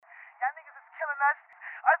telling us,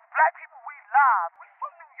 us black people, we live. We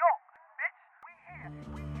from New York, bitch. We here.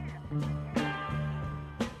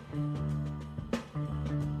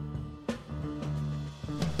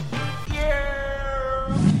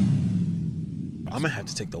 I'm gonna have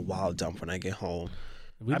to take the wild dump when I get home.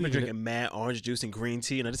 I've been drinking mad orange juice and green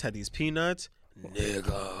tea, and I just had these peanuts.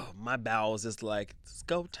 Nigga, my bowels is like, it's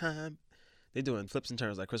go time. They doing flips and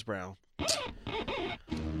turns like Chris Brown.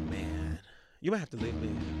 Man, you might have to leave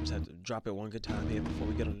me. Just have to drop it one good time here before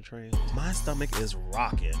we get on the train. My stomach is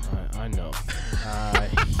rocking. I know. I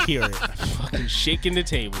hear it. Fucking shaking the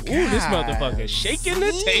table. Ooh, this motherfucker shaking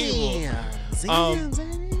the table. Are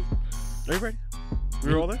you ready?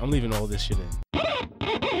 We rolling? I'm leaving all this shit in.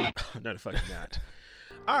 No, the fuck not.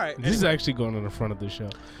 All right. This is actually going on the front of the show.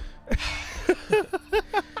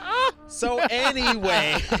 So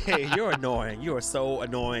anyway, you're annoying. You are so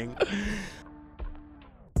annoying.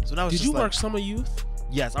 So now Did you work Summer Youth?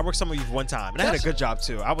 Yes, I worked Summer Youth one time, and I had a good job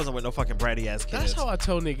too. I wasn't with no fucking bratty ass kids. That's how I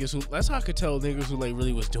tell niggas who. That's how I could tell niggas who like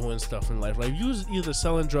really was doing stuff in life. Like you was either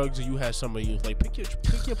selling drugs or you had Summer Youth. Like pick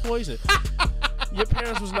your poison. Your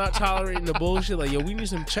parents was not tolerating the bullshit. Like yo, we need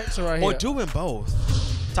some checks right here. Or doing both.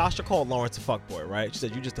 Tasha called Lawrence a fuckboy, right? She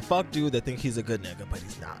said, you just a fuck dude that think he's a good nigga, but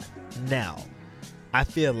he's not. Now, I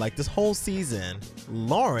feel like this whole season,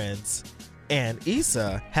 Lawrence and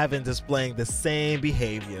Issa have been displaying the same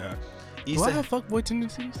behavior. Do I have fuckboy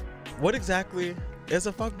tendencies? What exactly is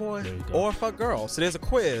a fuckboy or a fuck girl? So there's a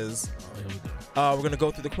quiz. Oh, here we go. We're going to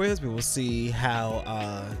go through the quiz. We will see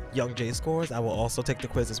how Young Jay scores. I will also take the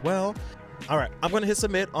quiz as well. All right, I'm going to hit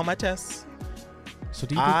submit on my tests. So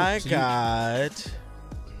do you got...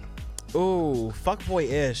 Ooh,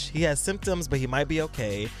 fuckboy-ish. He has symptoms, but he might be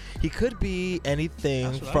okay. He could be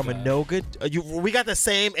anything from a no good. We got the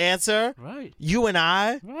same answer, right? You and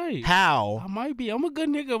I, right? How? I might be. I'm a good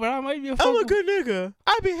nigga, but I might be a. I'm a good nigga.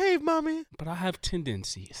 I behave, mommy. But I have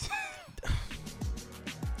tendencies.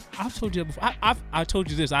 I've told you before. I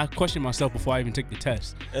told you this. I questioned myself before I even took the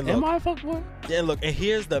test. And look, am I a fuckboy? And look, and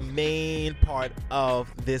here's the main part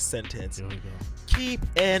of this sentence. Here we go. Keep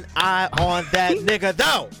an eye on that nigga,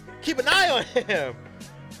 though. Keep an eye on him.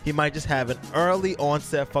 He might just have an early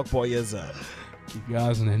onset fuckboyism. Keep your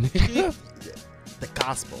eyes on that nigga. The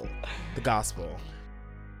gospel. The gospel.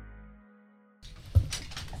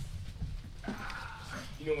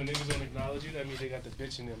 You know when niggas don't acknowledge you, that means they got the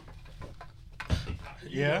bitch in them.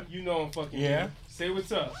 Yeah. You know I'm fucking. Yeah. Nigga. Say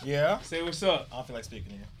what's up. Yeah. Say what's up. I don't feel like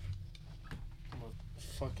speaking to you.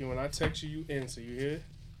 Fucking when I text you, you answer. You hear?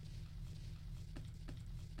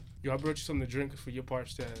 Yo, I brought you something to drink for your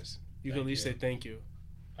parched ass. You can at least say thank you.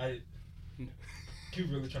 You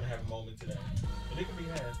really trying to have a moment today. But it can be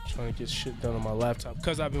had. Trying to get shit done on my laptop.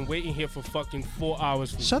 Because I've been waiting here for fucking 4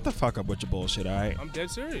 hours. Shut the fuck up with your bullshit, all right? I'm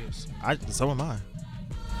dead serious. So am I.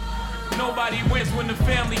 Nobody wins when the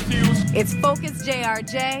family feels. It's Focus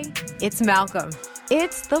JRJ. It's Malcolm.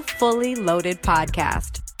 It's the Fully Loaded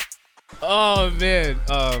Podcast. Oh, man.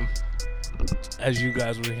 As you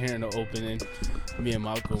guys were hearing the opening, me and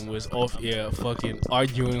Malcolm was off air fucking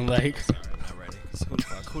arguing like... I'm not ready.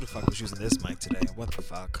 Who the fuck was using this mic today? What the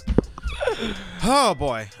fuck? Oh,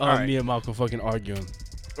 boy. All right. Me and Malcolm fucking arguing.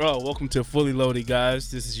 Oh, welcome to Fully Loaded, guys.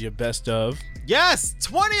 This is your best of. Yes,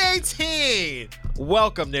 2018.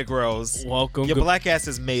 Welcome, Negroes. Welcome. Your black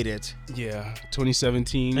asses made it. Yeah,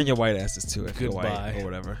 2017. And your white asses, too, if Goodbye. you're white or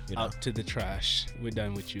whatever. You know. Out to the trash. We're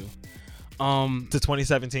done with you. To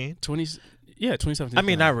 2017? 2017. I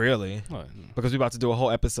mean, not really. What? Because we're about to do a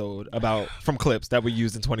whole episode from clips that were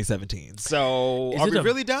used in 2017. So, Is are it we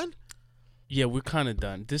really done? Yeah, we're kind of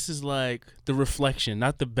done. This is like the reflection,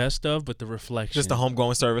 not the best of, but the reflection. Just a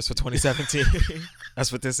homegoing service for 2017.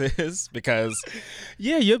 That's what this is. Because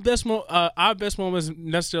yeah, our best moments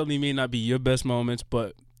necessarily may not be your best moments,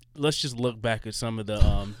 but let's just look back at some of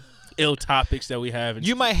the ill topics that we have.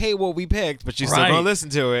 You might hate what we picked, but you're still gonna listen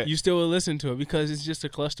to it. You still will listen to it because it's just a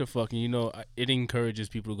clusterfuck, and you know it encourages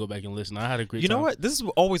people to go back and listen. I had a great time. You know what? This is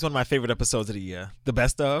always one of my favorite episodes of the year. The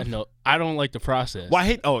best of. No, I don't like the process.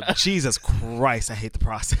 Well, Jesus Christ, I hate the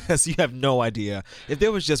process. You have no idea. If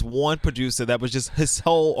there was just one producer that was just his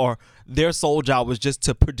whole or their sole job was just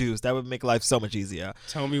to produce, that would make life so much easier.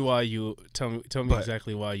 Tell me why you tell me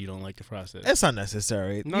exactly why you don't like the process. It's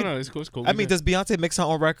unnecessary. No, it's cool. It's cool. I mean, does Beyonce mix her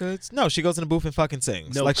own records? No, she goes in the booth and fucking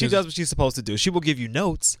sings. No, like she does what she's supposed to do. She will give you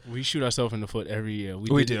notes. We shoot ourselves in the foot every year.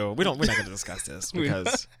 We do. We're not going to discuss this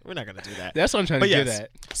because we're not going to do that. That's what I'm trying to get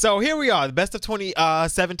at. So here we are, the best of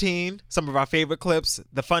 2017. Some of our favorite clips,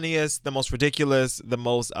 the funniest, the most ridiculous, the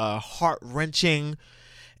most heart-wrenching,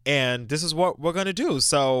 And this is what we're going to do.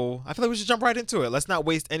 So I feel like we should jump right into it. Let's not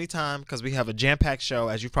waste any time because we have a jam-packed show,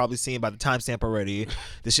 as you've probably seen by the timestamp already.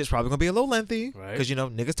 This shit's probably going to be a little lengthy because,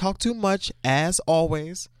 niggas talk too much, as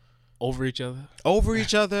always. Over each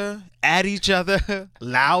other, at each other,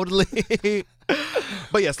 loudly.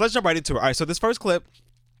 But yes, let's jump right into it. All right, so this first clip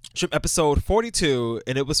is from episode 42,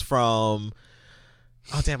 and it was from...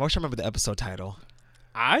 Oh, damn, I wish I remember the episode title.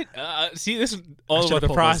 I see. This is all about the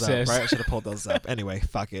process, up, right? I should have pulled those up. Anyway,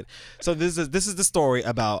 fuck it. So this is the story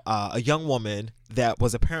about a young woman that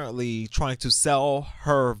was apparently trying to sell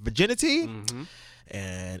her virginity,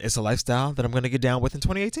 and it's a lifestyle that I'm going to get down with in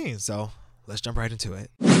 2018. So let's jump right into it.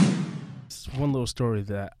 It's one little story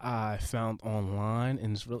that I found online,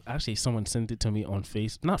 and it's really, actually someone sent it to me on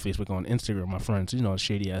not Facebook, on Instagram. My friends,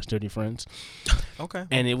 shady ass dirty friends. Okay.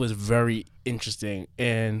 And it was very interesting.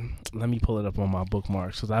 And let me pull it up on my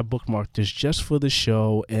bookmarks because I bookmarked this just for the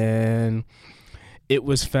show, and it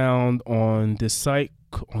was found on this site.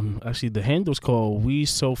 Actually, the handle's called We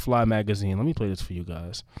So Fly Magazine. Let me play this for you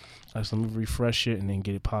guys. Let me refresh it and then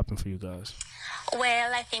get it popping for you guys.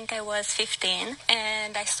 Well, I think I was 15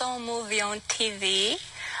 and I saw a movie on TV.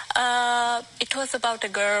 It was about a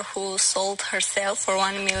girl who sold herself for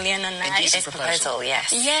 $1 million a night. Indecent proposal,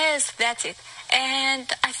 yes. Yes, that's it. And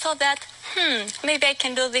I thought that, maybe I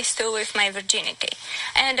can do this too with my virginity.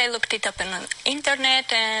 And I looked it up on the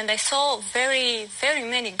internet and I saw very, very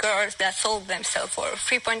many girls that sold themselves for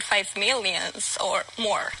 3.5 million or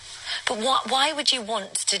more. But why would you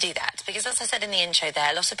want to do that? Because as I said in the intro there,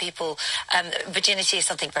 a lot of people, virginity is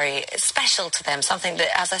something very special to them, something that,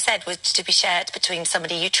 as I said, was to be shared between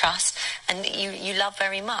somebody you trust and you love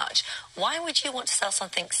very much. Why would you want to sell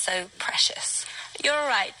something so precious? You're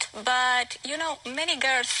right, but, many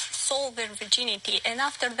girls sold their virginity, and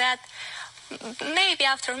after that, maybe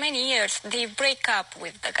after many years, they break up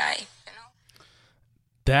with the guy,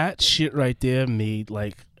 That shit right there made,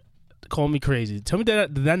 call me crazy. Tell me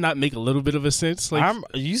did that not make a little bit of a sense?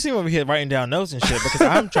 You seem over here writing down notes and shit because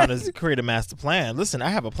I'm trying to create a master plan. Listen, I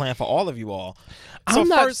have a plan for all of you all. So I'm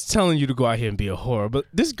not telling you to go out here and be a whore, but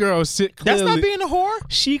this girl clearly, that's not being a whore.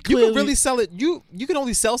 She you clearly, can really sell it. You can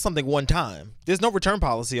only sell something one time. There's no return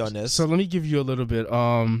policy on this. So let me give you a little bit.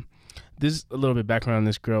 This a little bit background on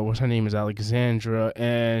this girl. Her name is Alexandra,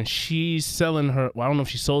 and she's selling her. Well, I don't know if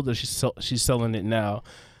she sold it. She's selling it now.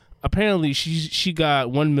 Apparently, she got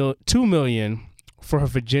 $2 million for her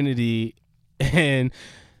virginity, and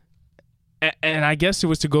I guess it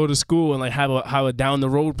was to go to school and have a down the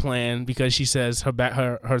road plan, because she says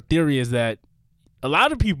her theory is that a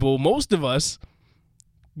lot of people, most of us,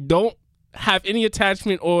 don't have any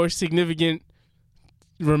attachment or significant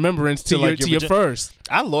remembrance to your first.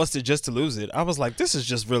 I lost it just to lose it. I was like, this is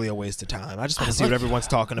just really a waste of time. I just want to see what everyone's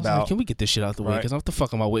talking about. Can we get this shit out the way? Because what the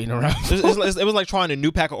fuck am I waiting around for? It was like trying a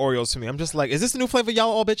new pack of Oreos to me. I'm just like, is this the new flavor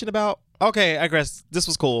y'all all bitching about? Okay, I guess this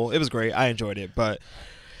was cool. It was great. I enjoyed it. But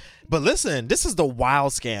listen, this is the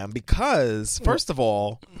wild scam because, first of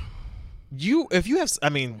all, if you have,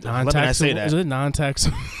 let me not say that. Is it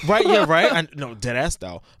non-taxable? Right, yeah, right. No, dead ass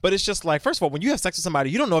though. But it's just like, first of all, when you have sex with somebody,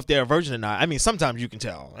 you don't know if they're a virgin or not. I mean, sometimes you can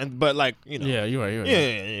tell, but yeah, you're right.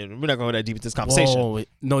 Yeah, we're not going to go that deep into this conversation. Whoa,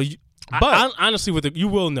 no, but honestly, you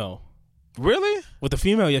will know. Really? With the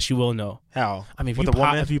female, yes, you will know. How? I mean,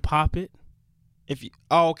 if you pop it.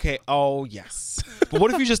 Oh yes. But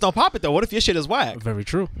what if you just don't pop it though? What if your shit is whack? Very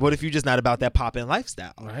true. What if you're just not about that popping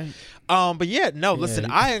lifestyle? Right. But yeah, no.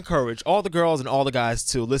 Listen, I encourage all the girls and all the guys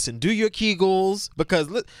to listen. Do your Kegels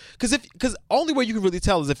because only way you can really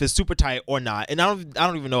tell is if it's super tight or not. And I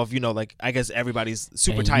don't even know if I guess everybody's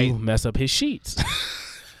super tight. You mess up his sheets.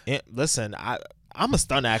 Listen, I'm a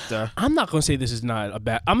stunt actor. I'm not gonna say this is not a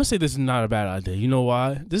bad. I'm gonna say this is not a bad idea. You know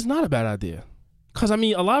why? This is not a bad idea. Cause I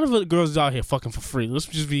mean, a lot of girls out here fucking for free. Let's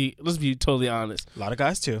be totally honest. A lot of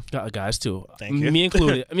guys too. Guys too. Thank you. Me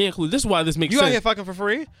included. This is why this makes sense. You out here fucking for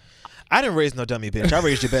free? I didn't raise no dummy bitch. I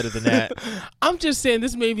raised you better than that. I'm just saying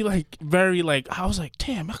this made me I was like,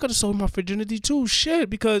 damn, I could have sold my virginity too. Shit,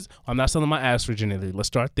 because I'm not selling my ass virginity. Let's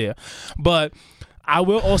start there. But I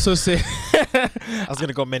will also say I was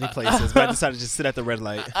gonna go many places, but I decided to just sit at the red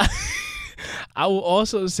light. I will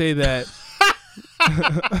also say that.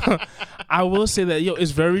 I will say that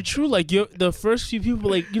it's very true. The first few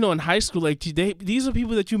people, in high school, these are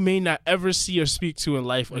people that you may not ever see or speak to in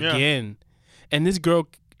life again. And this girl,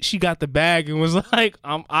 she got the bag and was like,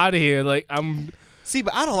 "I'm out of here." See,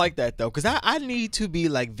 but I don't like that though, because I need to be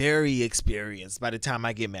very experienced by the time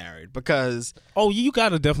I get married. Because you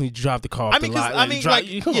gotta definitely drive the car.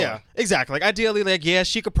 Yeah, exactly. Ideally,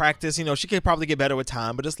 she could practice. She could probably get better with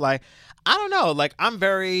time. But it's I don't know. I'm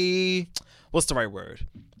very. What's the right word?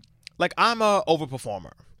 I'm a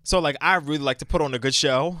overperformer. So like I really like to put on a good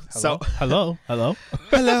show. Hello.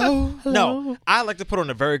 No, I like to put on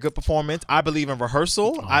a very good performance. I believe in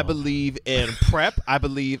rehearsal. I believe in prep. I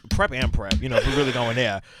believe prep. You know, if we're really going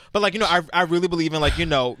there. But like, you know, I really believe in like, you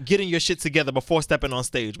know, getting your shit together before stepping on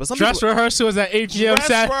stage. But some dress rehearsal is at 8 p.m.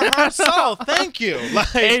 Dress rehearsal. Thank you.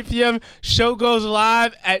 Like 8 p.m. Show goes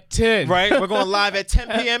live at 10. Right. We're going live at 10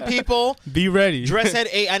 p.m. People. Be ready. Dress at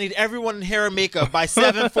 8. I need everyone in hair and makeup by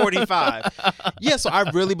 7:45. Yeah. So I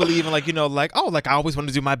really believe in like, you know, like, oh, like I always want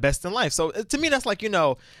to do my best in life. So to me, that's like, you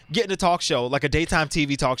know, getting a talk show, like a daytime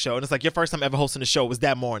TV talk show. And it's like your first time ever hosting a show was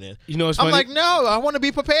that morning. You know, it's I'm funny. like, no, I want to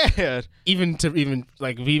be prepared. Even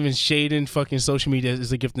shading fucking social media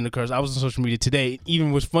is a gift and a curse. I was on social media today.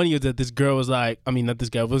 Even what's funny is that this girl was like, I mean, not this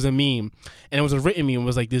girl, it was a meme. And it was a written meme. It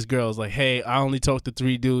was like, this girl was like, hey, I only talked to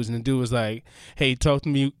 3 dudes. And the dude was like, hey, talk to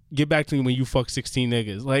me, get back to me when you fuck 16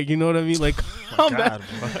 niggas. Like, you know what I mean? Like, God,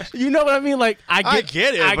 you know what I mean? Like, I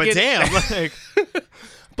get it, but damn. Like,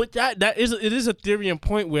 but it is a theory and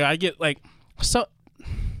point where I get like, so.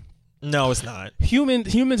 No, it's not.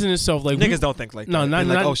 Humans in itself, like niggas don't think like that. No, not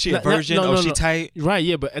like, not, oh, she a virgin. no, she tight. Right,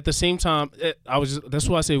 yeah, but at the same time, that's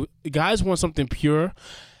why I say guys want something pure.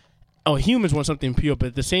 Oh, humans want something pure, but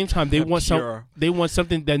at the same time, they want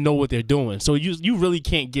something that know what they're doing. So you really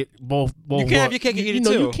can't get both. You can't have your cake and eat it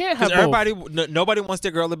too. You can't have both. Nobody wants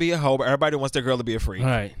their girl to be a hoe, but everybody wants their girl to be a freak.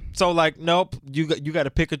 Right. So like, nope, you got to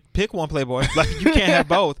pick one, Playboy. Like you can't have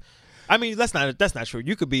both. I mean, that's not true.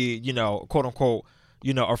 You could be, you know, quote unquote,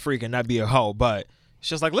 you know, a freak and not be a hoe, but it's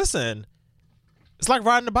just like, listen, it's like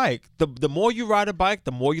riding a bike. The more you ride a bike,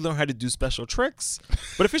 the more you learn how to do special tricks.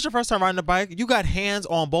 But if it's your first time riding a bike, you got hands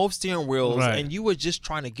on both steering wheels, right, and you were just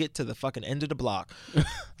trying to get to the fucking end of the block.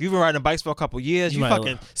 You've been riding bikes for a couple years. You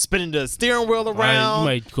fucking spinning the steering wheel around.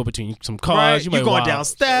 Right. You might go between some cars. Right. You You're going down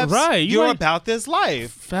steps. Right. You're about this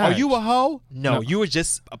life. Facts. Are you a hoe? No, you were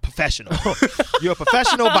just a professional. You're a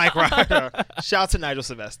professional bike rider. Shout out to Nigel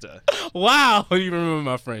Sylvester. Wow. You remember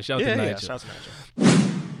my friend. Shout out to Nigel. Yeah, shout out to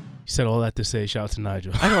Nigel. You said all that to say shout out to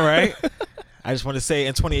Nigel. I know, right? I just want to say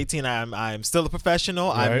in 2018, I'm still a professional.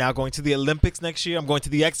 Right. I'm now going to the Olympics next year. I'm going to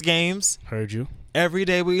the X Games. Heard you. Every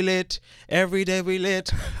day we lit. Every day we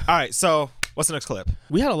lit. All right, so what's the next clip?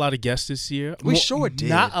 We had a lot of guests this year. We sure did.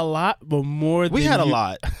 Not a lot, but more than we had a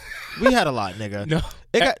lot. We had a lot, nigga. No,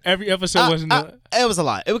 every episode wasn't. It was a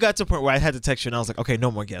lot. It got to a point where I had to text you, and I was like, okay,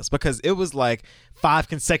 no more guests, because it was like 5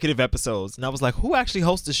 consecutive episodes, and I was like, who actually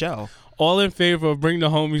hosts the show? All in favor of bring the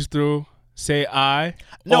homies through. Say I.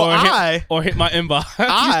 No, or hit my inbox.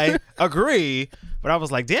 I agree, but I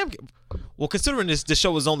was like, damn. Well, considering the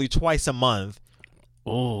show was only twice a month.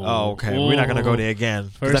 Oh, okay. We're not gonna go there again.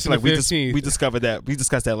 Because I feel like we discovered that. We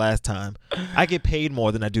discussed that last time. I get paid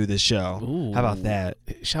more than I do this show. Ooh. How about that?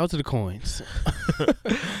 Shout out to the coins.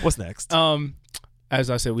 What's next? As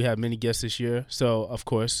I said, we have many guests this year. So of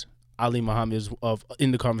course, Ali Muhammad of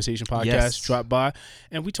In the Conversation podcast dropped by,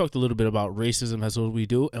 and we talked a little bit about racism. That's what we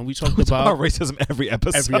do, and we talked about racism every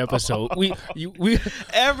episode. We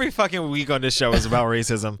every fucking week on this show is about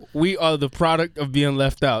racism. We are the product of being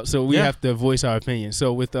left out, so we have to voice our opinion.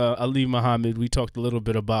 So with Ali Muhammad, we talked a little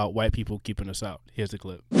bit about white people keeping us out. Here's the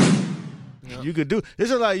clip. You could do this.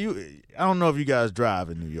 Is like you. I don't know if you guys drive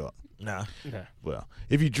in New York. Nah. Okay. Well,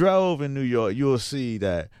 if you drove in New York, you'll see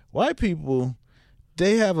that white people,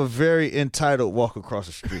 they have a very entitled walk across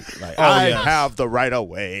the street. Like, I have the right of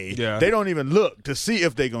way. Yeah. They don't even look to see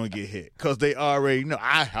if they're going to get hit because they already know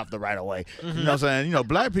I have the right of way. Mm-hmm. You know what I'm saying? You know,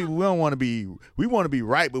 black people, we want to be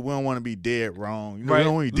right, but we don't want to be dead wrong. You know, right. We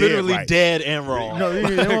don't want to be literally dead right. Dead and wrong. You know,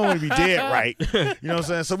 they don't want to be dead right. You know what I'm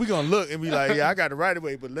saying? So we're going to look and be like, yeah, I got the right of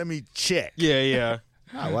way, but let me check. Yeah.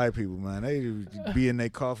 Not white people, man. They be in their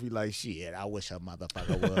coffee like, shit, I wish a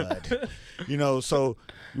motherfucker would. You know, so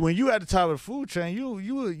when you at the top of the food chain,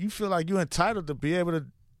 you feel like you're entitled to be able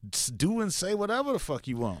to do and say whatever the fuck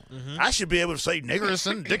you want. Mm-hmm. I should be able to say niggers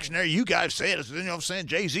in the dictionary. You guys said it. You know what I'm saying?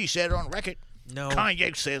 Jay-Z said it on record. No.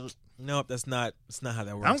 Kanye said it. Nope, that's not how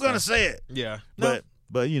that works. I'm going to say it. Yeah.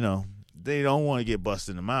 But you know, they don't want to get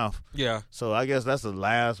busted in the mouth. Yeah. So I guess that's the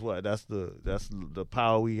last that's the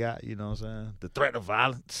power we got, you know what I'm saying? The threat of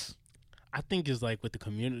violence. I think it's like with the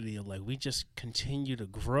community of like we just continue to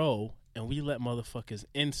grow and we let motherfuckers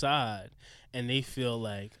inside and they feel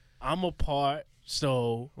like I'm a part,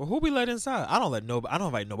 so well, who we let inside? I don't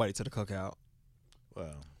invite nobody to the cookout.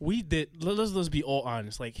 Well, we did. Let's be all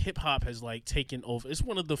honest. Like hip hop has like taken over. It's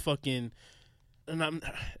one of the fucking and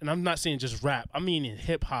I'm not saying just rap. I mean in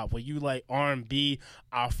hip hop, where you like R&B,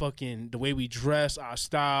 our fucking the way we dress, our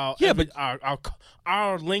style, but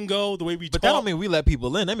our lingo, the way we talk. But that don't mean we let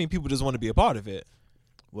people in. I mean people just want to be a part of it.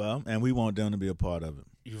 Well, and we want them to be a part of it.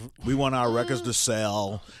 We want our records to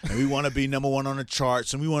sell, and we want to be number one on the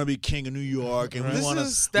charts, and we want to be king of New York, and we want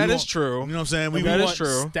to. That is true. You know what I'm saying? We That want is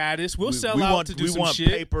true. Status. We'll sell we out want, to do we some want shit.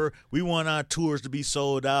 paper. We want our tours to be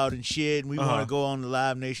sold out and shit, and we want to go on the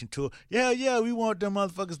Live Nation tour. Yeah, we want them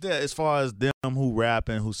motherfuckers there. As far as them who rap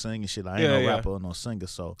and who sing and shit, I ain't no rapper or no singer,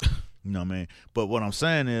 so you know what I mean. But what I'm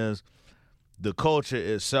saying is, the culture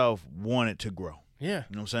itself wanted to grow. Yeah. You know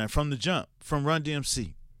what I'm saying? From the jump, from Run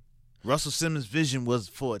DMC, Russell Simmons' vision was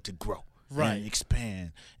for it to grow. Right. And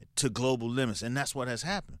expand to global limits. And that's what has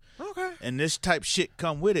happened. Okay. And this type shit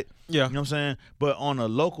come with it. Yeah. You know what I'm saying? But on a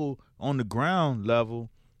local, on the ground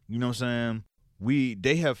level, you know what I'm saying,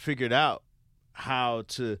 they have figured out how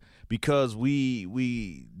to, because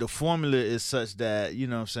the formula is such that, you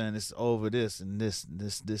know what I'm saying, it's over this and this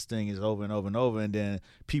thing is over and over and over, and then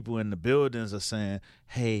people in the buildings are saying,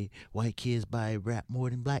 hey, white kids buy rap more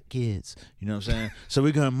than black kids. You know what I'm saying? So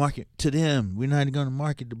we're gonna market to them. We're not gonna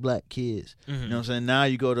market to black kids. You know what I'm saying? Now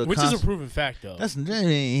you go to Which is a proven fact though.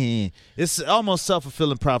 It's almost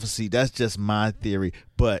self-fulfilling prophecy. That's just my theory.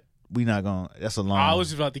 But we not gonna. That's a long. I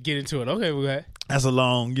was about to get into it. Okay, we got. That's a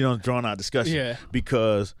long, drawn out discussion. Yeah.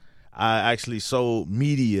 Because I actually sold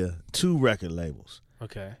media to record labels.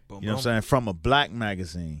 Okay. You know what I'm saying? From a black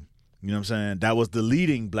magazine. You know what I'm saying? That was the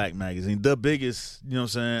leading black magazine, the biggest, you know what I'm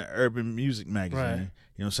saying, urban music magazine. Right. You know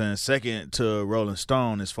what I'm saying? Second to Rolling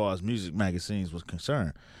Stone as far as music magazines was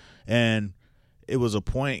concerned. And it was a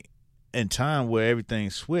point in time where everything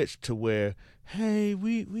switched to where, hey,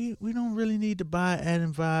 we don't really need to buy Ad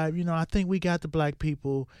and Vibe. I think we got the black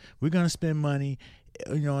people. We're going to spend money,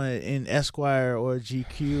 in Esquire or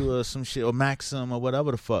GQ or some shit or Maxim or whatever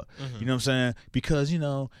the fuck. You know what I'm saying? Because,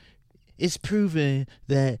 it's proven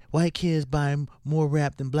that white kids buy more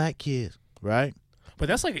rap than black kids, right? But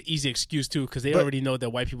that's like an easy excuse too, because they already know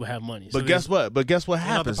that white people have money. But guess what?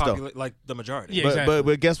 Happens though? Like the majority. Yeah, exactly.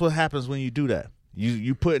 But guess what happens when you do that?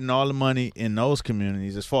 You putting all the money in those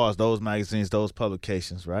communities as far as those magazines, those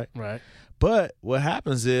publications, right? Right. But what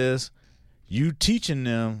happens is you teaching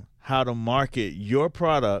them how to market your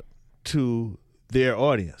product to their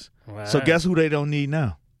audience. Right. So guess who they don't need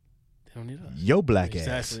now? They don't need us. Your black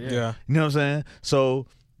ass. Exactly. Yeah. You know what I'm saying? So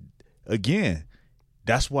again,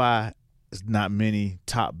 that's why there's not many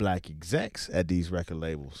top black execs at these record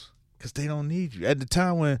labels, because they don't need you. At the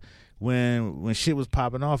time when shit was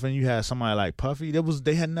popping off and you had somebody like Puffy,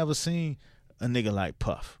 they had never seen a nigga like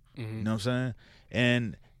Puff. You know what I'm saying?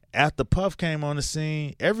 And after Puff came on the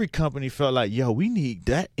scene, every company felt like, yo, we need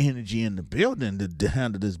that energy in the building to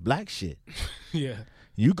handle this black shit. Yeah.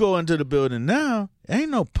 You go into the building now,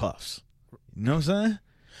 ain't no Puffs. You know what I'm saying?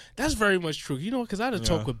 That's very much true. Because I had a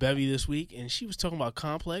talk with Bevy this week, and she was talking about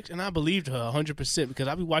Complex, and I believed her 100% because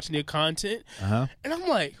I be watching their content, and I'm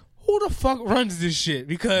like, who the fuck runs this shit?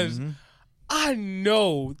 Because I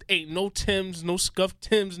know ain't no Timbs, no scuffed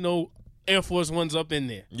Timbs, no Air Force Ones up in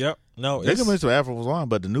there. Yep. No, They gonna be some Air Force One,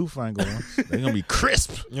 but the newfangled ones, they gonna be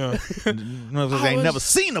crisp. Yeah. They ain't never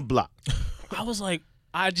seen a block. I was like,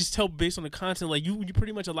 I just tell based on the content, like you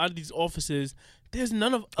pretty much a lot of these offices, there's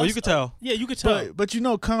none of us. Oh, you could tell. Yeah, you could tell. But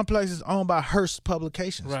Complex is owned by Hearst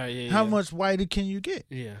Publications. Right, yeah, How yeah. much whiter can you get?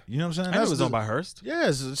 Yeah. You know what I'm saying? I knew it was owned by Hearst.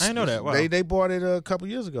 Yes. I didn't know that. Wow. They bought it a couple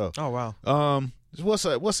years ago. Oh, wow. What's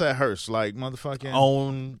that Hearst? Like motherfucking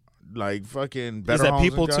Own. like fucking Better that Homes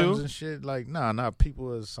People and Gardens too? and shit. Like not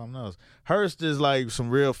People is something else. Hearst is like some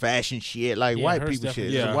real fashion shit, like Yeah, white Hearst people shit.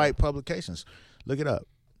 definitely- It's yeah. white publications. Look it up.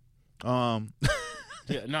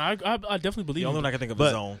 Yeah, no, I definitely believe The only you. one I can think of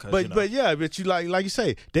is Zone. But you like you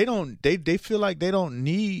say, they feel like they don't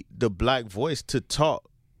need the black voice to talk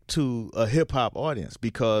to a hip hop audience,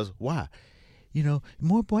 because why?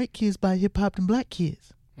 More white kids buy hip hop than black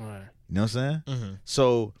kids. Right. You know what I'm saying? Mm-hmm.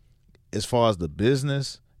 So as far as the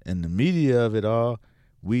business and the media of it all,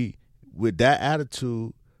 with that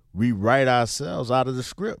attitude, we write ourselves out of the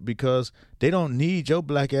script, because they don't need your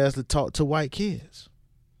black ass to talk to white kids.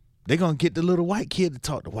 They're going to get the little white kid to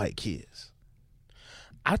talk to white kids.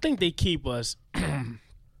 I think they keep us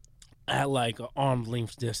at like an arm's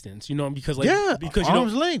length distance, because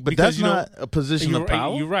arm's length, but that's not a position of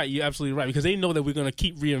power. You're right. You're absolutely right, because they know that we're gonna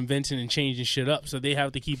keep reinventing and changing shit up, so they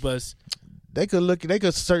have to keep us. They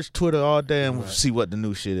could search Twitter all day and see what the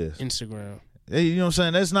new shit is. Instagram. You know what I'm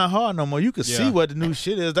saying? That's not hard no more. You can see Yeah. what the new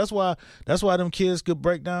shit is. That's why them kids could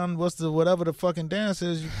break down whatever the fucking dance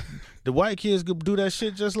is. The white kids could do that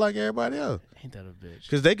shit just like everybody else. Ain't that a bitch?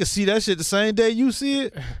 Because they could see that shit the same day you see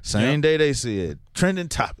it, same day they see it. Trending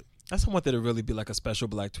topic. That's I want there to really be like a special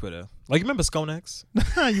black Twitter. Like you remember Skonex?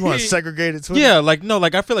 You want segregated Twitter? Yeah, like no,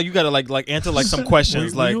 like I feel like you gotta like answer like some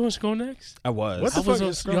questions. Were like you on Skonex? I was. What the I was fuck on,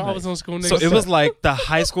 is yo, I Skonex? was on Skonex. So it was like the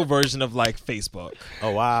high school version of like Facebook.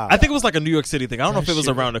 Oh wow. I think it was like a New York City thing. I don't know That if it was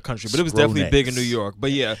shit around the country, but it was definitely Skronex. big in New York.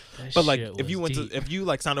 But yeah, That but like shit if you was went deep. to if you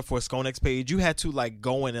like signed up for a Skonex page, you had to like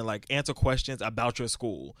go in and like answer questions about your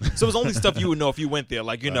school. So it was only stuff you would know if you went there,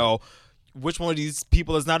 like you know. Which one of these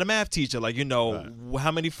people is not a math teacher? Like, you know,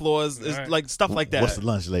 how many floors is like stuff like that. What's the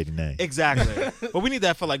lunch lady name? Exactly. But we need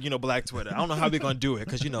that for like, you know, black Twitter. I don't know how we're going to do it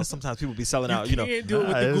because, you know, sometimes people be selling out, you know, Can't do it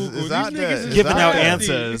with Nah, the it's- Google. it's These out there. niggas It's is giving out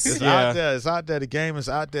nasty. answers. It's Yeah. out there. It's out there. The game is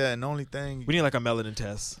out there, and the only thing, we need like a melanin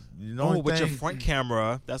test. the only with your thing- front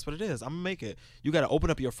camera, that's what it is. I'm going to make it. You got to open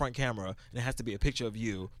up your front camera and it has to be a picture of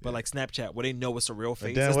you. But like Snapchat, where they know it's a real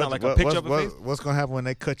face. And then It's what- not like what- a picture what's- of a face. What's gonna happen when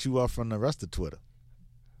they cut you off from the rest of Twitter?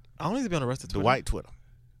 I don't need to be on the rest of The Twitter. white Twitter.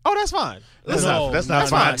 Oh, that's fine. That's No, not that's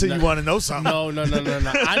fine not- until you no. want to know something. No. I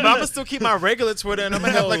But I'm going to still keep my regular Twitter and I'm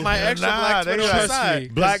going to have like my extra black they Twitter on the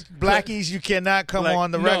like- side. Blackies, you cannot come Like, on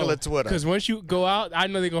the regular Twitter. Because once you go out, I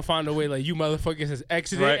know they're gonna find a way. Like you motherfuckers has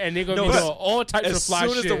exited, Right. and they're gonna No, be but doing all types of As fly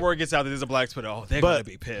soon as shit. the word gets out that there's a black Twitter, oh, they're But- going to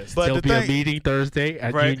be pissed. But There'll the be a thing, meeting Thursday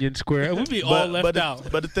at Right. Union Square. We'll be all left the,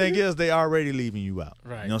 out. But the thing is, they already leaving you out.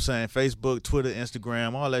 Right. You know what I'm saying? Facebook, Twitter,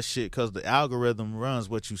 Instagram, all that shit, because the algorithm runs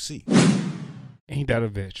what you see. Ain't that a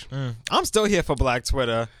bitch? I'm still here for black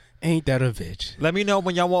Twitter. Ain't that a bitch? Let me know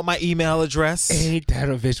when y'all want my email address. Ain't that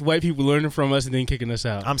a bitch? White people learning from us and then kicking us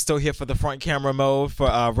out. I'm still here for the front camera mode for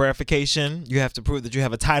verification. You have to prove that you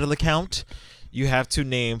have a title account. You have to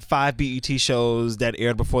name 5 BET shows that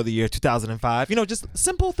aired before the year 2005. You know, just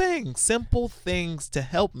simple things to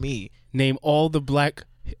help me. Name all the black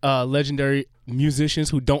legendary musicians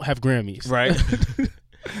who don't have Grammys. Right?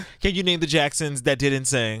 Can you name the Jacksons that didn't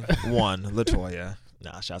sing? 1, LaToya.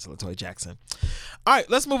 Nah, shout out to LaToya Jackson. All right,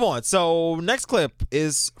 let's move on. So next clip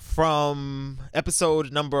is from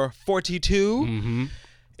episode number 42. Mm-hmm.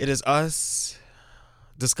 It is us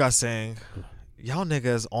discussing y'all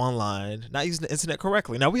niggas online not using the internet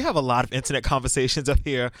correctly. Now, we have a lot of internet conversations up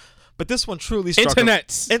here, but this one truly struck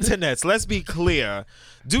Internets, let's be clear.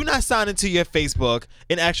 Do not sign into your Facebook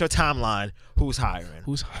and ask your timeline who's hiring.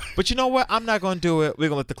 But you know what? I'm not going to do it. We're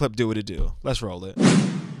going to let the clip do what it do. Let's roll it.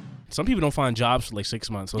 Some people don't find jobs for like 6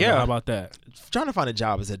 months. So Yeah. how about that? Trying to find a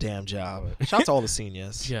job is a damn job. Shout out to all the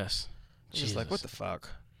seniors. Yes. Just like, Jesus. what the fuck?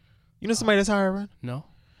 You know somebody that's hiring? No.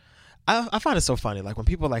 I find it so funny, like when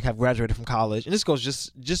people like have graduated from college, and this goes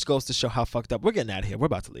just goes to show how fucked up. We're getting out of here. We're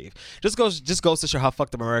about to leave. Just goes to show how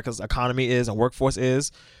fucked up America's economy is and workforce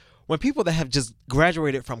is. When people that have just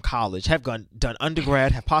graduated from college, have done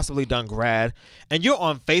undergrad, have possibly done grad, and you're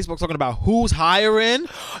on Facebook talking about who's hiring,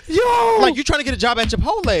 like you're trying to get a job at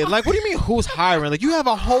Chipotle. Like, what do you mean who's hiring? Like, you have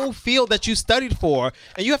a whole field that you studied for,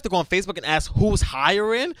 and you have to go on Facebook and ask who's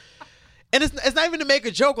hiring. And it's not even to make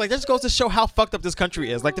a joke. Like, that just goes to show how fucked up this country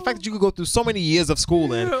is. Like, the fact that you could go through so many years of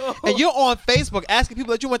schooling and you're on Facebook asking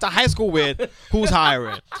people that you went to high school with who's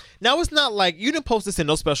hiring. Now, it's not like you didn't post this in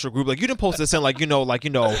no special group. Like, you didn't post this in, like, you know,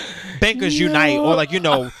 Bankers Unite or, like, you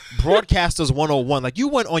know, Broadcasters 101. Like, you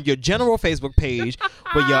went on your general Facebook page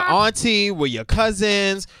where your auntie, where your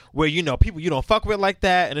cousins, where, you know, people you don't fuck with like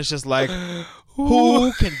that. And it's just like,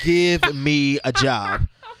 who can give me a job?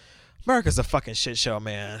 America's a fucking shit show,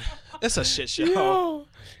 man. It's a shit show. Yo,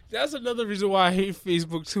 that's another reason why I hate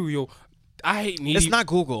Facebook too, yo. I hate needy. It's not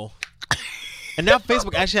Google. And now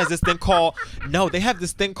Facebook actually has this thing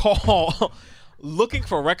called, looking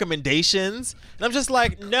for recommendations. And I'm just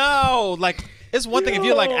like, no. Like, it's one thing if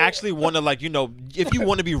you like actually want to, like, you know, if you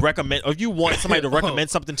want to be recommend, or if you want somebody to recommend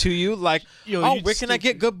something to you, like, Yo, oh, you where can I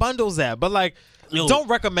get good bundles at? But like, Yo. don't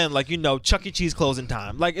recommend, like, you know, Chuck E. Cheese closing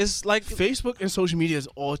time. Like, it's like Facebook and social media is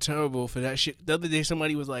all terrible for that shit. The other day,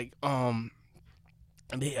 somebody was like,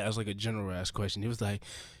 they asked like a general ass question. It was like,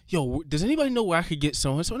 yo, does anybody know where I could get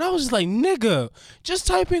so and so? And I was just like, nigga, just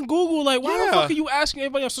type in Google. Like, why the fuck are you asking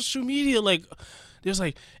everybody on social media? Like, there's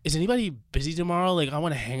like, is anybody busy tomorrow? Like, I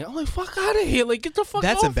want to hang out. I'm like, fuck out of here. Like, get the fuck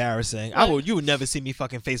that's off. embarrassing. You would never see me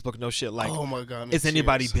fucking Facebook no shit like, Oh my God. I'm is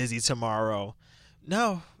anybody serious. busy tomorrow?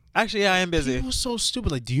 No. Actually, yeah, I am busy. People are so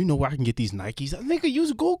stupid. Like, do you know where I can get these Nikes? Nigga,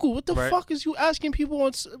 use Google. What the Right. fuck is you asking people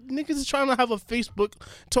on? Niggas is trying to have a Facebook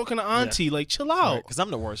talking to auntie. Like, chill out. Because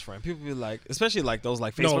I'm the worst friend. People be like, especially like those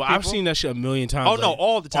like Facebook No, I've people. seen that shit a million times. Oh, no,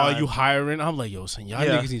 all the time. Are you hiring? I'm like, yo, son, y'all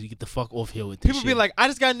Yeah. niggas need to get the fuck off here with this People shit. be like, I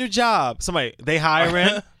just got a new job. Somebody, they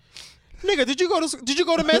hiring. Nigga, did you go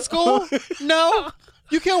to med school? No.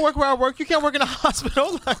 You can't work where I work. You can't work in a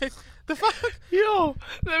hospital. Like, the fuck? yo,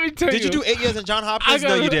 let me tell you. Did you do 8 years in John I Hopkins? got,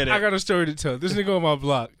 No, you didn't. I got a story to tell. This nigga on my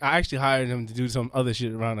block, I actually hired him to do some other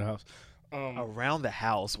shit around the house. Around the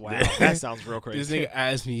house. Wow, that sounds real crazy. This nigga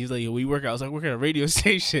asked me, he's like, yo, we work out. I was like, working at a radio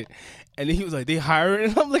station. And then he was like, they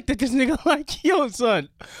hiring? And I'm like, this nigga like, yo, son,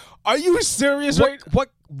 are you serious?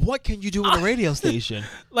 What can you do in a radio station?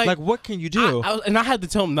 Like what can you do? I had to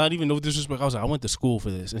tell him, not even no disrespect. I was like, I went to school for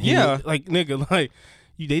this. And he was like, nigga, like,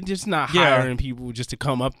 they just not hiring people just to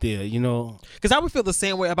come up there, you know? Because I would feel the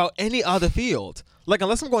same way about any other field. Like,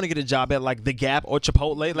 unless I'm going to get a job at, like, The Gap or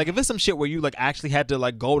Chipotle, like, if it's some shit where you, like, actually had to,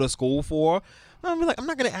 like, go to school for, I'm like, I'm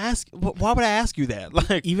not going to ask, why would I ask you that?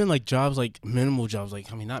 Like, even, like, jobs, like, minimal jobs,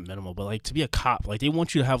 like, I mean, not minimal, but, like, to be a cop, like, they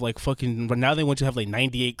want you to have, like, fucking, but now they want you to have, like,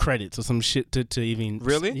 98 credits or some shit to even.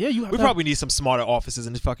 Really? Yeah, you have We probably need some smarter officers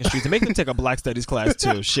in the fucking streets and make them take a Black Studies class,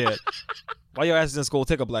 too. Shit. While your ass is in school,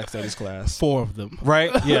 take a Black Studies class. 4 of them.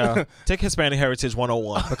 Right? Yeah. Take Hispanic Heritage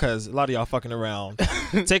 101 because a lot of y'all fucking around.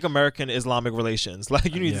 Take American Islamic Relations.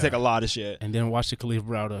 Like, you need to take a lot of shit. And then watch the Khalif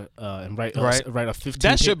Browder and write a 15.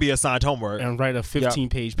 That should be assigned homework. And write a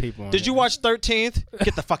 15-page paper on Did you watch 13th?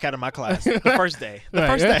 Get the fuck out of my class. The first day.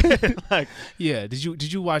 First day. Like, yeah.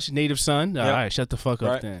 Did you watch Native Son? All right, shut the fuck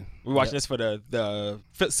up then. We're watching this for the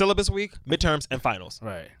syllabus week, midterms, and finals.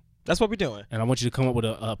 Right. That's what we're doing. And I want you to come up with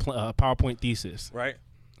a PowerPoint thesis. Right.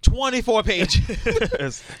 24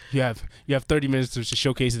 pages. You have 30 minutes to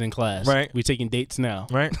showcase it in class. Right. We're taking dates now.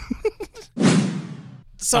 Right.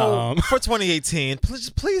 So for 2018,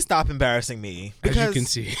 please stop embarrassing me. Because as you can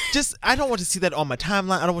see. I don't want to see that on my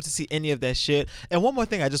timeline. I don't want to see any of that shit. And one more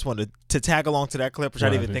thing, I just wanted to tag along to that clip, which I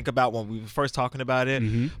didn't even think about when we were first talking about it.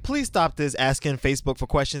 Mm-hmm. Please stop this asking Facebook for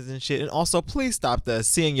questions and shit. And also, please stop the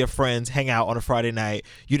seeing your friends hang out on a Friday night.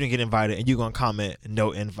 You didn't get invited and you're going to comment,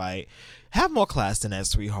 no invite. Have more class than that,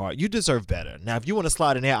 sweetheart. You deserve better. Now, if you want to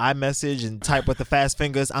slide in there iMessage and type with the fast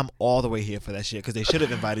fingers, I'm all the way here for that shit because they should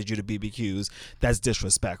have invited you to BBQs. That's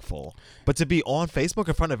disrespectful. But to be on Facebook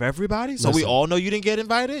in front of everybody, so we all know you didn't get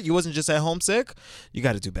invited, you wasn't just at home sick, you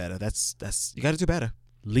got to do better. You got to do better.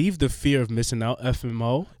 Leave the fear of missing out,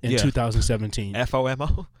 FMO, in 2017.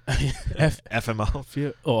 FOMO? FMO.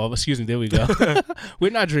 Fear. Oh, excuse me. There we go.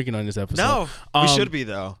 We're not drinking on this episode. No, we should be,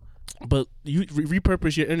 though. But you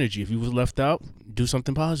repurpose your energy. If you was left out, do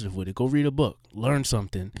something positive with it. Go read a book. Learn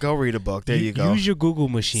something. Go read a book. There you go. Use your Google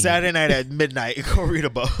machine. Saturday night at midnight, go read a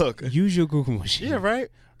book. Use your Google machine. Yeah, right?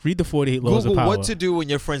 Read the 48 Laws of Power. Google what to do when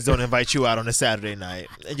your friends don't invite you out on a Saturday night.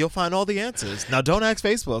 And you'll find all the answers. Now, don't ask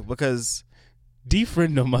Facebook because...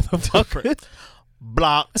 Defriend them, motherfucker.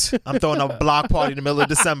 Blocked. I'm throwing a block party in the middle of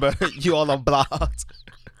December. You all are blocked.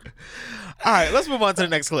 All right, let's move on to the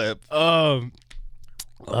next clip. On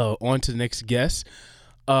to the next guest.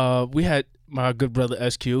 We had my good brother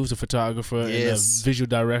SQ, who's a photographer and a visual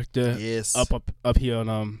director. Yes. Up here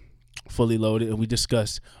on Fully Loaded, and we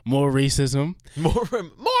discussed more racism. More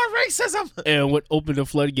racism. And what opened the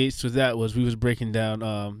floodgates to that was we was breaking down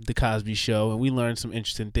the Cosby Show, and we learned some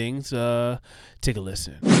interesting things. Take a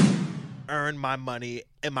listen. Earn my money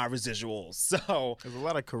and my residuals. So there's a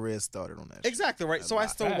lot of careers started on that. Exactly right. So I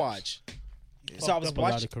still watch. So I was watching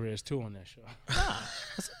a lot of careers too on that show.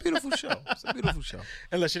 It's a beautiful show. It's a beautiful show.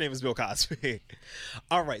 Unless your name is Bill Cosby.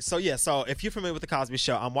 All right. So yeah. So if you're familiar with the Cosby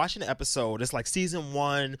Show, I'm watching the episode. It's like season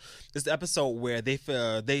 1. It's the episode where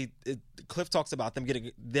Cliff talks about them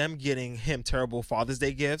getting him terrible Father's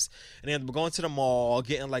Day gifts, and then going to the mall,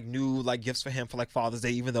 getting like new like gifts for him for like Father's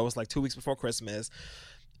Day, even though it's like 2 weeks before Christmas.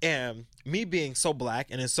 And me being so black,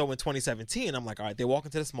 and then so in 2017, I'm like, all right, they walk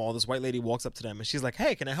into this mall. This white lady walks up to them, and she's like,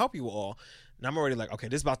 hey, can I help you all? And I'm already like, okay,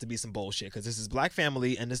 this is about to be some bullshit because this is black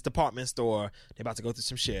family and this department store. They're about to go through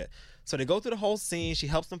some shit. So they go through the whole scene. She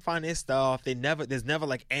helps them find their stuff. There's never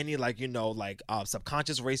like any like, you know, like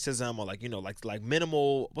subconscious racism or like, you know, like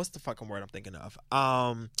minimal. What's the fucking word I'm thinking of?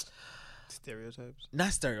 Stereotypes?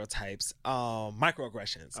 Not stereotypes.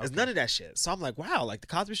 Microaggressions. Okay. It's none of that shit. So I'm like, wow, like the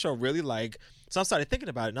Cosby Show really like. So I started thinking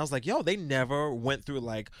about it, and I was like, yo, they never went through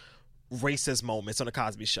like racist moments on the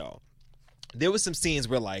Cosby Show. There was some scenes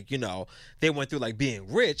where like, you know, they went through like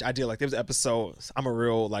being rich. I did like there was an episode. I'm a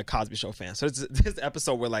real like Cosby Show fan. So there's an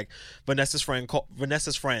episode where like Vanessa's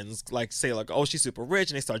friends like say like, oh, she's super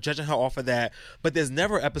rich, and they start judging her off of that. But there's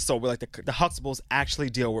never an episode where like the Huxtables actually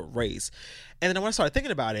deal with race. And then when I started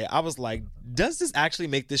thinking about it, I was like, does this actually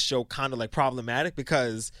make this show kind of like problematic?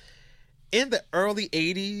 Because in the early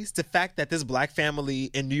 80s, the fact that this black family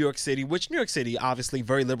in New York City, which New York City, obviously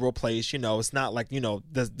very liberal place, you know, it's not like, you know,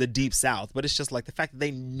 the deep South, but it's just like the fact that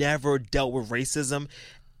they never dealt with racism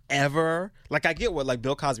ever. Like I get what like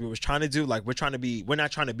Bill Cosby was trying to do. Like we're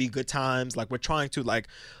not trying to be good times. Like we're trying to like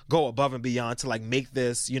go above and beyond to like make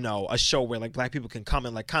this, you know, a show where like black people can come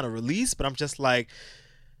and like kind of release. But I'm just like,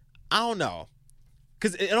 I don't know.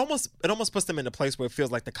 because it almost puts them in a place where it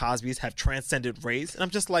feels like the Cosbys have transcended race, and I'm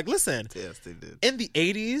just like, listen, Yes, they did. in the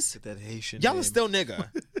 80s, That Haitian. y'all name. are still nigga,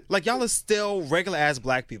 like y'all are still regular ass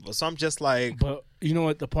black people. So I'm just like, But you know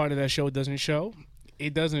what? The part of that show doesn't show.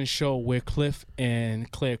 It doesn't show where Cliff and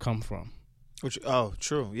Claire come from. Which, oh,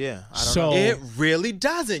 true. Yeah. I don't So- know. it really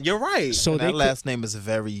doesn't. You're right. So And they that could, last name is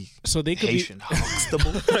very so they could Haitian. be.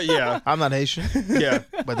 Huxtable. yeah, I'm not Haitian, yeah.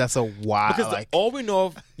 but that's a wild. Because Like, all we know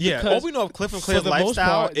of, Because all we know of Cliff and Claire's for the most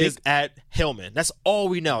lifestyle part, they- is at Hillman. That's all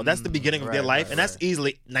we know. That's the beginning of their right, life, right, and that's right.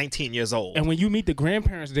 easily 19 years old. And when you meet the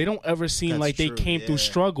grandparents, they don't ever seem That's like they true, came through yeah.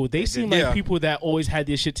 struggle. They seem Yeah. like people that always had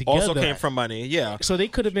their shit together. also came from money, yeah. So they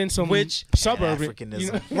could have been some Which- suburban. You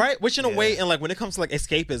know? Africanism. Right, which in a Yeah. way, and like when it comes to like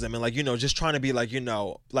escapism and like just trying to be like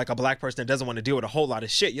like a black person that doesn't want to deal with a whole lot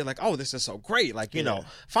of shit, you're like, oh, this is so great, like know,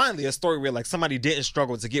 finally a story where like somebody didn't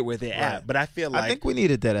struggle to get where they're at. But I feel like I think we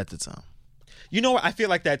needed that at the time. you know what, I feel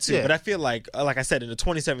like that too. Yeah. But I feel like I said, in the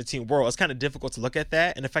 2017 world, it's kind of difficult to look at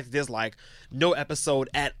that, and the fact that there's like no episode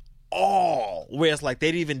at all where it's like they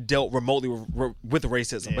didn't even dealt remotely with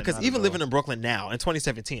racism. Because not even at living in Brooklyn now in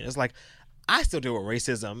 2017, it's like I still deal with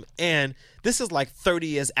racism, and this is like 30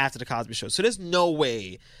 years after the Cosby Show. So there's no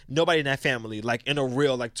way nobody in that family, like in a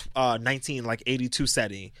real like 1982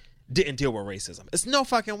 setting, didn't deal with racism. It's no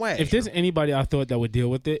fucking way. If there's anybody I thought that would deal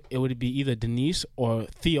with it, it would be either Denise or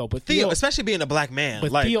Theo. But Theo, especially being a black man,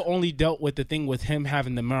 But like Theo only dealt with the thing with him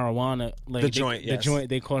having the marijuana, like The joint, the yes. joint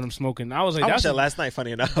they caught him smoking. I was like, I watched that's that last night.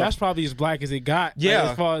 Funny enough, that's probably as black as it got. like,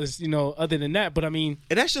 Yeah. as far as other than that. But I mean,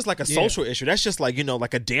 and that's just like a social issue. That's just like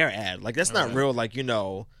like a dare ad. Like that's not real. Like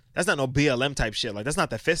that's not no BLM type shit. Like that's not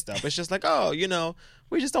the fist up. It's just like, oh,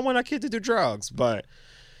 we just don't want our kid to do drugs. But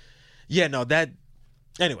yeah, no, that.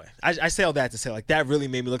 Anyway, I say all that to say like that really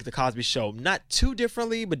made me look at the Cosby Show not too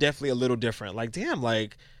differently, but definitely a little different. Like damn,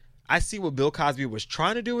 like I see what Bill Cosby was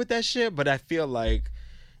trying to do with that shit, but I feel like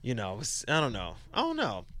I don't know.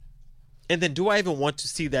 And then do I even want to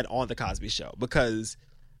see that on the Cosby Show? Because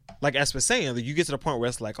like S was saying, like, you get to the point where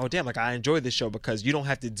it's like, oh damn, like I enjoy this show because you don't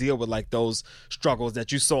have to deal with like those struggles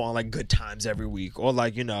that you saw on like Good Times every week, or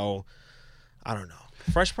like I don't know,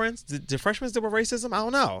 Fresh Prince. Did Fresh Prince deal with racism? I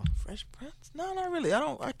don't know. Fresh Prince? No, not really.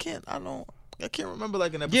 I can't remember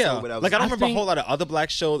like an episode. Yeah, where that was like I don't remember think- a whole lot of other black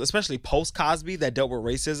shows, especially post Cosby, that dealt with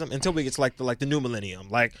racism until we get to like the new millennium.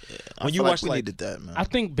 Like I when you feel watch we like needed that, man. I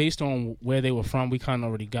think based on where they were from, we kind of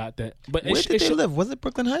already got that. But Where did they live? Was it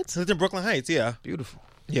Brooklyn Heights? They lived in Brooklyn Heights, yeah, Beautiful.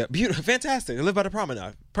 yeah, beautiful, fantastic. They live by the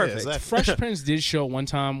promenade, perfect. exactly. Fresh Prince did show one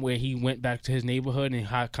time where he went back to his neighborhood and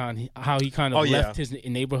how he kind of Oh, yeah. left his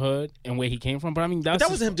neighborhood and where he came from. But I mean, But that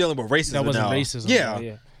wasn't him dealing with racism. That wasn't no. racism. Yeah,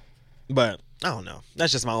 yeah. but I don't know.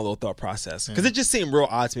 That's just my own little thought process. Because it just seemed real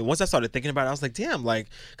odd to me. Once I started thinking about it, I was like, damn, like,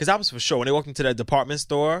 because I was for sure when they walked into that department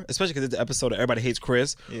store, especially because it's the episode of Everybody Hates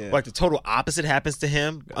Chris, like the total opposite happens to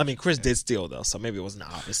him. I mean, Chris did steal though, so maybe it wasn't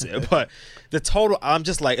the opposite. But the total, I'm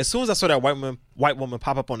just like, as soon as I saw that white woman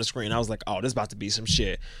pop up on the screen, I was like, oh, this is about to be some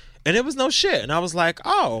shit. And it was no shit. And I was like,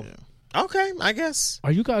 oh, okay, I guess.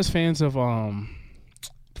 Are you guys fans of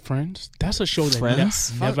Friends? That's a show that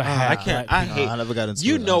Friends? never had. I can't. black I people. hate. I never got into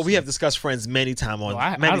You it, know, we honestly. have discussed Friends many times on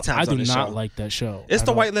I the do show. not like that show. It's at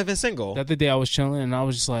the all. white living single. The other day I was chilling and I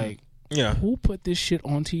was just like, Yeah, who put this shit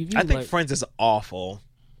on TV? I think Like, Friends is awful.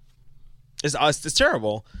 It's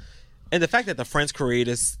terrible. And the fact that the Friends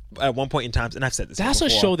creators at one point in time, and I've said this that's a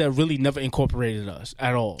before, show that really never incorporated us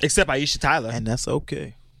at all. except Aisha Tyler. And that's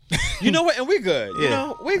okay. You know what? And we good. You Yeah.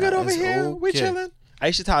 know, we good over That's here. We okay. chilling.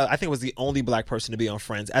 Aisha Tyler, I think, was the only black person to be on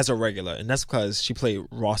Friends as a regular, and that's because she played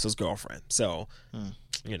Ross's girlfriend. So,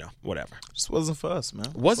 whatever. Just wasn't for us, man.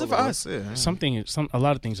 Wasn't That's all for I us. said. A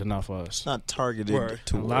lot of things are not for us. It's not targeted Word. A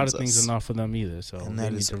towards lot of things us. are not for them either. So And they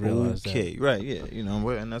that need is to realize okay. Right, yeah.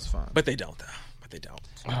 And that's fine. But they don't, though.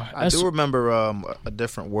 I do remember a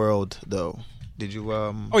different world, though. Did you?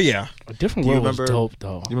 Oh yeah. A different Do you world was remember- dope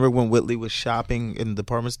though. You remember when Whitley was shopping in the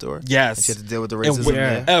department store? Yes. And she had to deal with the And racism Whit-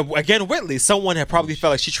 there. again, Whitley. Someone had probably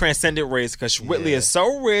felt like she transcended race because Whitley Yeah. is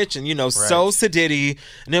so rich and so sedity,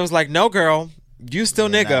 and it was like, no, girl, you still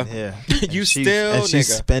nigga. Yeah. You And she nigga.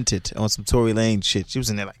 spent it on some Tory Lane shit. She was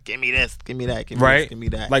in there like, give me this, give me that, give me Right? this, give me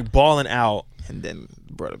that. Like balling out. And then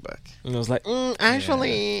brought it back. And it was like,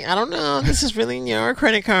 actually, I don't know. This is really your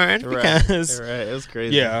credit card because Right. It was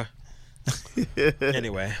crazy. yeah.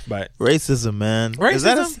 Anyway, but Racism, man.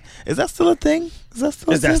 Racism? Is that still a thing? Is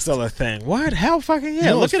that still a thing? What? Hell fucking yeah. You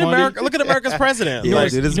know Look what's at funny? America. Look at America's president. Yeah,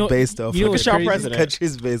 Like, dude, it's you know- based off. you know of what's our crazy? president.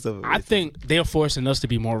 Country's based off. Of I racism. think they're forcing us to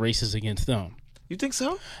be more racist against them. You think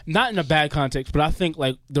so? Not in a bad context, but I think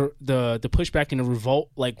like the pushback and the revolt,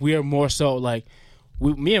 like we are more so like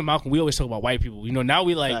me and Malcolm, we always talk about white people. You know, now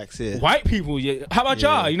we like Facts, yeah. white people. Yeah. How about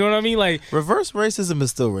y'all? You know what I mean? Like reverse racism is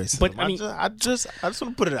still racism. But, I mean- I just want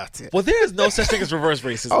to put it out there. Well, there is no such thing as reverse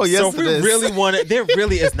racism. Oh, yes, so if it we is. really want it, there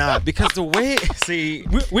really is not, because the way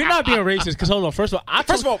we're not being racist. Because hold on, first of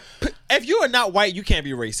all, if you are not white, you can't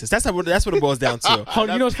be racist. That's what it boils down to. hold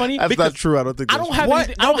on, you know what's funny? That's not true. I don't think I that's don't have What?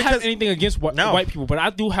 anything, No, I don't have because- anything against white people, but I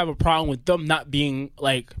do have a problem with them not being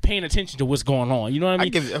like paying attention to what's going on. You know what I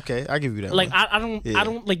mean? I give you that. Like one. I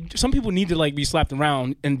don't like, some people need to like be slapped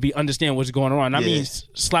around and understand what's going on. I mean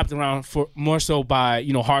slapped around for more so by,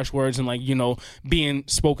 you know, harsh words and like, you know, being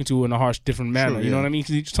spoken to in a harsh different manner. True, you know yeah. what I mean?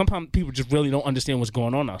 'Cause sometimes people just really don't understand what's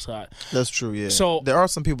going on outside. That's true. Yeah. So- there are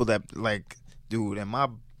some people that like, dude, and my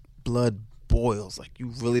blood boils. Like,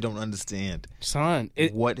 you really don't understand, Son,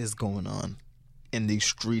 what is going on in these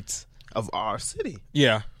streets of our city.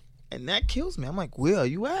 Yeah. And that kills me. I'm like, where are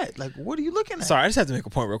you at? Like, what are you looking at? Sorry, I just have to make a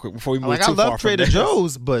point real quick before we move Like, too I far love from Trader this.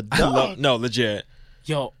 Joe's, but I dog, love, no, legit.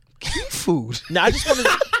 yo, key food. No, I just want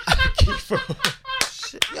to.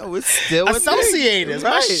 Shit, yo, it's still a thing. Associated, my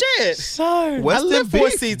Right. shit. son, Western I live beef,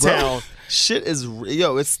 Fort C bro. Town. Shit is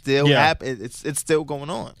it's still Yeah. happening. It's still going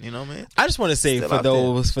on. You know what I mean? I just want to say Still for out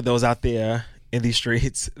there. those out there in these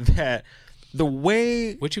streets that the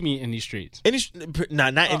way what you mean in these streets? not in these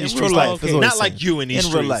in streets, real like, life, is what not he's like saying. you in these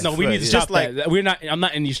In real streets. life. No, we Right, need to yeah. stop Just like- that. We're not. I'm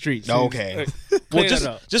not in these streets. Okay. Clear Well, that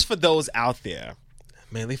up. just for those out there,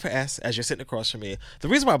 mainly for S, as you're sitting across from me, the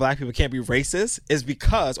reason why black people can't be racist is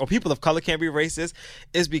because, or people of color can't be racist,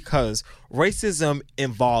 is because racism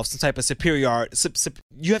involves some type of superior.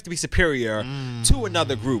 You have to be superior to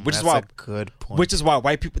another group, which is That's why. a good point. Which is why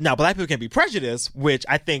white people now black people can be prejudiced, which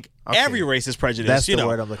I think every race is prejudiced. That's you the know,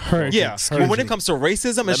 word I'm looking for. yeah. Excuse But when me. it comes to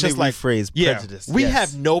racism, Let it's me just like rephrase prejudice. we Yes.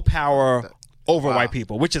 have no power over white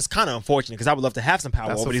people, which is kind of unfortunate because I would love to have some power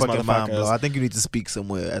That's over a these fucking mind blow. motherfuckers. I think you need to speak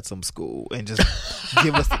somewhere at some school and just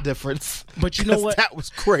give us the difference. But you know 'Cause what? That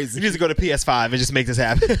was You crazy. need to go to PS5 and just make this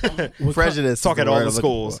happen. Prejudice. is Talk the at all word the I'm looking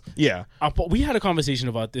schools. for. Yeah. We had a conversation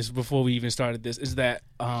about this before we even started this. Is that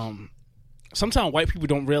sometimes white people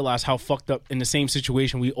don't realize how fucked up in the same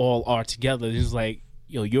situation we all are together. It's like,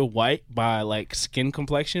 yo, you're white by like skin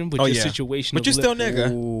complexion, but Oh, your yeah. situation, But of you still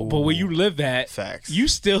nigga. But where you live at, Facts. you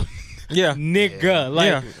still Yeah. nigga. Like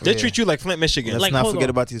Yeah. They treat you like Flint, Michigan. Let's Like, not hold forget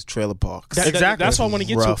on. about these trailer parks. Exactly. That's what I want to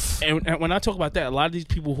get Rough. to. And when I talk about that, a lot of these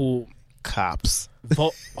people who Cops. He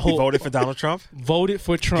voted for Donald Trump? voted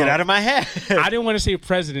for Trump. Get out of my head. I didn't want to say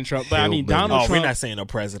President Trump, but I mean Hillbilly. Donald Oh, Trump. we're not saying no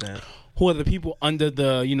president. Who are the people under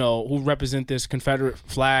the, you know, who represent this Confederate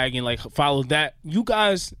flag and like follow that? You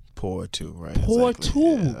guys Poor too, right? poor Exactly. too.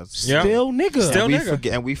 Yeah, that's- Yeah. Still nigga. Still and we nigga.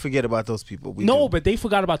 forget, we forget about those people. We No, do. but they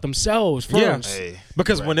forgot about themselves Yeah. first. Hey,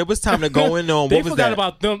 Because when it was time to go in on, They what was forgot that?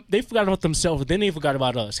 about them. They forgot about themselves. Then they forgot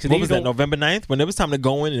about us. 'Cause What they was that, don't- November 9th? When it was time to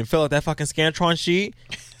go in and fill out that fucking Scantron sheet,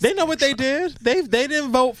 they know what they did. They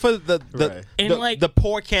didn't vote for the Right. And, like- the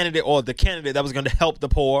poor candidate or the candidate that was going to help the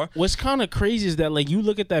poor. What's kind of crazy is that like you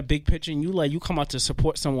look at that big picture and you come out to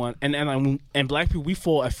support someone and black people, we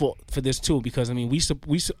fall at fault for this too, because I mean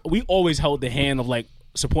we always held the hand of like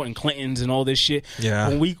supporting Clintons and all this shit. Yeah.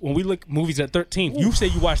 When we look movies at 13th, you say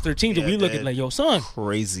you watch 13th, and we look at like, yo, son,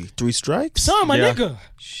 crazy. 3 strikes. son, my Yeah. nigga,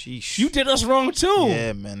 Sheesh. you did us wrong too.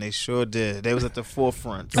 Yeah, man, they sure did. They was at the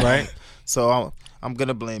forefront, Right. So I'm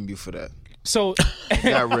gonna blame you for that. So,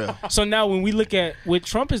 Got real. so now when we look at what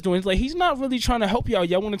Trump is doing, it's like he's not really trying to help y'all.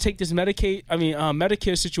 Y'all want to take this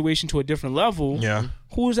Medicare situation to a different level. Yeah.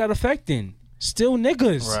 Who is that affecting? Still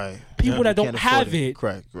niggas. Right. People that don't Can't afford have it.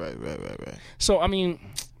 Correct. Right. So I mean,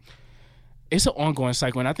 it's an ongoing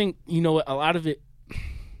cycle, and I think you know a lot of it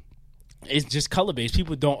is just color based.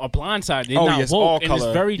 People are blindsided. They're not yes, woke, all and color.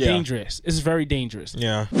 it's very Yeah. dangerous. It's very dangerous.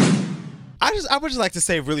 Yeah. I would just like to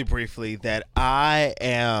say really briefly that I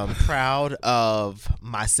am proud of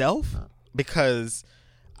myself because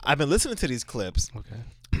I've been listening to these clips. Okay.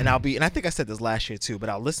 And I think I said this last year too, but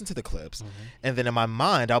I'll listen to the clips and then in my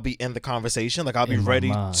mind I'll be in the conversation, like I'll be In my ready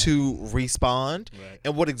mind. to respond.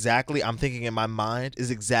 And what exactly I'm thinking in my mind is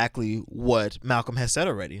exactly what Malcolm has said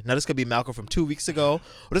already. Now this could be Malcolm from 2 weeks ago,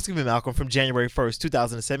 or this could be Malcolm from January 1st,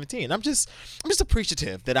 2017. I'm just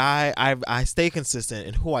appreciative that I stay consistent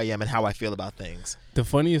in who I am and how I feel about things. The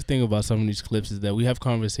funniest thing about some of these clips is that we have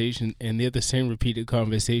conversation, and they're the same repeated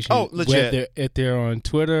conversation. Oh, legit. Whether if they're on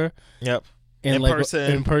Twitter. Yep. And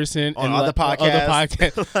In person, and on other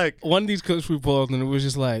podcasts. Like one of these clips we pulled, and it was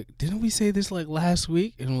just like, didn't we say this like last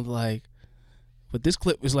week? And it was like, but this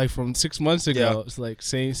clip was like from 6 months ago. Yeah. It's like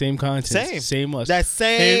same content, same us, That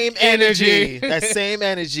same energy. That same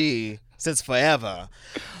energy since forever.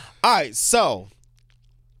 All right, so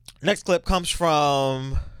next clip comes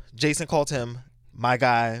from Jason called him my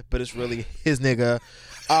guy, but it's really his nigga.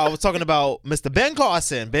 I was talking about Mr. Ben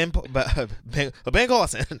Carson. Ben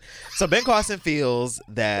Carson. So Ben Carson feels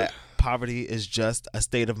that poverty is just a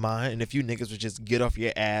state of mind, and if you niggas would just get off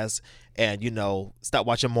your ass and, you know, stop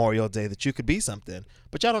watching Memorial Day, that you could be something.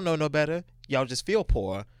 But y'all don't know no better. Y'all just feel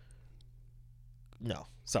poor. No,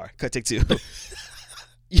 sorry. Cut take 2.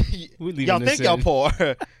 Y'all think y'all poor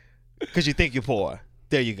because you think you're poor.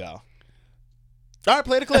 There you go. All right,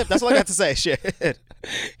 play the clip. That's all I got to say. Shit.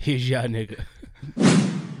 Here's y'all nigga.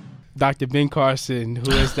 Dr. Ben Carson,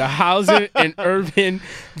 who is the Housing and Urban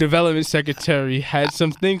Development Secretary, had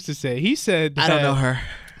some things to say. He said that, I don't know her.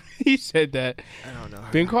 He said that I don't know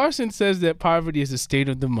her. Ben Carson says that poverty is a state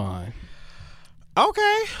of the mind.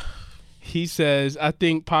 Okay. He says, I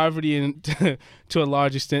think poverty to a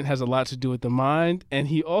large extent has a lot to do with the mind. And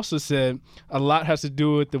he also said a lot has to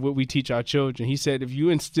do with what we teach our children. He said, if you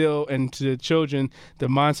instill into the children the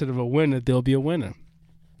mindset of a winner, they'll be a winner.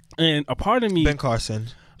 And a part of me, Ben Carson,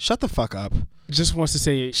 shut the fuck up. Just wants to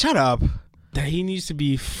say, shut up. That he needs to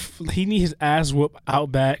be, he needs his ass whooped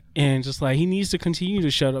out back, and just like he needs to continue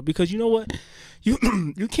to shut up, because you know what,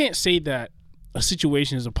 you can't say that a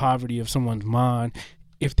situation is a poverty of someone's mind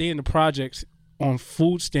if they're in the projects on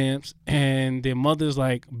food stamps and their mother's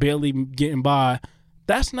like barely getting by.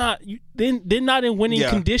 That's not, they're not in winning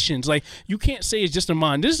conditions. Like, you can't say it's just a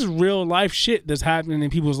mind. This is real life shit that's happening in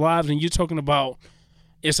people's lives, and you're talking about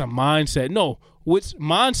it's a mindset. No, which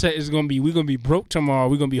mindset is going to be, we're going to be broke tomorrow,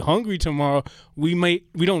 we're going to be hungry tomorrow, we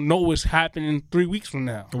don't know what's happening 3 weeks from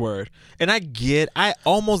now. Word. And I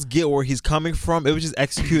almost get where he's coming from. It was just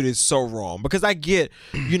executed so wrong, because I get,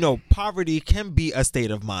 you know, poverty can be a state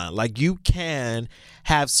of mind. Like, you can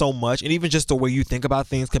have so much, and even just the way you think about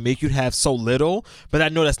things can make you have so little, but I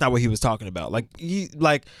know that's not what he was talking about. Like, me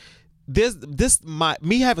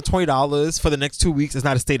having $20 for the next 2 weeks is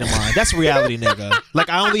not a state of mind. That's reality, nigga. Like,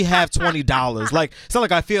 I only have $20. Like, it's not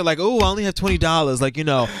like I feel like, oh, I only have $20. Like, you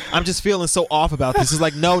know, I'm just feeling so off about this. It's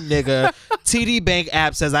like, no, nigga. TD Bank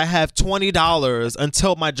app says I have $20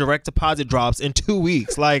 until my direct deposit drops in 2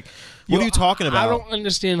 weeks. Like, what are you talking about? I don't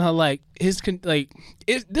understand how, like, this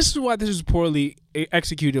is why this is poorly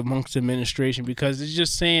executed amongst the administration, because it's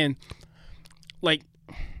just saying, like,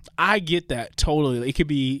 I get that totally. It could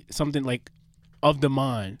be something like of the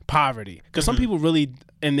mind, poverty, because some people really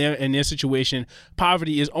in their situation,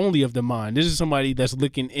 poverty is only of the mind. This is somebody that's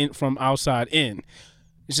looking in from outside in.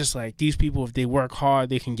 It's just like, these people, if they work hard,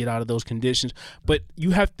 they can get out of those conditions. But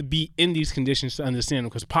you have to be in these conditions to understand them,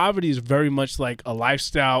 because poverty is very much like a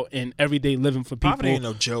lifestyle and everyday living for people. Poverty ain't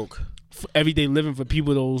no joke. Everyday living for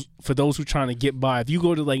people, those who trying to get by. If you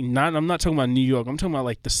go to I'm not talking about New York, I'm talking about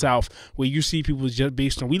like the South, where you see people just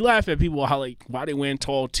based on, we laugh at people how, like, why they wearing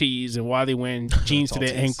tall tees and why they wearing jeans to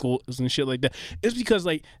their ankles and shit like that. It's because,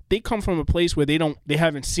 like, they come from a place where they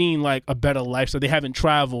haven't seen like a better life, so they haven't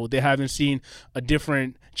traveled, they haven't seen a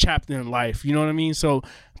different chapter in life. You know what I mean? So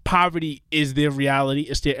poverty is their reality.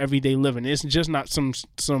 It's their everyday living. It's just not some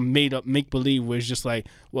made up make believe where it's just like,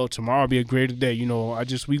 well, tomorrow will be a greater day. You know,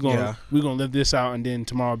 we gonna live this out and then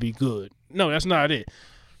tomorrow will be good. No, that's not it.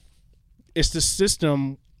 It's the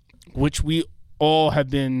system which we all have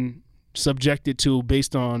been subjected to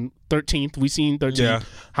based on 13th. We seen 13th,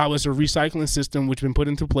 how it's a recycling system which been put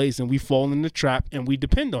into place, and we fall in the trap and we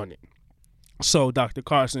depend on it. So, Dr.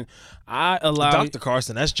 Carson, I allow Dr.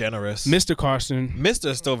 Carson, that's generous. Mr. Carson.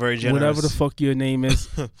 Mr. is still very generous. Whatever the fuck your name is.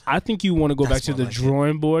 I think you want to go back to the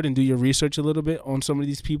drawing board and do your research a little bit on some of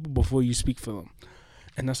these people before you speak for them.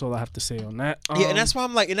 And that's all I have to say on that. Yeah, and that's why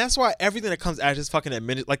I'm like, and that's why everything that comes out of this fucking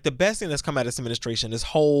like, the best thing that's come out of this administration this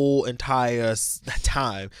whole entire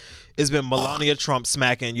time has been Melania Trump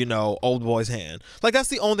smacking, you know, old boy's hand. Like, that's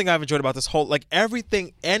the only thing I've enjoyed about this whole, like,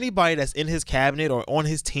 everything, anybody that's in his cabinet or on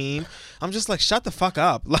his team, I'm just like, shut the fuck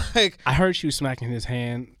up. Like, I heard she was smacking his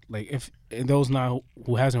hand. Like, if those now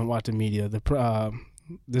who hasn't watched the media,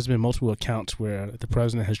 there's been multiple accounts where the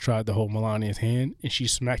president has tried to hold Melania's hand and she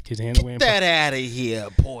smacked his hand away. Get that out of here,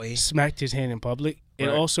 boy. Smacked his hand in public. Right.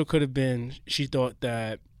 It also could have been, she thought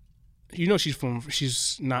that, you know,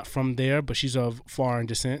 she's not from there, but she's of foreign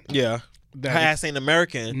descent. Yeah. Her ass ain't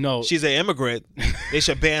American. No. She's an immigrant. They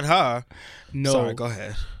should ban her. No. Sorry, go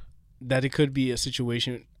ahead. That it could be a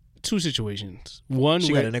situation, two situations. One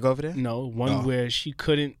she where, got a nigga over there? No. One where she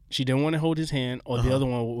didn't want to hold his hand, or the other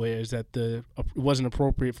one where is that it wasn't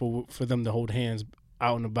appropriate for them to hold hands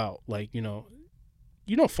out and about. Like, you know,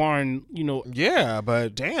 foreign, you know. Yeah,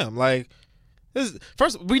 but damn, like,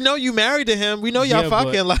 first, we know you married to him. We know y'all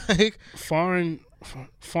fucking, like. Foreign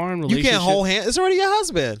relationship. You can't hold hands. It's already your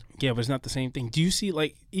husband. Yeah, but it's not the same thing. Do you see,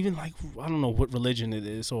 like, even, like, I don't know what religion it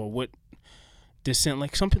is or what. descent.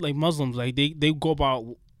 Like some people, like Muslims, like they go about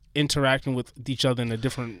interacting with each other in a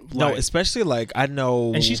different No, light. especially like I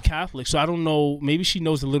know, And she's Catholic, so I don't know. Maybe she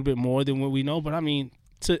knows a little bit more than what we know. But I mean,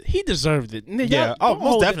 he deserved it. Yeah. Oh,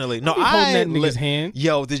 most definitely. No, holding that nigga's hand.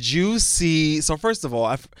 Yo, did you see? So first of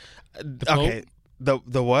all, okay,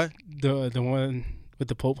 the what? The one with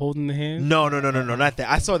the Pope holding the hand. No, not that.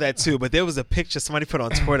 I saw that too, but there was a picture somebody put on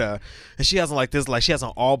Twitter, and she has on like this, like she has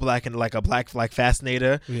on all black and like a black like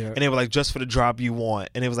fascinator, and they were like just for the drop you want,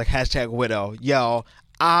 and it was like #widow. Yo,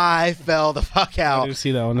 I fell the fuck out. I didn't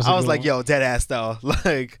see that one. I was like, yo, dead ass though.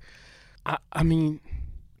 Like, I mean,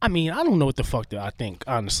 I don't know what the fuck I think.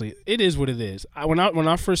 Honestly, it is what it is. When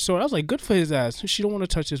I first saw it, I was like, good for his ass. She don't want to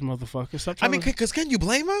touch this motherfucker. Stop. I mean, because can you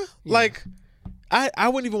blame her? Yeah. Like, I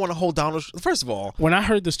wouldn't even want to hold Donald. First of all, when I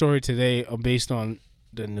heard the story today, based on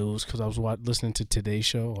the news, because I was listening to Today's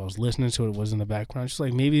Show, I was listening to it was in the background. Just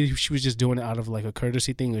like maybe she was just doing it out of like a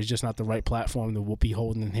courtesy thing. It was just not the right platform to be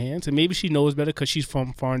holding in hands, and maybe she knows better because she's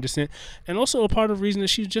from foreign descent, and also a part of the reason that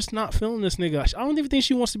she's just not feeling this nigga. I don't even think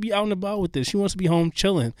she wants to be out and about with this. She wants to be home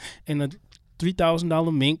chilling in a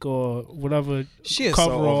 $3,000 mink or whatever. She is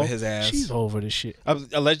so over his ass. She's over this shit.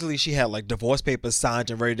 Allegedly, she had like divorce papers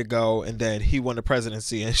signed and ready to go, and then he won the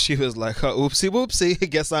presidency, and she was like, "Oopsie whoopsie,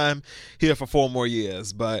 guess I'm here for 4 more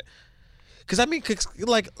years." But because I mean,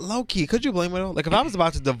 like low key, could you blame her? Like if I was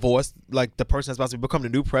about to divorce like the person that's about to become the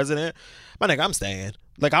new president, my nigga, I'm staying.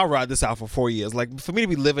 Like I'll ride this out for 4 years. Like for me to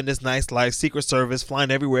be living this nice life, Secret Service,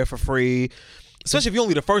 flying everywhere for free. Especially if you're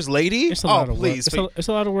only the first lady. It's a lot of work. It's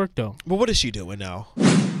a lot of work, though. But what is she doing now?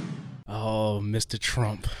 Oh, Mr.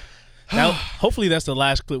 Trump. Hopefully that's the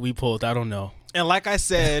last clip we pulled. I don't know. And like I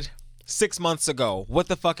said 6 months ago, what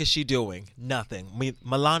the fuck is she doing? Nothing.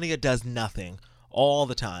 Melania does nothing all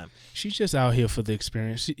the time. She's just out here for the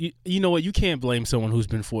experience. You know what? You can't blame someone who's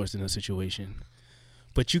been forced in a situation.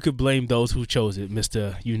 But you could blame those who chose it,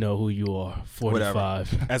 Mr. You know who you are,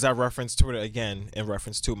 45. Whatever. As I referenced Twitter again in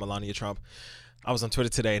reference to Melania Trump, I was on Twitter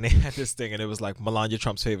today and they had this thing and it was like Melania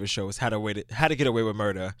Trump's favorite show is How to Get Away with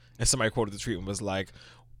Murder, and somebody quoted the tweet and was like,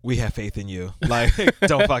 "We have faith in you. Like,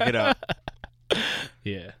 don't fuck it up."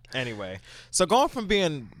 Yeah. Anyway, so going from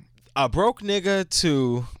being a broke nigga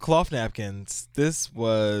to cloth napkins, this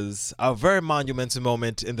was a very monumental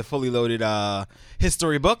moment in the Fully Loaded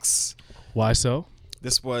history books. Why so?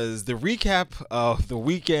 This was the recap of the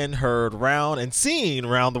weekend heard round and seen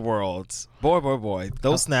around the world. Boy,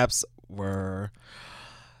 those snaps were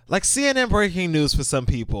like CNN breaking news for some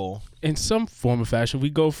people. In some form or fashion, we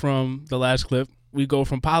go from the last clip, we go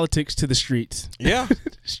from politics to the streets. Yeah.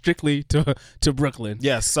 Strictly to Brooklyn.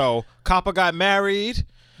 Yes, so Copper got married.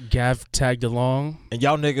 Gav tagged along. And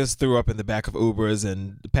y'all niggas threw up in the back of Ubers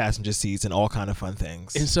and passenger seats and all kind of fun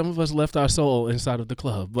things. And some of us left our soul inside of the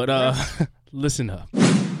club. But listen up.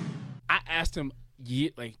 I asked him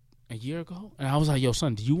a year ago, and I was like, "Yo,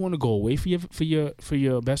 son, do you want to go away for your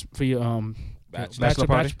bachelor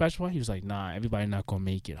party?" He was like, "Nah, everybody not gonna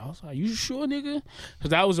make it." I was like, "You sure, nigga?"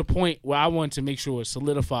 Because that was a point where I wanted to make sure it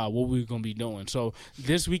solidified what we were gonna be doing. So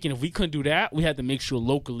this weekend, if we couldn't do that, we had to make sure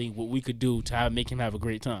locally what we could do to make him have a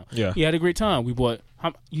great time. Yeah, he had a great time. We bought,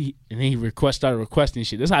 and then he started requesting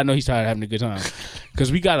shit. That's how I know he started having a good time, because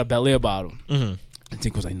we got a Bel Air bottle. Mm-hmm. And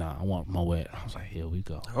Tink was like, "Nah, I want my wet." I was like, "Here we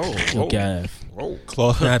go." Oh, Gav.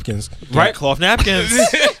 Cloth napkins. Right, cloth napkins.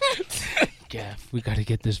 Gav, we got to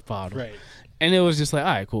get this bottle. Right. And it was just like,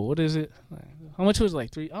 all right, cool. What is it? How much was it? Like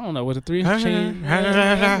 3? I don't know. Was it 3? I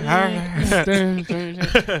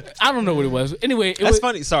don't know what it was. Anyway, that's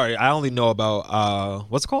funny. Sorry, I only know about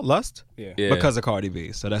what's it called, Lust. Yeah. Because of Cardi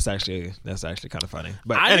B. So that's actually kind of funny.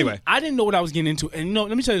 But anyway, I didn't know what I was getting into. And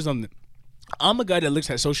let me tell you something. I'm a guy that looks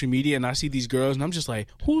at social media and I see these girls and I'm just like,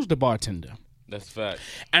 who's the bartender? That's a fact.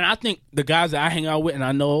 And I think the guys that I hang out with and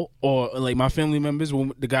I know, or like my family members,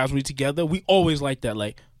 when the guys we together, we always like that.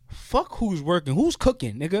 Like, fuck who's working, who's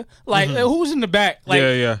cooking, nigga. Like, who's in the back? Like,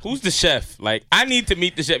 who's the chef? Like, I need to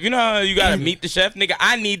meet the chef. You know how you gotta meet the chef, nigga?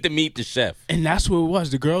 I need to meet the chef. And that's what it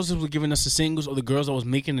was. The girls that were giving us the singles or the girls that was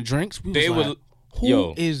making the drinks, we was like,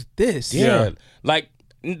 who is this? Yeah. Like,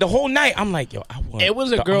 the whole night, I'm like, yo, I want it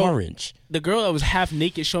was a the girl, orange. The girl that was half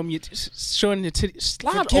naked showing the titty.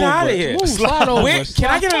 Slide Get over. out of here. Ooh, slide over. Can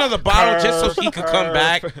I get another bottle just so she could come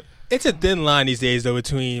back? It's a thin line these days, though,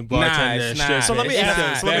 between bartender and strip. So let me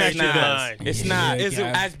ask you this. It's not.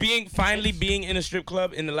 As finally being in a strip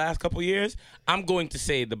club in the last couple of years, I'm going to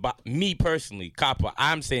say me personally, Copper,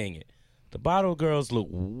 I'm saying it. The bottle girls look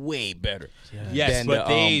way better. Yes, but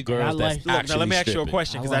the girls that's now let me ask you a stripping.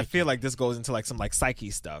 question, because I feel like this goes into like some like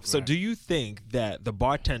psyche stuff. So do you think that the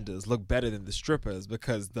bartenders look better than the strippers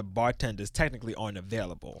because the bartenders technically aren't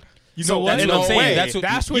available? You know what? That's what I'm saying.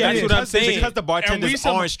 That's what I'm saying. Because the bartenders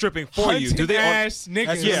aren't stripping for you. Do they? Ass niggas.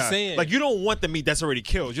 That's what I'm saying. Like you don't want the meat that's already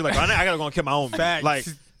killed. You're like, I gotta go and kill my own. Facts. Like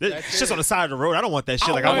it's just on the side of the road. I don't want that shit.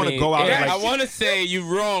 Like I want to go out. Yeah, and I like, want to say you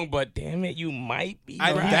wrong, but damn it, you might be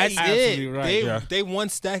right. That's Absolutely it. right. They one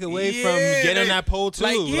stack away from getting on that pole too.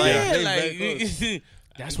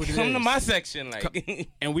 That's what it come is. to my section, like,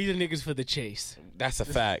 and we the niggas for the chase. that's a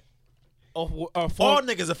fact. all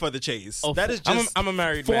niggas are for the chase. Oh, That is just. I'm a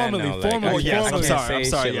married man now. Like, Formally, I yes, can't I'm sorry, say I'm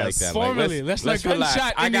sorry, shit yes. like that. Formally, like, let's not relax.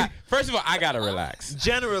 gunshot. First of all, I gotta relax.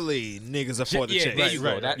 Generally, niggas are for the chase. There you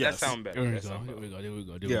go. Right, That yes. sounds better. There we go.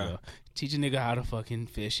 There we Yeah. go. Teach a nigga how to fucking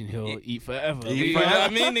fish and he'll eat forever. You know what I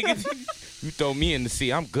mean, nigga? You throw me in the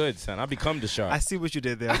sea, I'm good, son. I become the shark. I see what you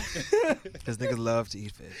did there. Because niggas love to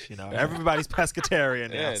eat fish. You know, everybody's pescatarian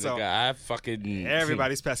now. Yeah, So nigga, I fucking.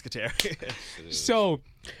 everybody's pescatarian. So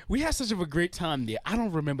we had such of a great time there. I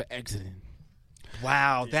don't remember exiting.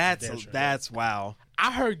 Wow, that's wow.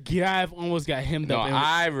 I heard Gav almost got hemmed No, up. and-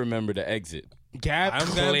 I remember the exit. Gav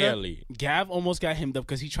Clearly. Gav almost got hemmed up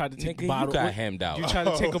because he tried to take Nigga, a bottle. you got hemmed out. You tried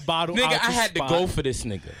to take a bottle Nigga, out I the had spot. to go for this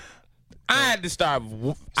nigga. I had to start.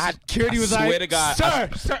 Security was swear like, to God,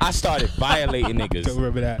 sir. I started violating niggas. Don't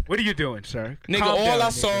remember that. What are you doing, sir? Nigga, Calm all down, I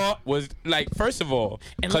nigga. saw was like, first of all,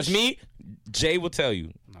 because me, Jay will tell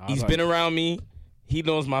you, he's been around me. He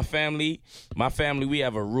knows my family. My family, we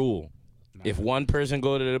have a rule. If one person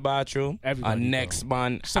go to the bathroom, Everybody a next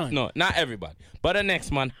man, Son. no, not everybody, but a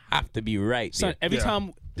next man have to be right. Son, there. every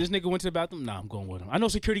time this nigga went to the bathroom, nah, I'm going with him. I know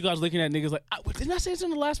security guards looking at niggas like, didn't I say this in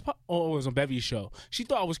the last oh, it was on Bevy's show. She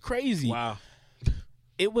thought I was crazy. Wow.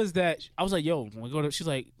 It was that I was like, yo, when we go to, she's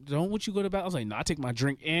like, don't you go to the bathroom? I was like, no, I take my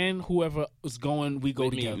drink and whoever was going, we go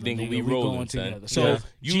With me, together. nigga, nigga. we rolling, going son. together. So So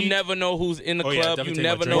you never know who's in the Oh, yeah, club. definitely You take my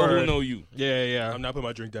never drink. know who Word. know you. Yeah. I'm not putting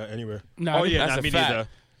my drink down anywhere. nah, Oh, yeah. That's Nah, a me fact. neither.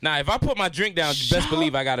 Now, if I put my drink down, best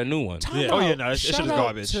believe I got a new one. Yeah. Oh, yeah, no, that shit Shout is out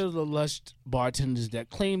garbage. to the lush bartenders that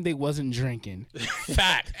claimed they wasn't drinking.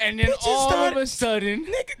 Fact. And then Bitches all started- of a sudden,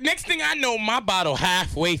 Next thing I know, my bottle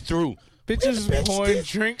halfway through. bitches was pouring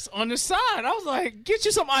drinks on the side. I was like, get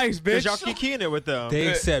you some ice, bitch. Because y'all keep keying it with them. They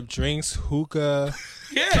accept drinks, hookah,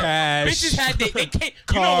 Yeah, cash, bitches had they came.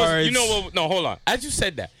 cards. You know what? No, hold on. As you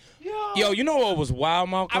said that, yo, you know what was wild,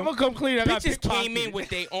 Malcolm? I'm gonna come clean. I got Bitches came pickpocketed. in with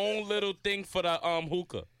their own little thing for the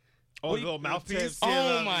hookah. Oh, the little mouthpiece.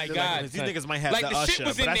 Oh my They're God! Like, these son. niggas might have like the the usher, shit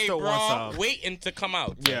was but in I their still want bra, some. waiting to come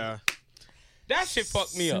out. Yeah. That shit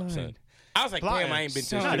fucked me up, son. I was like, damn, I ain't been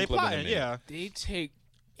to a Nah, they strip club in a plotting, minute. yeah. They take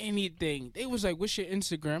anything. They was like, what's your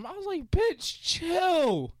Instagram? I was like, bitch,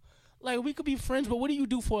 chill. Like, we could be friends, but what do you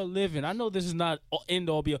do for a living? I know this is not end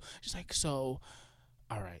all be all. She's like, so,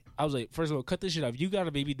 all right. I was like, first of all, cut this shit off. You got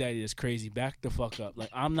a baby daddy that's crazy. Back the fuck up. Like,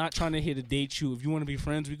 I'm not trying to here to date you. If you want to be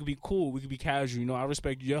friends, we could be cool. We could be casual. You know, I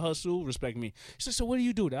respect your hustle. Respect me. She's like, so what do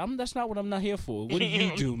you do? That's not what I'm not here for. What do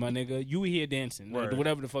you do, my nigga? You here dancing. Like,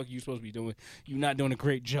 whatever the fuck you supposed to be doing. You not doing a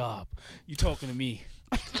great job. You talking to me.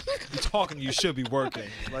 You talking, you should be working.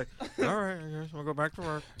 Like, all right, I guess we'll go back to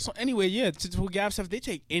work. So anyway, yeah, to Gab stuff, they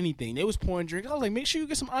take anything. They was pouring drink. I was like, make sure you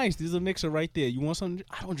get some ice. There's a mixer right there. You want something?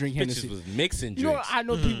 I don't drink Hennessy. Bitches was mixing You know, drinks. I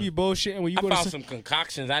know people be bullshitting when you I go to found some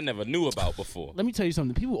concoctions I never knew about before. Let me tell you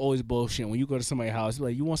something. People always bullshit when you go to somebody's house.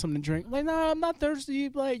 Like, you want something to drink? Like, nah, I'm not thirsty.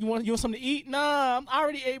 Like, you want something to eat? Nah, I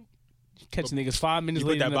already ate. Catch niggas 5 minutes You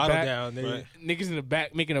put later in that the bottle back. down, nigga. Niggas in the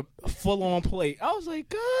back making a full-on plate. I was like,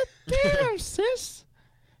 God damn, sis.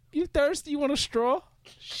 You thirsty? You want a straw?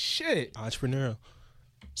 Shit. Entrepreneurial.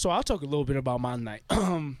 So I'll talk a little bit about my night.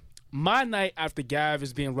 My night after Gav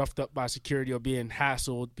is being roughed up by security or being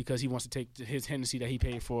hassled because he wants to take his Hennessy that he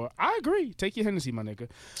paid for. I agree. Take your Hennessy, my nigga.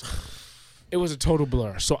 It was a total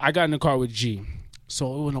blur. So I got in the car with G. So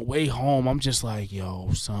on the way home, I'm just like, yo,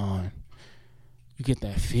 son, you get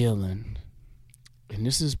that feeling. And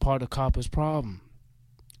this is part of Copper's problem.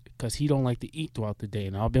 Because he don't like to eat throughout the day.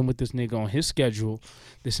 And I've been with this nigga on his schedule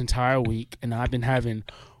this entire week, and I've been having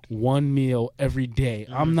one meal every day.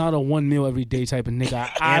 I'm not a one meal every day type of nigga.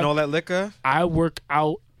 And all that liquor? I work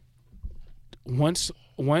out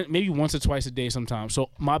maybe once or twice a day sometimes. So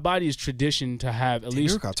my body is tradition to have at You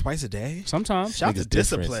least work out twice a day? sometimes. Shout out to Nigga's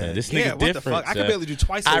different, discipline. son. This yeah, nigga what the different, fuck? I son. could barely do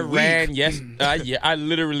twice a I week. ran I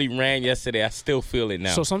literally ran yesterday. I still feel it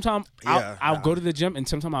now. So sometimes Yeah, I'll go to the gym and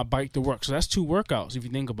sometimes I bike to work. So that's 2 workouts if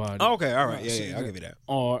you think about it. Okay, all right. Yeah, I'll give you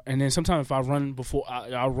that. And then sometimes if I run before,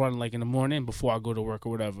 I'll run like in the morning before I go to work or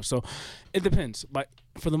whatever. So it depends. But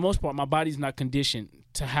for the most part, my body's not conditioned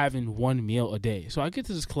to having one meal a day. So I get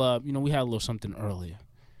to this club, we had a little something earlier.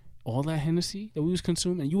 all that Hennessy that we was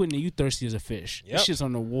consuming, you in there, you thirsty as a fish. Yep. It's just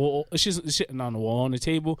on the wall. It's just shitting on the wall, on the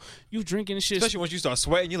table. You drinking and shit. Especially once you start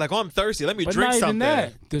sweating, you're like, oh, I'm thirsty. Let me But drink not even something.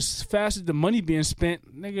 that. The faster the money being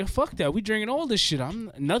spent, nigga, fuck that. We drinking all this shit.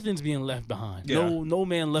 Nothing's being left behind. Yeah. No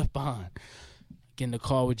man left behind. Get in the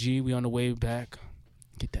car with G. We on the way back.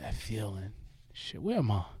 Get that feeling. Shit, where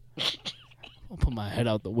am I? I'll put my head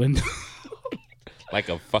out the window. Like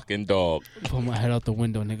a fucking dog. Put my head out the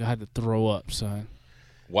window, nigga. I had to throw up, son.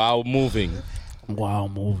 While moving.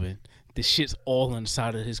 The shit's all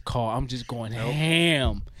inside of his car. I'm just going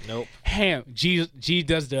ham. Ham. G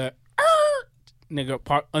does the nigga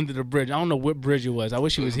park under the bridge. I don't know what bridge it was. I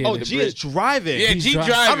wish he was here. Oh, G is driving. Yeah, He's G driving.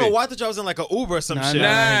 driving. I don't know why I thought y'all was in like an Uber or some Nah, shit. nah.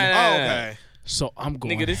 Oh, okay. So I'm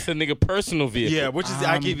going. Nigga, this is a nigga personal vehicle. Yeah, which is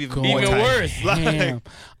I give you going more even time. worse. ham.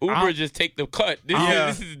 Uber just take the cut.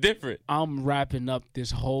 This is different. I'm wrapping up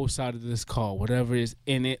this whole side of this car, whatever is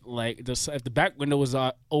in it. Like if the back window was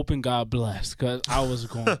open, God bless, because I was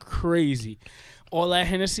going crazy. All that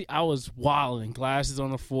Hennessy, I was wilding. Glasses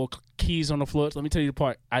on the floor, keys on the floor. Let me tell you the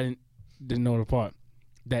part. I didn't know the part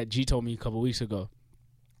that G told me a couple weeks ago.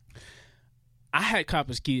 I had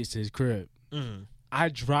Copper's keys to his crib. Mm-hmm. I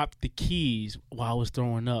dropped the keys while I was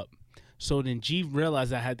throwing up. So then G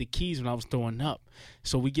realized I had the keys when I was throwing up.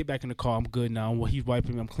 So we get back in the car. I'm good now. He's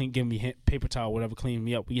wiping me. I'm clean, giving me paper towel, whatever, cleaning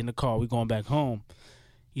me up. We in the car. We going back home.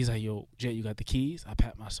 He's like, yo, Jet, you got the keys? I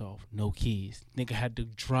pat myself. No keys. Nigga had to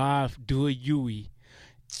do a Yui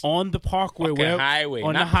on the parkway. Fucking highway.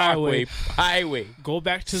 On Not the highway. Highway. Go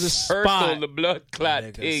back to the Circle spot the blood clot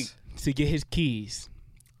thing. to get his keys.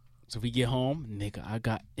 So we get home, nigga, I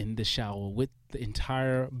got in the shower with the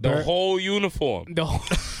entire The whole uniform.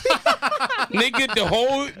 Nigga,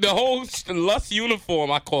 the whole Lust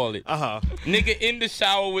uniform, I call it. Nigga in the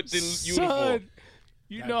shower with the uniform.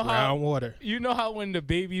 You know how water. You know how when the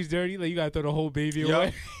baby's dirty, like you gotta throw the whole baby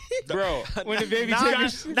away. Bro, when the baby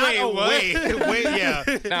takes Wait, yeah.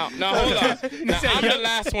 Now hold on. Now I'm the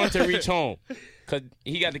last one to reach home. Cause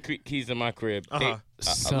he got the keys in my crib. A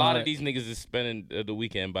lot of these niggas is spending the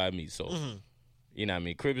weekend by me, so you know what I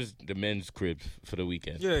mean. Crib is the men's crib for the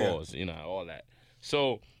weekend. Pause. You know all that.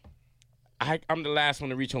 So I'm the last one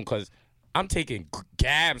to reach home because I'm taking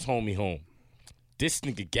Gab's homie home. This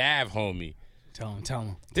nigga Gav homie. Tell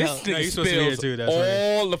him. This nigga spills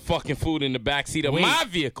all the fucking food in the backseat of my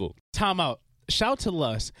vehicle. Time out. Shout to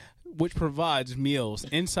Lust, which provides meals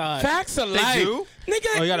inside. Facts of life. do?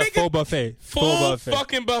 Nigga, you got a full buffet. Full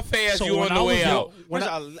fucking buffet as you on the way out.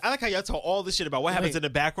 I like how y'all told all this shit about what happens in the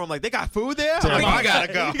back room. Like, they got food there? I'm like, I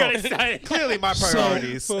gotta go. Clearly my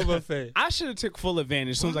priorities. Full buffet. I should have took full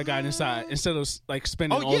advantage as soon as I got inside instead of like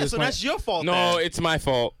spending all this so money. that's your fault No, then. it's my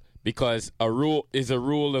fault because a rule is a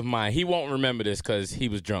rule of mine. He won't remember this because he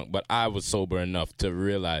was drunk, but I was sober enough to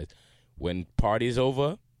realize when party's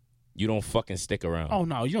over, you don't fucking stick around. Oh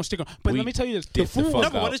no, you don't stick around. But let me tell you this: the food. No,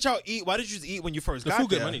 but what did y'all eat? Why did you eat when you first got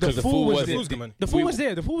there? Because the food was there. The food was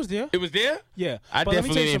there. The food was there. It was there? Yeah. I But let me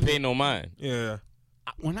tell definitely you didn't pay something. no mind. Yeah.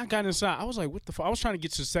 When I got inside, I was like, "What the fuck?" I was trying to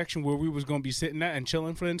get to the section where we was gonna be sitting at and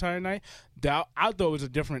chilling for the entire night. I thought it was a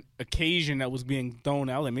different occasion that was being thrown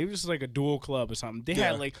out. Like maybe this is like a dual club or something. They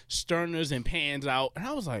had like sterners and pans out, and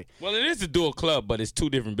I was like, Well, it is a dual club, but it's two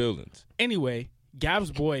different buildings. anyway.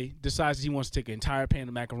 Gab's boy decides he wants to take an entire pan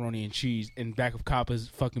of macaroni and cheese in back of Copper's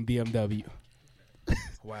fucking BMW.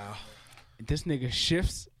 Wow. This nigga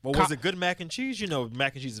shifts. Well, was it good mac and cheese? You know,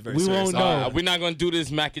 mac and cheese is very We serious. won't know. We're not going to do this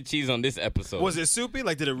mac and cheese on this episode. Was it soupy?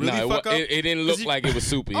 Like, did it really No, fuck up? it didn't look like it was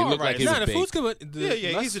soupy. It looked like it was the baked. food's good.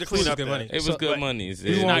 Yeah, easy to clean up good there. money. It was good money. It's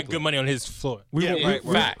not good money on his floor. We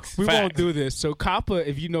Facts. won't do this. So Copper,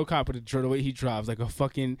 if you know Copper, the way he drives like a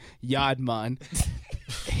fucking yardman,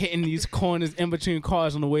 hitting these corners in between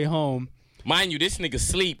cars on the way home. Mind you, this nigga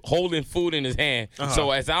sleep holding food in his hand. So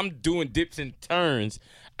as I'm doing dips and turns,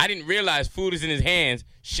 I didn't realize food is in his hands.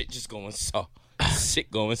 Shit just going so. Shit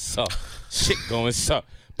going so. Shit going so.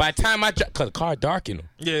 By the time because the car darkened.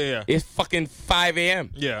 Yeah. It's fucking 5 a.m.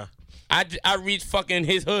 Yeah. I reach fucking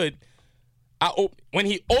his hood. When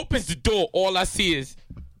he opens the door, all I see is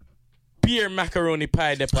beer macaroni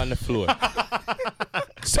pie up on the floor.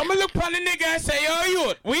 So I look on the nigga and say, yo,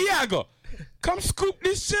 you, where you go? Come scoop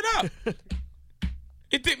this shit up.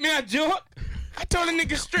 It did me a joke. I told the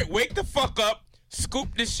nigga straight, wake the fuck up, scoop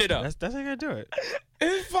this shit up. That's how you do it.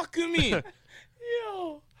 It's fucking me.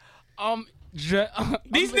 Yo.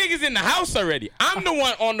 These niggas in the house already. I'm the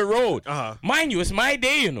one on the road. Mind you, it's my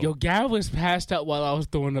day, you know. Yo, Gab was passed out while I was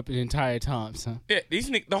throwing up the entire time, son. Yeah, these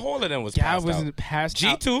niggas, the whole of them was Gab passed was out. passed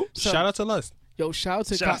out. G2. So, Shout out to Lust. Yo,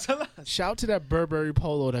 shout out to that Burberry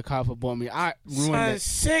polo that Copper bought me. I ruined Son, it.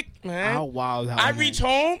 sick, man. How wild. I reach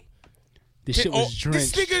home. This shit was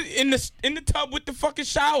drenched. This nigga in the tub with the fucking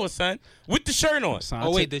shower, son, with the shirt on.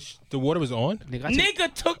 Oh wait, the water was on.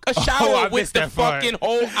 Nigga took a shower with the fucking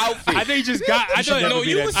whole outfit. I thought he just got. I thought no,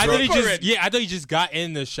 you was I thought he already. just. Yeah, I thought he just got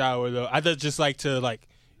in the shower though. I thought just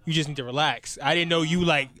you just need to relax. I didn't know you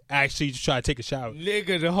actually try to take a shower.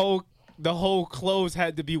 Nigga, the whole clothes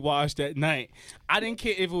had to be washed at night. I didn't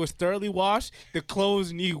care if it was thoroughly washed. The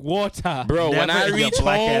clothes need water. Bro, Never when I in your reach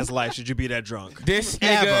black home, ass life should you be that drunk. this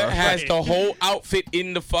nigga has the whole outfit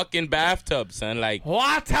in the fucking bathtub, son. Like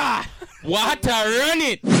Water. run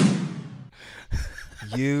it.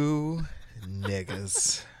 You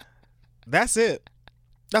niggas. That's it.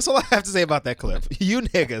 That's all I have to say about that clip. You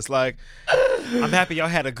niggas. Like, I'm happy y'all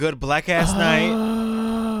had a good black ass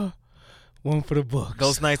night. One for the books.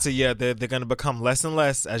 Those nights they're gonna become less and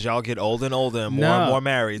less as y'all get older and older and more and more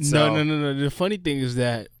married. So. No. The funny thing is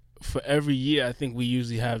that for every year, I think we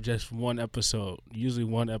usually have just one episode. Usually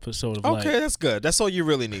one episode of Okay, that's good. That's all you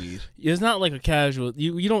really need. It's not like a casual.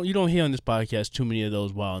 You don't hear on this podcast too many of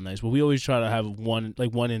those wild nights, but we always try to have one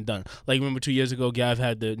and done. Like remember 2 years ago, Gav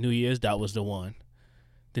had the New Year's. That was the one.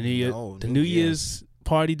 The New Year's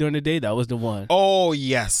party during the day. That was the one. Oh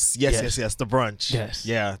yes. The brunch. Yes.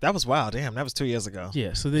 Yeah, that was wild. Damn, that was 2 years ago.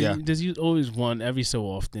 Yeah. So there's always one every so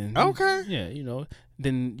often. Okay. Yeah.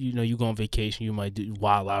 Then you go on vacation. You might do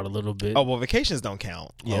wild out a little bit. Oh well, vacations don't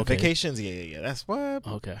count. Yeah, okay. okay. Vacations. Yeah. That's what.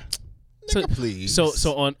 Okay. Nigga, please.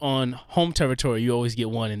 So on home territory, you always get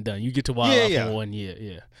one and done. You get to wild out for 1 year.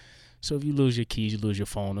 Yeah. So if you lose your keys, you lose your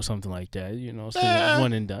phone or something like that. So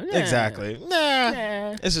one and done. Yeah. Exactly.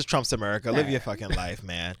 Nah. This is Trump's America. Live your fucking life,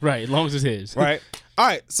 man. Right. As long as it's his. Right. All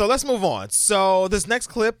right. So let's move on. So this next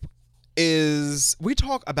clip is we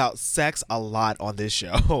talk about sex a lot on this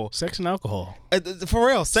show. Sex and alcohol. For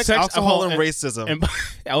real. Sex alcohol, and racism. And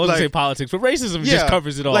I wasn't say politics, but racism just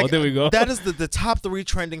covers it all. There we go. That is the top 3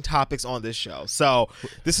 trending topics on this show. So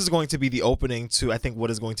this is going to be the opening to, I think,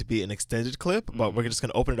 what is going to be an extended clip, but we're just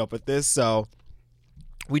going to open it up with this. So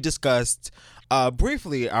we discussed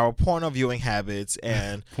briefly our porno viewing habits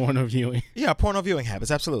and porno viewing. Yeah, porno viewing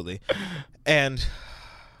habits, absolutely. And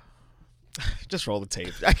just roll the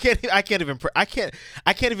tape. I can't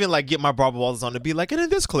even like get my Barbara Walters on to be like, and in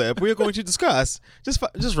this clip we are going to discuss.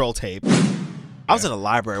 Just roll tape. I was in a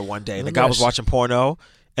library one day and the guy was watching porno,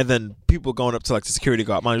 and then people going up to like the security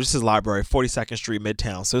guard. Mind you, this is library, 42nd Street,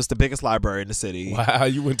 Midtown. So it's the biggest library in the city. Wow,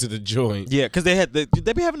 you went to the joint. Yeah, because they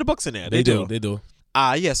be having the books in there. They do.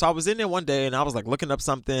 Yeah, so I was in there one day and I was like looking up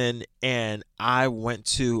something, and I went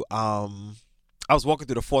to I was walking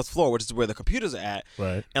through the 4th floor, which is where the computers are at.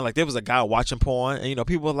 Right. And like there was a guy watching porn, and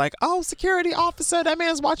people were like, "Oh, security officer, that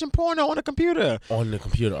man's watching porno on a computer." On the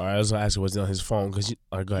computer. All right, I was gonna ask you, was it on his phone? Go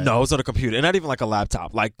ahead. No, it was on a computer, and not even like a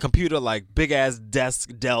laptop, like computer, like big ass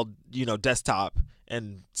Dell, desktop.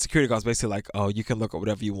 And security guards basically like, "Oh, you can look at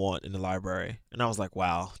whatever you want in the library." And I was like,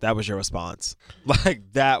 "Wow, that was your response." Like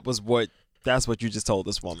that's what you just told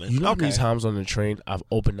this woman. You know how many times on the train I've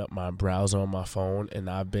opened up my browser on my phone and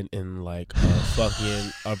I've been in like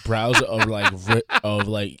a browser of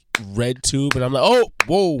like RedTube, and I'm like, oh,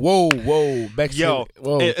 whoa,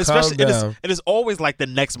 especially it is always like the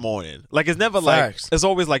next morning. Like it's never Facts. like it's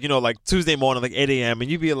always like like Tuesday morning, like 8 a.m.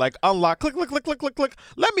 and you be like, unlock, click.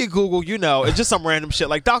 Let me Google, it's just some random shit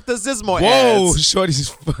like Dr. Zismo Whoa, ads.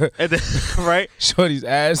 shorty's And then, right? Shorty's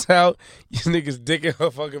ass out. You niggas dicking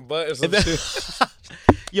her fucking butt or some shit.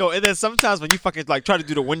 And then sometimes when you fucking like try to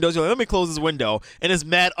do the windows, you're like, let me close this window, and there's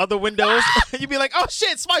mad other windows, and you be like, oh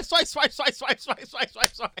shit, swipe.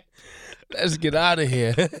 Let's get out of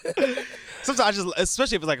here. Sometimes I just,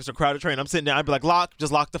 especially if it's a crowded train, I'm sitting there, I'd be like, lock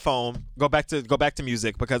the phone, go back to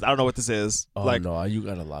music because I don't know what this is. Oh like, no, you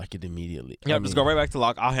gotta lock it immediately. Yeah, just go right back to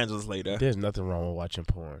lock. I'll handle this later. There's nothing wrong with watching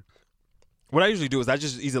porn. What I usually do is I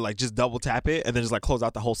just either like just double tap it and then just like close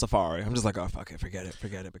out the whole Safari. I'm just like, oh fuck it, forget it,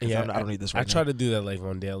 because I don't need this right now. I try to do that like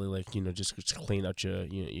on daily, like just clean out your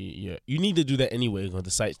you need to do that anyway on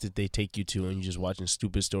the sites that they take you to, and you're just watching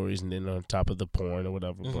stupid stories and then on top of the porn or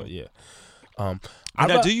whatever. Mm-hmm. But yeah.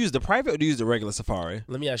 Now, do you use the private or do you use the regular Safari?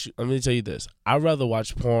 Let me tell you this. I'd rather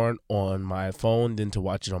watch porn on my phone than to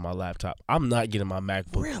watch it on my laptop. I'm not getting my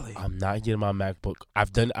MacBook. Really? I'm not getting my MacBook.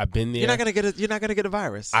 I've been there. You're not gonna get a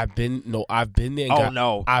virus. I've been there. I've been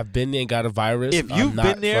there and got a virus. If you've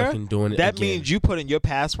been there, doing it that again. means you put in your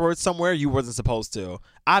password somewhere you wasn't supposed to.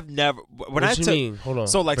 I've never. What you mean? Hold on.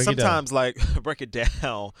 So like break sometimes like break it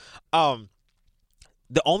down.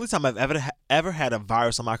 the only time I've ever had a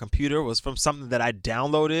virus on my computer was from something that I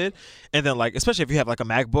downloaded, and then like, especially if you have like a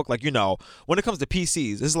MacBook, like, you know, when it comes to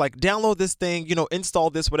PCs, it's like download this thing, you know, install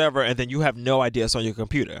this, whatever, and then you have no idea it's on your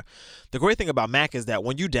computer. The great thing about Mac is that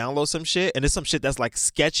when you download some shit and it's some shit that's like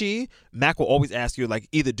sketchy, Mac will always ask you like,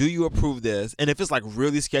 either do you approve this, and if it's like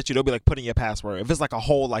really sketchy, they'll be like putting your password. If it's like a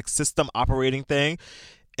whole like system operating thing.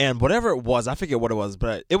 And whatever it was, I forget what it was,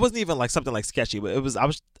 but it wasn't even like something like sketchy. But it was I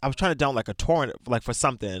was trying to download like a torrent like for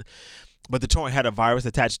something, but the torrent had a virus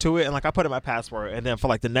attached to it, and like I put in my password, and then for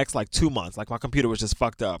like the next like 2 months, like my computer was just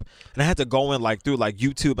fucked up, and I had to go in like through like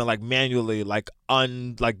YouTube and like manually like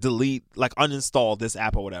delete like uninstall this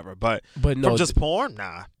app or whatever. But no, from just porn,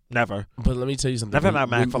 nah, never. But let me tell you something. I've had my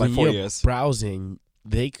Mac for like 4 years. Browsing,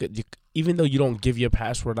 even though you don't give your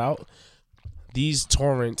password out, these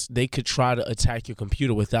torrents, they could try to attack your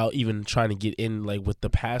computer without even trying to get in, like with the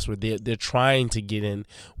password. They're trying to get in,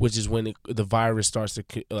 which is when the virus starts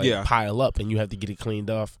to pile up, and you have to get it cleaned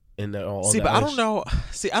off. And all See, that but I don't know.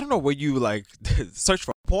 See, I don't know where you like search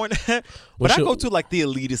for porn, but I go to like the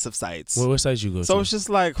elitist of sites. What sites you go to? So it's just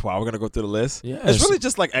like, wow, we're gonna go through the list. Yeah, it's really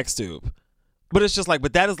just like XTube. But it's just like,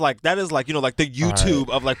 but that is like, you know, like the YouTube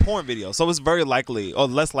of like porn videos. So it's very likely or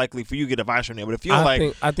less likely for you to get a virus from there. But if you're I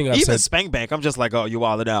think I've even Spank Bank, I'm just like, oh, you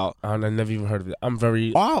wilded out. I never even heard of it. I'm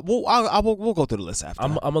very. We'll go through the list after.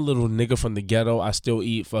 I'm a little nigga from the ghetto. I still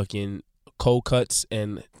eat fucking cold cuts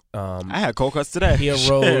and. I had cold cuts today.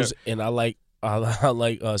 Heroes, and I like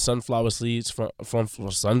sunflower seeds from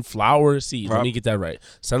sunflower seeds. Let me get that right.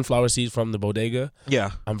 Sunflower seeds from the bodega.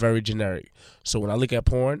 Yeah, I'm very generic. So when I look at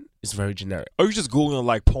porn, it's very generic. Are you just googling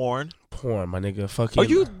like porn? Porn, my nigga. Fucking. Are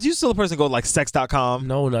you still a person go like sex.com?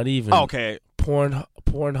 No, not even. Oh, okay.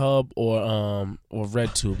 Pornhub or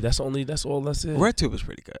RedTube. That's it. RedTube is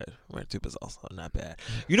pretty good. RedTube is also not bad.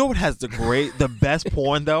 You know what has the best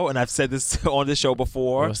porn though, and I've said this on this show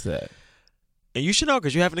before. What's that? And you should know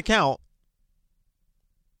because you have an account.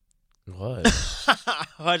 What?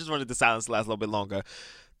 I just wanted the silence to last a little bit longer.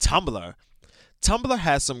 Tumblr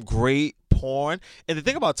has some great porn, and the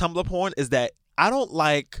thing about Tumblr porn is that I don't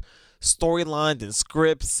like storylines and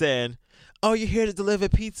scripts and oh, you're here to deliver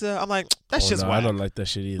pizza. I'm like, that's just whack. I don't like that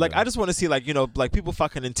shit either. Like, I just want to see like, you know, like people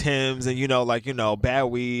fucking in Timbs and, you know, like, you know, bad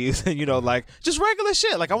weaves and, you know, like just regular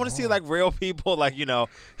shit. Like I want to see like real people, like, you know.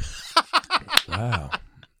 Wow.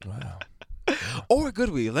 Or a good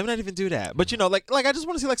weave. Let me not even do that. But you know, like I just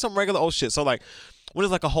want to see like some regular old shit. So like when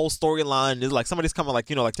there's like a whole storyline, there's like somebody's coming like,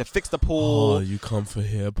 you know, like to fix the pool. Oh, you come for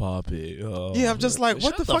hip hop. Yeah, I'm just like,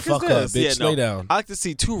 what the fuck is this? Up, bitch. Yeah, Lay down. I like to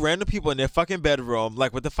see two random people in their fucking bedroom,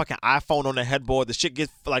 like with the fucking iPhone on their headboard. The shit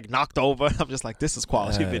gets like knocked over. I'm just like, this is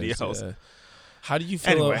quality videos. Yeah. How do you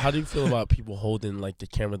feel? Anyway. How do you feel about people holding like the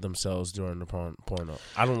camera themselves during the porno?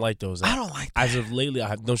 I don't like those. I don't like that. As of lately, I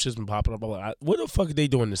have no shit's been popping up. I'm like, what the fuck are they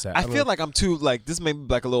doing this at? I feel like I'm too like this may be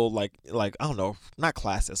like a little like I don't know, not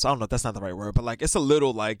classist. So I don't know if that's not the right word, but like it's a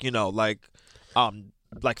little like, you know, like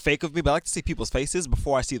fake of me. But I like to see people's faces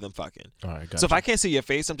before I see them fucking. All right, gotcha. So if I can't see your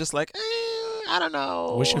face, I'm just like, I don't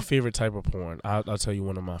know. What's your favorite type of porn? I'll tell you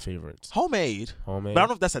one of my favorites. Homemade. But I don't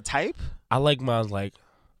know if that's a type. I like mine like.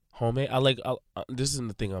 Homemade. This isn't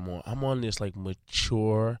the thing I'm on. I'm on this like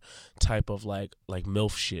mature type of like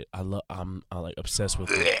MILF shit. I'm like obsessed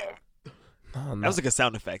with it. That was a good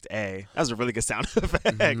sound effect. That was a really good sound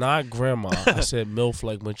effect. Not grandma. I said MILF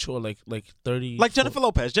like mature, like 30. Like Jennifer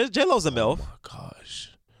Lopez. J-Lo's a MILF. Oh my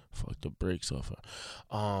gosh, fuck the brakes off her.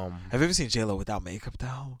 Have you ever seen J-Lo without makeup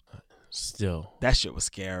though? Still, that shit was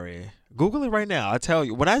scary. Google it right now. I tell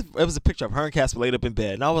you, it was a picture of her and Casper laid up in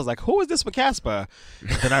bed, and I was like, "Who is this with Casper?"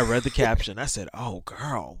 Then I read the caption. I said, "Oh,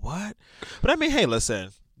 girl, what?" But I mean, hey, listen,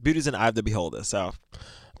 beauty's in the eye of the beholder. So,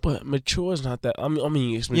 but mature is not that. I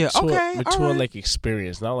mean, it's mature, mature right. Like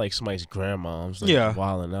experience, not like somebody's grandma's like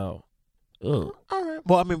wilding out. Ugh. All right.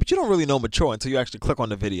 Well, I mean, but you don't really know mature until you actually click on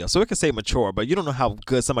the video. So it can say mature, but you don't know how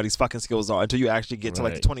good somebody's fucking skills are until you actually get to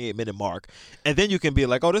like the 28-minute mark. And then you can be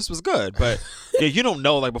like, oh, this was good. But yeah, you don't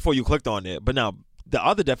know like before you clicked on it. But now the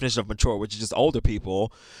other definition of mature, which is just older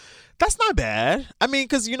people, that's not bad. I mean,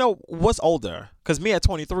 because, you know, what's older? Because me at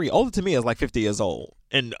 23, older to me is like 50 years old.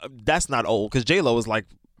 And that's not old because J-Lo is like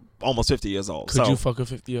almost 50 years old. Could you fuck a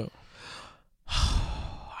 50-year-old?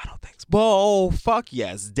 I don't think so. Well, fuck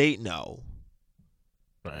yes. Date no.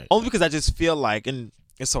 Right. Only because I just feel like, and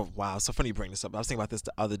it's so it's so funny you bring this up. I was thinking about this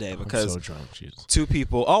the other day because I'm so drunk. Jesus. Two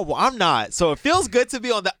people. Oh well, I'm not. So it feels good to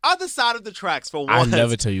be on the other side of the tracks for once. I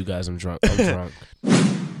never tell you guys I'm drunk. I'm drunk.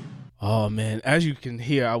 Oh man, as you can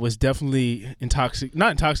hear, I was definitely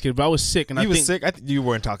not intoxicated, but I was sick. And You I were think sick? I think you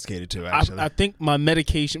were intoxicated too, actually. I think my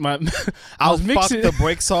medication, I I'll was fuck mixing the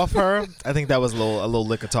brakes off her. I think that was a little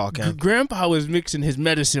liquor talking. Grandpa was mixing his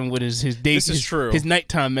medicine with his This is true. his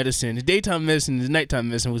nighttime medicine. His daytime medicine and his nighttime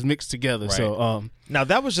medicine was mixed together. Right. So Now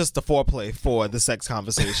that was just the foreplay for the sex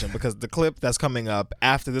conversation because the clip that's coming up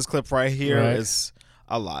after this clip right here is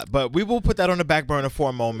a lot. But we will put that on the back burner for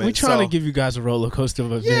a moment. we're trying to give you guys a roller coaster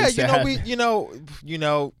of events. you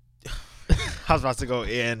know, I was about to go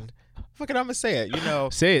in. Fucking, I'm gonna say it. You know,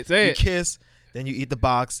 say you it. kiss, then you eat the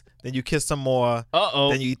box, then you kiss some more.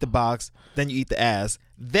 Then you eat the box, then you eat the ass,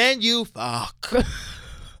 then you fuck.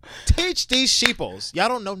 Teach these sheeples. Y'all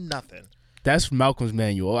don't know nothing. That's Malcolm's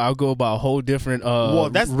manual. I'll go about a whole different. Well,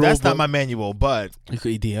 that's not my manual, but you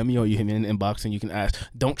could DM me or you hit me in the inbox and you can ask.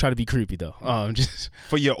 Don't try to be creepy though. Just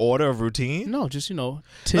for your order of routine. No, just Let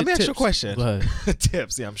me ask you a question.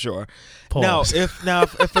 Tips, yeah, I'm sure. Pause. Now,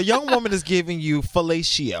 if a young woman is giving you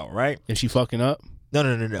fellatio, right? Is she fucking up? No.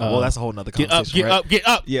 Well, that's a whole nother conversation. Get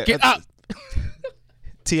up. Yeah, get up.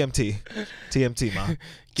 TMT, ma.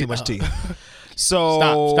 Too much tea.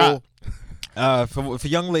 So Stop. If a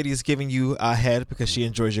young lady is giving you a head because she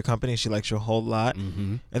enjoys your company and she likes you a whole lot,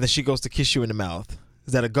 and then she goes to kiss you in the mouth,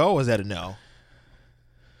 is that a go or is that a no?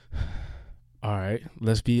 All right,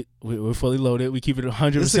 we're fully loaded. We keep it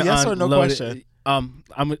 100%. It's a yes or no loaded. question.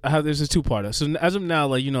 There's a two-parter. So as of now,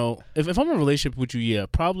 like, you know, if I'm in a relationship with you, yeah,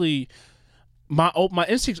 probably my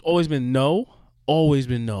instinct's always been no. Always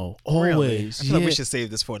been no. Always. Really? I feel like we should save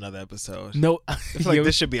this for another episode. No. I feel like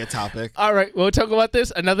this should be a topic. All right, we'll talk about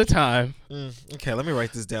this another time. Okay, let me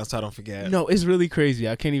write this down so I don't forget. No, it's really crazy.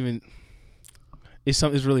 I can't even. It's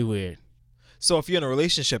really weird. So if you're in a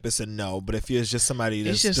relationship, it's a no. But if you're just somebody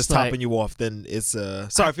that's just just like- topping you off, then it's a.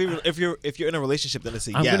 Sorry, if you're in a relationship, then it's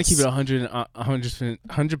a I'm yes. gonna keep it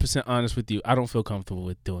 100% honest with you. I don't feel comfortable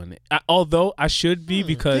with doing it. Although I should be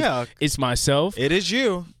because it's myself. It is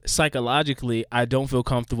you. Psychologically, I don't feel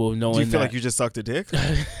comfortable knowing. Do you feel that like you just sucked a dick?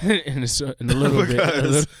 in a little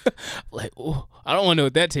bit. Like, ooh, I don't want to know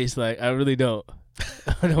what that tastes like. I really don't.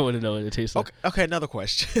 I don't want to know what it tastes like. Okay, another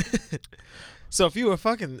question. So if you were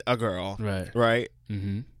fucking a girl, right?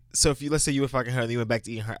 Mm-hmm. So if let's say you were fucking her and you went back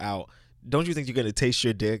to eating her out, don't you think you're gonna taste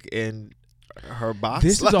your dick in her box?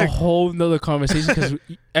 This is a whole nother conversation because,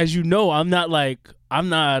 as you know, I'm not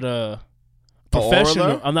a professional.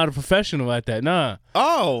 Orator? I'm not a professional at that. Nah.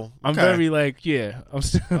 Oh, I'm very I'm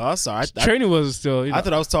still. Oh, sorry. Training was still. I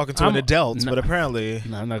thought I was talking to an adult, but apparently,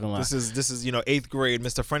 I'm not gonna lie. This is 8th grade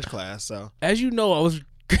Mr. French class. So as you know,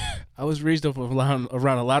 I was raised up around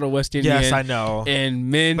a lot of West Indian. Yes, I know. And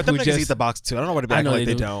men but them who niggas just eat the box too. I don't know what to be acting like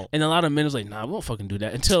they don't. And a lot of men was like, nah, we won't fucking do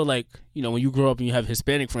that. Until when you grow up and you have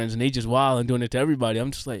Hispanic friends and they just wild and doing it to everybody.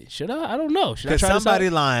 I'm just like, should I? I don't know. Should I try somebody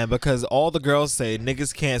this out? lying because all the girls say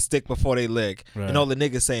niggas can't stick before they lick, Right. and all the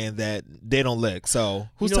niggas saying that they don't lick. So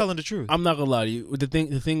who's telling the truth? I'm not gonna lie to you. The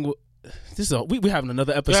thing. This is we having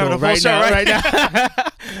another episode having a full right show now. right Right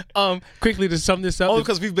now. Quickly to sum this up. Only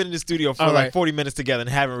because we've been in the studio for All like right. 40 minutes together and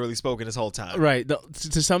haven't really spoken this whole time. Right.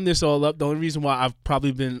 To sum this all up, the only reason why I've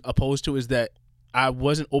probably been opposed to is that I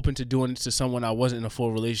wasn't open to doing it to someone I wasn't in a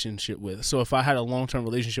full relationship with. So if I had a long-term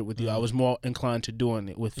relationship with you, I was more inclined to doing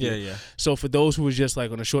it with you. Yeah. So for those who was just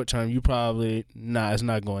like on a short term, you probably it's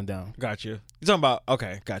not going down. Got you. You're talking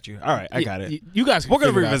about got you. All right, I got it. You guys, we're gonna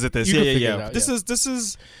figure it out. revisit this. You can figure Yeah. it out, This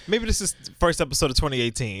is maybe this is first episode of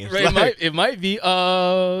 2018. Right, it might be.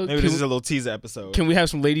 Maybe this is a little teaser episode. Can we have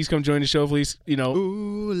some ladies come join the show, please?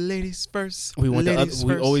 Ooh, ladies first. We want ladies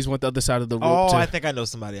we first. always want the other side of the rope. Oh, I think I know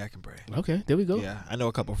somebody I can bring. Okay, there we go. Yeah, I know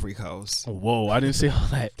a couple freak hoes. Whoa, I didn't say all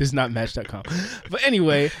that. This is not Match.com. But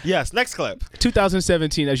anyway. Yes, next clip.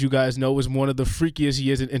 2017, as you guys know, was one of the freakiest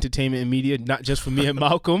years in entertainment and media, not just for me and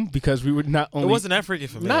Malcolm, because we were not only... It wasn't that freaky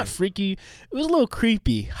for me. Not freaky. It was a little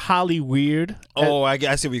creepy, Holly weird. Oh, I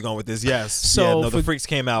see where you're going with this. Yes. So the freaks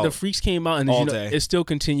came out. The freaks came out, and all you know, day. it's still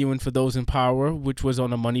continuing for those in power, which was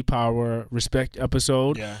on a Money, Power, Respect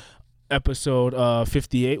episode. Yeah. Episode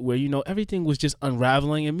 58, where everything was just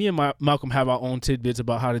unraveling, and me and Malcolm have our own tidbits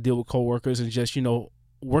about how to deal with coworkers and just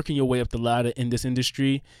working your way up the ladder in this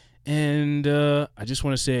industry. And I just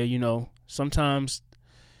want to say, sometimes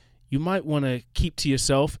you might want to keep to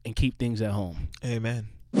yourself and keep things at home. Amen.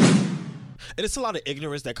 And it's a lot of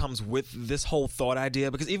ignorance that comes with this whole thought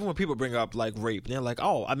idea, because even when people bring up like rape, they're like,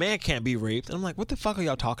 oh, a man can't be raped. And I'm like, what the fuck are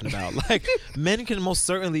y'all talking about? Like, men can most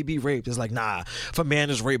certainly be raped. It's like, nah, if a man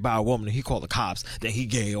is raped by a woman and he called the cops, then he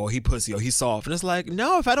gay or he pussy or he soft. And it's like,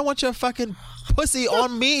 no, if I don't want your fucking pussy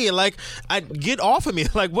on me, like, I get off of me.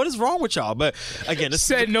 Like, what is wrong with y'all? But again, it's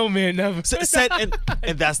said no man never. Said,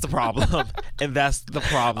 and that's the problem. And that's the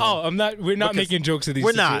problem. Oh, we're not making jokes of these.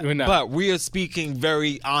 We're not. But we are speaking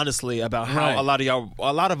very honestly about how a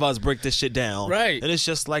lot of us break this shit down. Right. And it's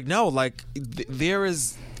just like, no, like there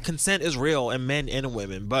is consent is real in men and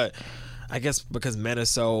women, but I guess because men are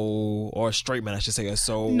so, or straight men I should say, are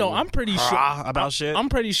so I'm pretty sure about shit. I'm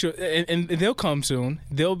pretty sure, and they'll come soon.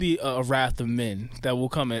 There'll be a wrath of men that will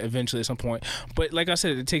come eventually at some point. But like I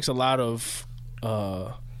said, it takes a lot of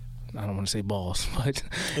I don't want to say balls, but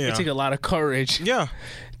it takes a lot of courage. Yeah.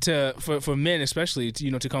 For men especially,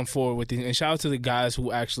 to come forward with these. And shout out to the guys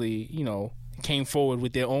who actually, came forward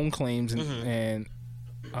with their own claims and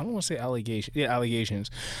I don't want to say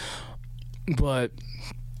allegations. But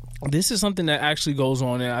this is something that actually goes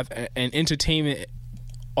on in entertainment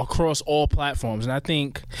across all platforms. And I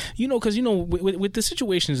think, because, with the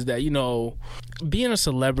situations that, being a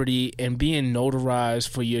celebrity and being notarized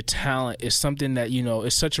for your talent is something that,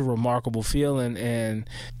 is such a remarkable feeling, and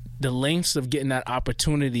the lengths of getting that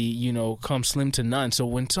opportunity, come slim to none. So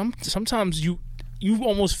when sometimes you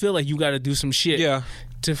almost feel like you got to do some shit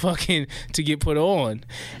to get put on.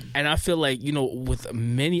 And I feel like, with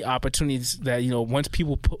many opportunities that, once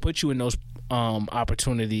people put you in those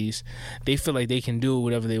opportunities, they feel like they can do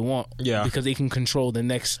whatever they want because they can control the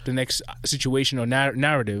next situation or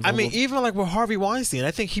narrative. I mean, even like with Harvey Weinstein,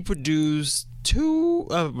 I think he produced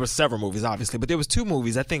several movies obviously, but there was 2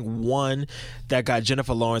 movies. I think one that got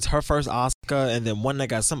Jennifer Lawrence her first Oscar, and then one that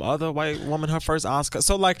got some other white woman her first Oscar.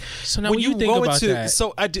 So like, now when you think about that,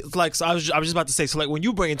 so I was just about to say, so like when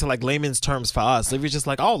you bring into like layman's terms for us, if you're just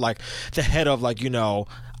like, oh, like the head of like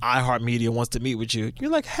iHeartMedia wants to meet with you,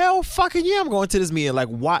 you're like, hell fucking yeah, I'm going to this meeting. Like,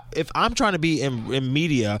 why, if I'm trying to be in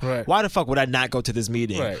media, why the fuck would I not go to this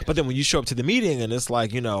meeting? But then when you show up to the meeting and it's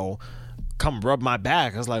like, come rub my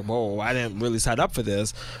back, I was like, whoa, I didn't really sign up for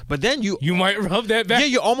this. But then you might rub that back. Yeah,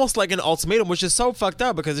 you're almost like an ultimatum, which is so fucked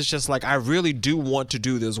up, because it's just like, I really do want to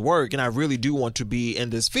do this work and I really do want to be in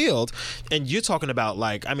this field. And you're talking about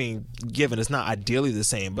like, I mean, given it's not ideally the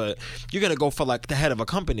same, but you're gonna go for like the head of a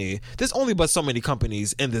company. There's only but so many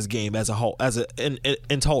companies in this game as a whole,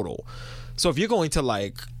 in total. So if you're going to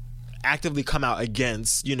like actively come out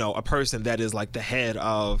against, a person that is like the head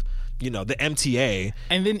of, the MTA,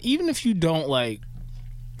 and then even if you don't like,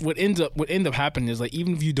 what ends up happening is like,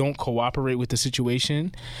 even if you don't cooperate with the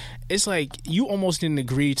situation, it's like you almost didn't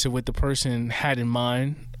agree to what the person had in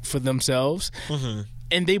mind for themselves,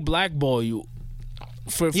 and they blackball you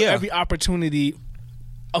for every opportunity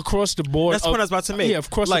across the board. That's what I was about to make. Yeah, of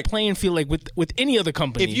course, like, the playing field, like with any other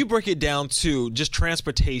company. If you break it down to just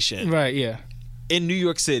transportation, right? Yeah. In New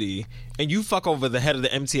York City, and you fuck over the head of the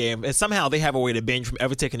MTA, and somehow they have a way to ban you from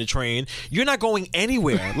ever taking the train, you're not going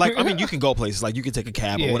anywhere. Like, I mean, you can go places, like you can take a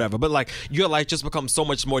cab or whatever, but like your life just becomes so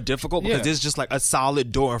much more difficult because there's just like a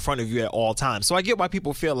solid door in front of you at all times. So I get why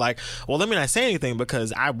people feel like, well, let me not say anything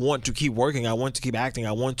because I want to keep working, I want to keep acting,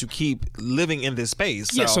 I want to keep living in this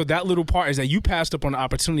space. Yeah, so that little part is that you passed up on the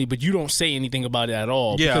opportunity, but you don't say anything about it at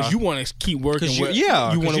all because you want to keep working. You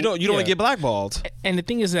don't want to get blackballed. And the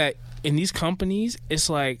thing is that in these companies, it's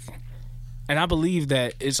like, and I believe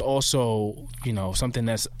that it's also, something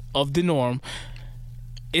that's of the norm.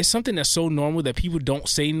 It's something that's so normal that people don't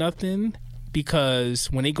say nothing, because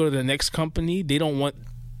when they go to the next company, they don't want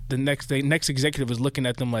the next executive is looking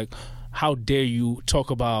at them like, how dare you talk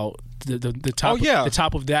about the top the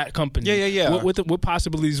top of that company? Yeah. What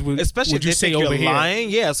possibilities would you say over here? Lying?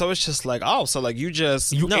 Yeah, so it's just like, oh, so like you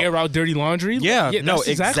air out dirty laundry? Yeah, no,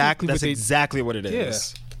 that's exactly what it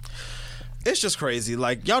is. Yeah. It's just crazy.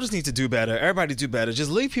 Like, y'all just need to do better. Everybody do better. Just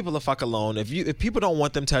leave people the fuck alone. If people don't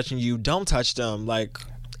want them touching you, don't touch them. Like,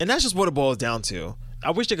 and that's just what it boils down to. I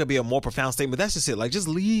wish there could be a more profound statement. That's just it. Like, just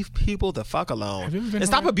leave people the fuck alone. Have you ever been and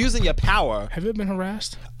stop abusing your power. Have you ever been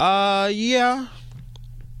harassed? Yeah.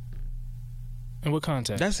 In what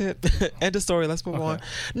context? That's it. End of story. Let's move on.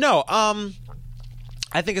 No,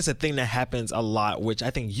 I think it's a thing that happens a lot, which I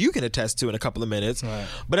think you can attest to in a couple of minutes. Right.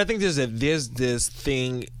 But I think there's this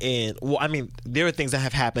thing there are things that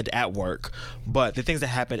have happened at work, but the things that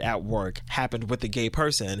happened at work happened with the gay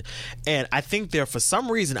person. And I think for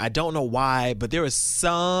some reason, I don't know why, but there is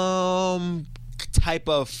some type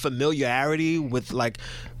of familiarity with, like,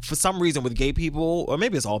 for some reason with gay people, or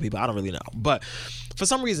maybe it's all people, I don't really know, but for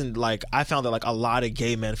some reason, like, I found that like a lot of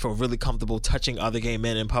gay men feel really comfortable touching other gay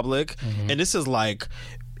men in public. And this is like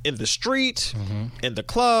in the street, in the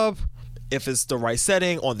club, if it's the right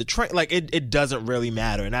setting, on the train, like it doesn't really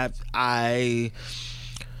matter. And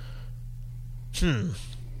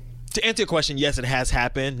to answer your question, yes, it has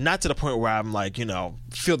happened. Not to the point where I'm like,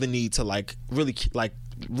 feel the need to like really like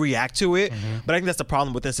react to it. But I think that's the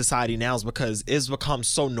problem within society now, is because it's become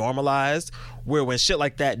so normalized where when shit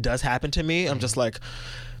like that does happen to me, I'm just like,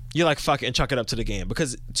 you're like, fuck it and chuck it up to the game.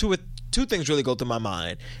 Because two things really go through my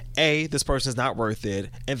mind. A, this person's not worth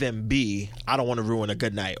it. And then B, I don't want to ruin a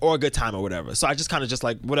good night or a good time or whatever. So I just kind of just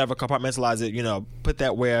like, whatever, compartmentalize it, put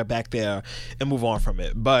that where back there and move on from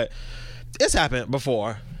it. But it's happened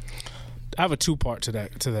before. I have a two-part to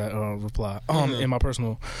that reply. In my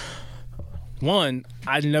personal one,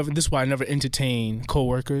 this is why I never entertain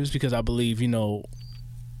coworkers, because I believe,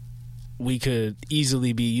 we could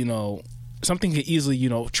easily be, something could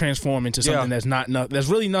easily, transform into something that's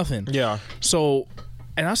really nothing. Yeah. So,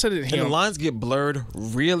 and I said it here. And the lines get blurred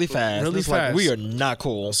really fast. Really fast. Like, we are not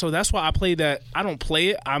cool. So that's why I play that. I don't play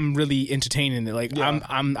it. I'm really entertaining it. Like,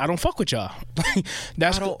 I don't fuck with y'all. I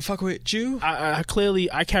don't fuck with you. I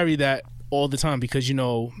carry that all the time, because,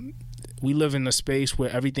 we live in a space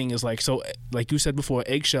where everything is like, so like you said before,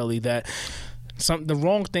 eggshelly, that the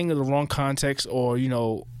wrong thing or the wrong context, or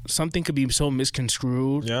something could be so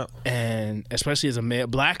misconstrued. Yeah. And especially as a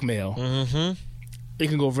black male, it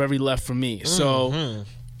can go very left for me. So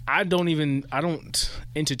I don't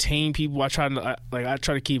entertain people. I try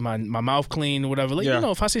to keep my mouth clean or whatever. Like,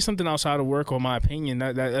 if I say something outside of work or my opinion,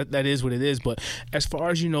 that is what it is. But as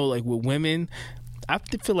far as like with women, I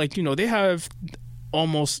feel like they have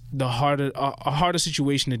almost a harder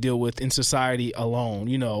situation to deal with in society alone,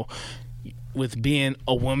 with being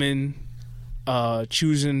a woman,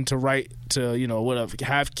 choosing to whatever,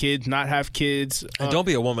 have kids, not have kids. And don't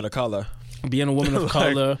be a woman of color. Being a woman of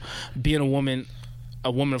color, being a woman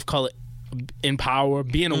of color in power,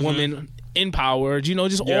 being a woman empowered,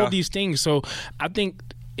 just all these things. So I think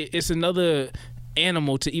it's another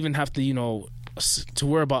animal to even have to, to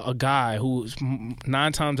worry about a guy who's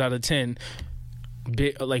 9 times out of 10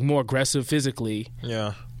 like more aggressive physically,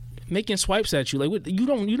 making swipes at you. Like, you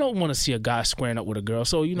don't want to see a guy squaring up with a girl.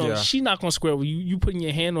 So she's not gonna square with you. You putting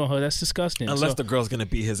your hand on her, that's disgusting. Unless the girl's gonna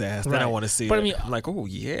beat his ass, then I want to see. But it. I mean, I'm like, oh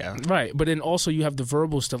yeah, right. But then also you have the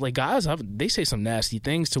verbal stuff. Like, guys, they say some nasty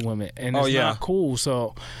things to women, and it's not cool.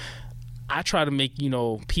 So I try to make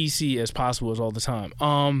PC as possible as all the time.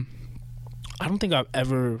 I don't think I've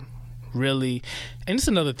ever really, and it's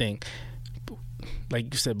another thing.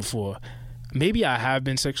 Like you said before, maybe I have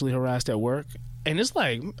been sexually harassed at work, and it's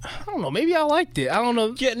like, I don't know, maybe I liked it. I don't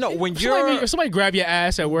know. Yeah, no, when if somebody grab your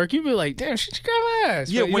ass at work, you'd be like, damn, she grab my ass.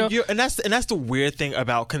 Yeah, but, and that's the weird thing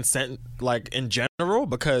about consent, like in general,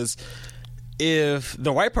 because if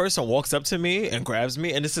the white person walks up to me and grabs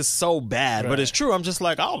me, and this is so bad, but it's true, I'm just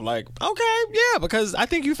like, oh, like, okay, yeah, because I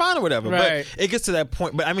think you're fine or whatever. Right. But it gets to that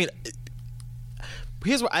point. But I mean,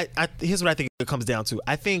 here's what I think it comes down to.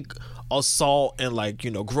 I think assault and like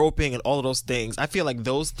groping and all of those things, I feel like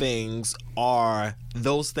those things are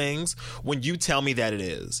those things when you tell me that it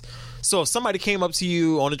is. So if somebody came up to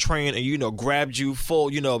you on a train and grabbed you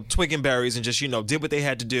full twig and berries and just did what they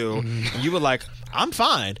had to do, and you were like, I'm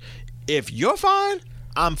fine. If you're fine,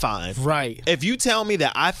 I'm fine. Right. If you tell me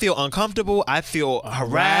that I feel uncomfortable, I feel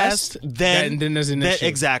harassed, then there's an issue.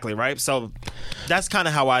 Exactly, right? So that's kind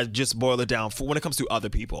of how I just boil it down for when it comes to other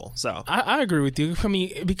people. So I agree with you. I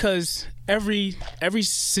mean, because every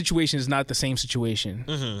situation is not the same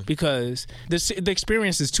situation, because the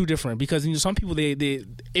experience is too different. Because some people they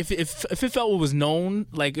if it felt it was known,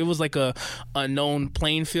 like it was like a known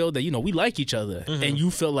playing field that we like each other, and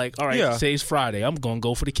you feel like, all right, say it's Friday, I'm gonna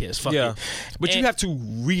go for the kiss. Fuck it. But you have to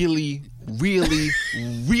really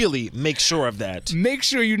make sure of that. Make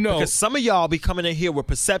sure because some of y'all be coming in here with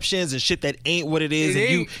perceptions and shit that ain't what it is,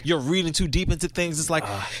 and you're reading too deep into things. It's like,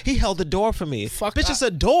 he held the door for me. Bitch, it's a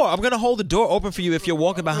door. I'm gonna hold the door open for you if you're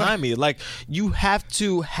walking behind me. Like, you have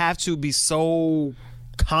to be so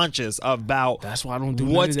conscious about. That's why I don't do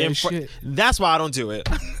what's in front. That's why I don't do it.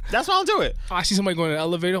 That's why I don't do it. I see somebody going in the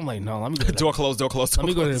elevator, I'm like, no, let me go. Door closed. Let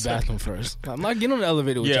me go to the bathroom first. I'm not getting on the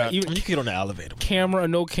elevator with you. Even you can get on the elevator. Camera or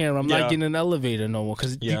no camera, I'm not getting in the elevator no more,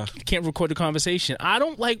 because you can't record the conversation. I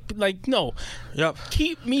don't like no. Yep.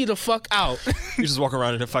 Keep me the fuck out. You just walk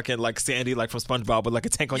around in a fucking like Sandy, like from SpongeBob, with like a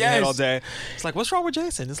tank on your head all day. It's like, what's wrong with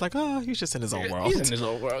Jason? It's like, oh, he's just in his own world. He's in his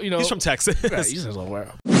own world. He's from Texas. Right, he's in his own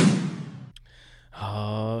world.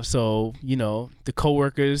 So the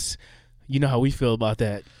coworkers, You know how we feel about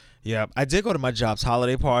that. Yeah, I did go to my job's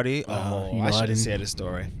holiday party. Oh, I shouldn't share this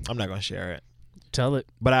story. I'm not gonna share it. Tell it.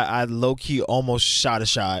 But I low key almost shot a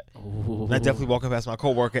shot. And I definitely walking past my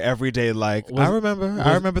coworker every day. Like I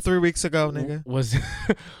remember 3 weeks ago, nigga.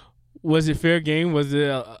 Was it fair game? Was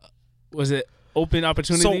it open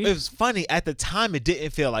opportunity? So it was funny at the time. It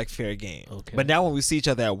didn't feel like fair game. Okay. But now when we see each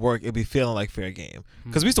other at work, it be feeling like fair game.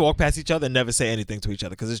 Because we used to walk past each other and never say anything to each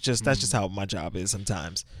other. Because that's just how my job is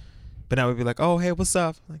sometimes. But now we'd be like, oh hey, what's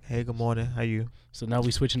up? Like hey, good morning. How you? So now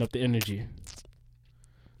we switching up the energy.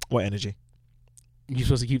 What energy? You're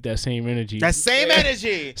supposed to keep that same energy. That same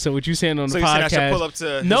energy. So what you saying on the podcast? podcast? I should pull up to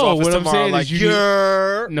his no, office what I'm tomorrow, saying like, is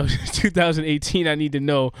no. 2018. I need to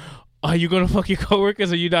know: are you gonna fuck your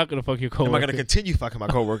coworkers, or you not gonna fuck your coworkers? Am I gonna continue fucking my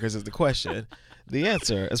coworkers? Is the question. The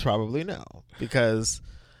answer is probably no, because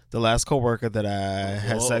the last coworker that I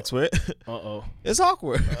had sex with, it's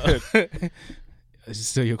awkward. Is it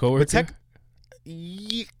still your coworker?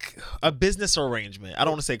 A business arrangement. I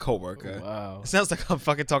don't want to say coworker. Oh, wow. It sounds like I'm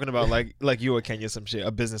fucking talking about like you or Kenya some shit.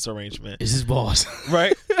 A business arrangement. Is his boss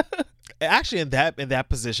right? Actually, in that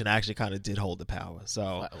position, I actually kind of did hold the power.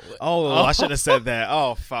 So, I should have said that.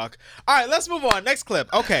 Oh fuck. All right, let's move on. Next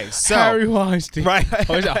clip. Okay, so Harry Weinstein. Right?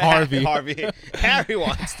 Or is it Harvey? Harry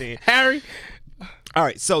Weinstein. Harry. All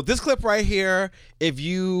right, so this clip right here, if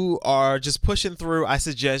you are just pushing through, I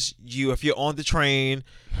suggest you, if you're on the train,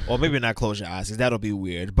 or maybe not close your eyes, because that'll be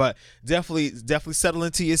weird, but definitely settle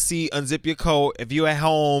into your seat, unzip your coat. If you're at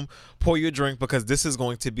home, pour your drink, because this is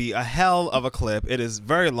going to be a hell of a clip. It is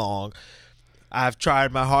very long. I've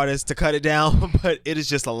tried my hardest to cut it down, but it is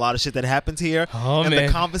just a lot of shit that happens here. And the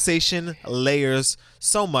conversation layers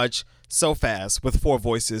so much so fast with 4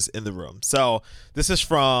 voices in the room. So this is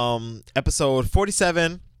from episode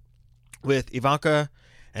 47 with Ivanka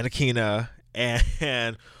and Akina,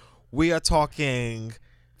 and we are talking,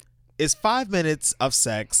 is 5 minutes of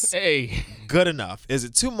sex good enough? Is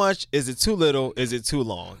it too much? Is it too little? Is it too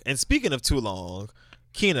long? And speaking of too long,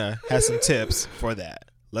 Kina has some tips for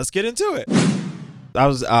that. Let's get into it. I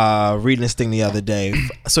was reading this thing the other day.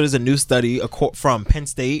 So there's a new study from Penn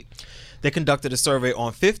State. They conducted a survey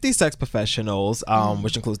on 50 sex professionals,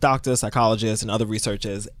 which includes doctors, psychologists, and other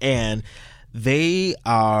researchers, and they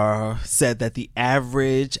said that the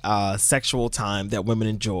average sexual time that women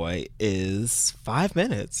enjoy is 5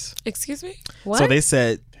 minutes. Excuse me? What? So they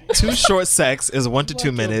said too short sex is 1 to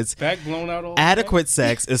 2 minutes. Back blown out all Adequate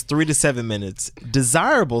sex is 3 to 7 minutes.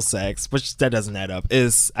 Desirable sex, which that doesn't add up,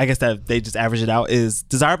 is, I guess that they just average it out, is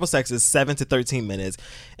desirable sex is 7 to 13 minutes.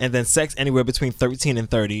 And then sex anywhere between 13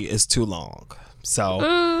 and 30 is too long. So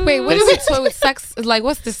wait, what is it? So sex, like,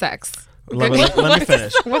 what's the sex? Let me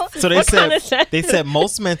finish. So they said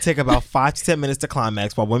most men take about 5 to 10 minutes to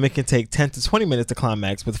climax, while women can take 10 to 20 minutes to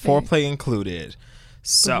climax with foreplay included.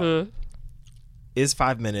 So is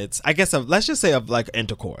 5 minutes, I guess, let's just say of like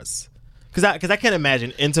intercourse, because I can't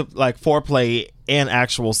imagine into like foreplay and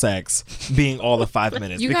actual sex being all of 5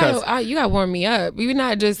 minutes. You gotta warm me up. You're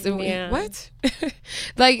not just what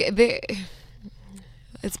like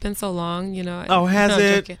it's been so long, you know. Oh, has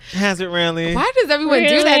it? Has it really? Why does everyone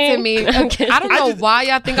do that to me? I don't know why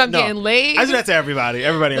y'all think I'm getting laid. I do that to everybody.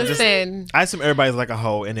 Listen, I assume everybody's like a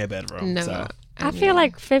hoe in their bedroom. No. So. I feel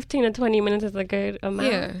like 15 to 20 minutes is a good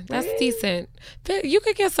amount. Yeah, that's decent. You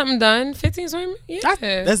could get something done. 15 to 20 minutes?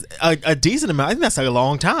 Yeah. That's a decent amount. I think that's like a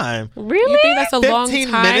long time. Really? You think that's a long time?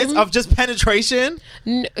 15 minutes of just penetration?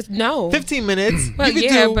 No. 15 minutes. Well, you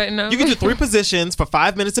can do 3 positions for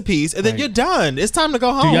 5 minutes apiece, and then you're done. It's time to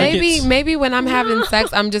go home. Maybe when I'm having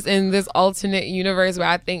sex, I'm just in this alternate universe where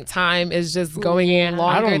I think time is just going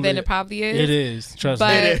longer than it probably is. It is. Trust me.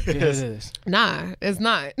 It is. Nah, it's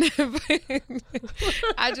not.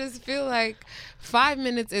 I just feel like 5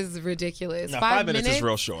 minutes is ridiculous. No, 5 minutes is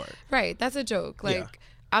real short. Right. That's a joke. Like,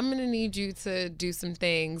 I'm going to need you to do some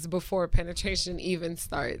things before penetration even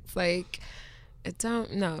starts. Like, don't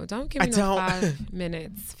give me no 5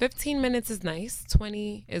 minutes. 15 minutes is nice.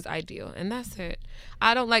 20 is ideal. And that's it.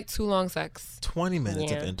 I don't like too long sex. 20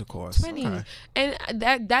 minutes of intercourse. 20. Okay. And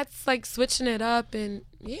that's like switching it up and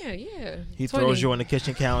yeah. He throws you on the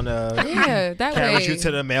kitchen counter. Yeah, that way. Carries you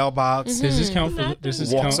to the mailbox. Does this count for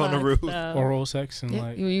walks on the roof? Oral sex and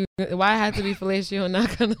like why I had to be fellatio and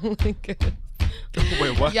not gonna link it.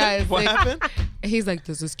 Wait, what? Yeah, what happened? He's like,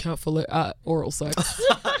 does this count for oral sex?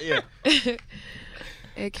 Yeah.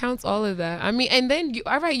 It counts all of that. I mean, and then you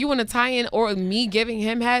want to tie in or me giving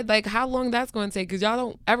him head, like how long that's going to take, because y'all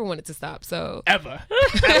don't ever want it to stop. So ever.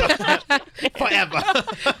 Forever.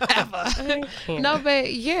 Ever. No,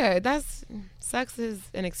 but yeah, sex is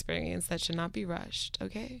an experience that should not be rushed.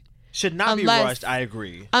 Okay. Should not be rushed. I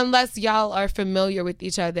agree. Unless y'all are familiar with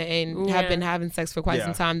each other and have been having sex for quite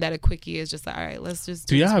some time, that a quickie is just like, all right, let's just.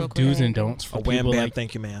 Do y'all have do's and don'ts for wham people bam? like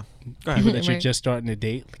Thank you, ma'am. People that you're just starting to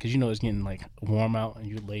date, because you know it's getting like warm out and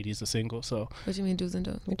you ladies are single. So what do you mean do's and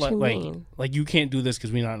don'ts? What you mean? Like you can't do this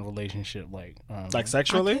because we're not in a relationship. Like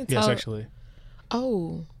sexually? Yeah, sexually.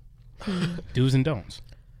 Oh. Do's and don'ts.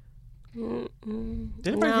 Did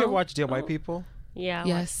anybody here watch Dear White People? Yeah.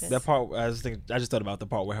 Yes. That part, I just thought about the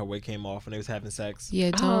part where her wig came off and they was having sex.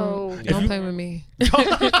 Yeah, don't play with me.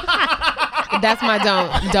 That's my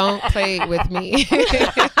don't. Don't play with me.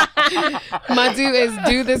 My do is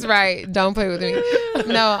do this right. Don't play with me.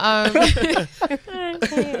 No. I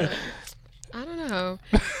don't know.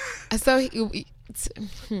 So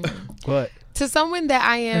what? To someone that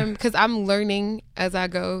I am, because I'm learning as I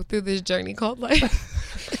go through this journey called life.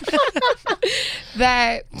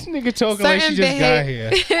 That this nigga talking like she just got here.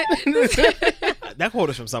 That quote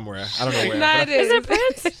is from somewhere. I don't know where. Nah, is it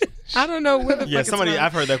Prince? I don't know where the fuck somebody. it's from.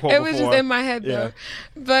 I've heard that quote. It was before. just in my head though.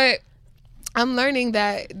 But I'm learning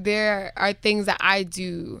that there are things that I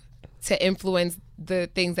do to influence the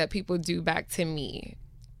things that people do back to me,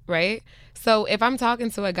 right? So if I'm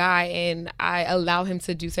talking to a guy and I allow him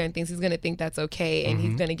to do certain things, he's gonna think that's okay, and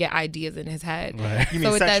he's gonna get ideas in his head. Right. You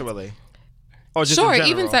mean sexually? Or just sure, in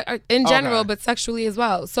even in general, but sexually as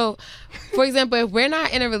well. So, for example, if we're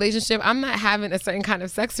not in a relationship, I'm not having a certain kind of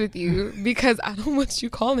sex with you because I don't want you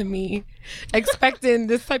calling me expecting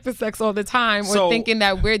this type of sex all the time or thinking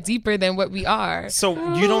that we're deeper than what we are.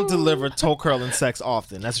 So you don't deliver toe curling sex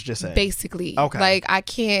often. That's what you're saying. Basically. Okay. Like I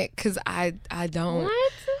can't because I don't.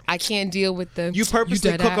 What? I can't deal with the. You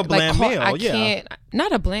purposely cook a bland meal. I can't.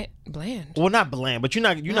 Not a bland. Bland. Well, not bland, but you're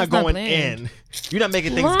not not going bland. in. You're not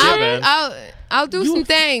making Thanksgiving. I'll do some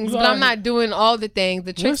things, but I'm not doing all the things.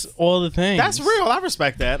 The tricks. What's all the things? That's real. I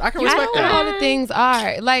respect that. I can I respect know that. all the things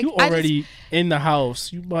are like you already in the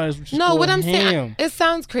house. You might as well just no. go What I'm ham. saying, it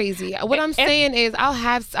sounds crazy. What I'm saying is,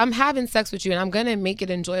 I'm having sex with you, and I'm gonna make it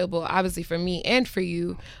enjoyable, obviously for me and for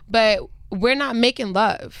you. But we're not making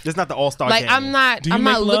love. It's not the all-star Like game. I'm not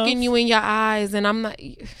love? looking you in your eyes, and I'm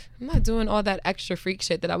not doing all that extra freak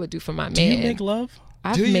shit that I would do for my man. Do you make love?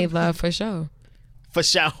 I've made love for sure. For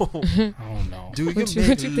sure. I don't know. Do you What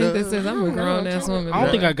you think this is? I'm a grown ass woman. I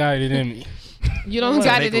don't think I got it in me. You don't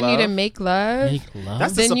got it in you to make love. Make love.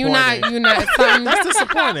 That's Then you not something. That's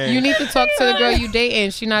disappointing. You need to talk to the girl you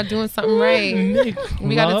dating. She not doing something right.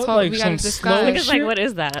 We gotta talk. Like we gotta discuss. Niggas like, what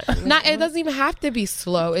is that? Not. It doesn't even have to be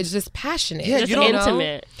slow. It's just passionate. Yeah, Just you don't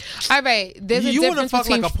intimate. All right. There's a you wanna difference fuck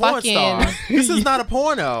between like a porn fucking. star. This is not a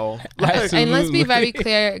porno. And let's be very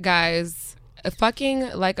clear, guys.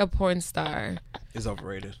 Fucking like a porn star Is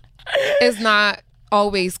overrated. is not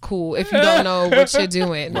always cool if you don't know what you're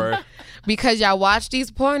doing. Word. Because y'all watch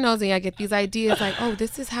these pornos and y'all get these ideas like, oh,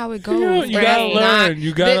 this is how it goes. You Or gotta it's learn. not.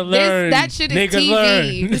 You gotta learn. That shit is Nigga, TV.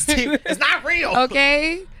 learn. It's not real.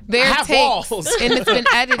 Okay? There I are have takes walls. and it's been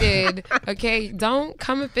edited. Okay? Don't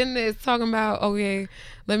come up in this talking about, okay,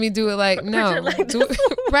 let me do it like, no. Do it,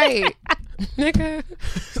 right. Nigga.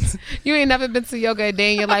 You ain't never been to yoga a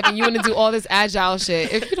day in your life and you want to do all this agile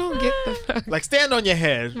shit. If you don't get the fuck. Like stand on your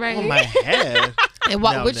head. Right. On my head. And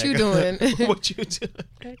what No, what you nigga. doing? What you doing?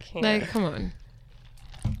 I can't. Like, come on.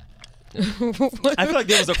 I feel like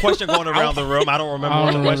there was a question going around the room. I don't remember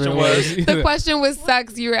what the question was. The question was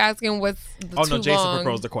sex. You were asking what's Oh too no, Jason long.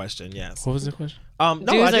 proposed the question. Yes. What was the question? No,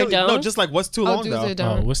 Do's or ideally, no, don'ts? just like what's too long do's though. or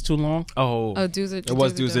don'ts. Oh, what's too long? Oh, do's or it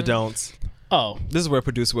was do's or don'ts. don'ts. Oh, This is where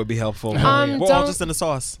producer would be helpful. Oh, yeah. We're all don't- just in the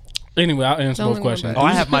sauce. anyway, I'll answer Don't both look my questions. butt. Oh,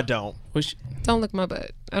 I have my don't. Which, Don't lick my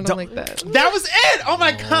butt. I don't like that. That was it. Oh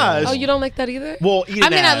my gosh. Oh, you don't like that either? Well, eating I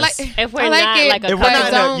mean, I ass. like. If we're I like not it, like a If we're but not in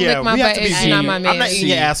a- don't yeah, lick my we have butt to be if you're not my I'm man. not eating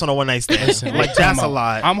your ass on a one night stand. listen, Like wait, that's time a out.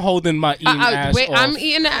 lot. I'm holding my eating ass wait, off. I'm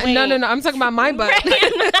eating. No, I'm talking about my butt.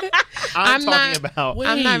 I'm talking not- about. Wait,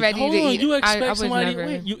 I'm not ready hold to on. eat. You I expect would somebody? never.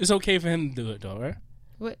 Wait, it's okay for him to do it though, right?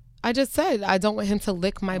 What? I just said I don't want him to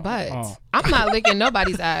lick my butt. Oh. I'm not licking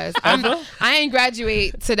nobody's ass. I ain't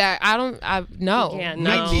graduate to that. No. Yeah, I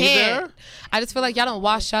no. can't. I just feel like y'all don't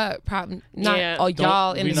wash up. Probably not Yeah. all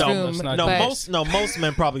y'all in we this know, room. let's not No, but most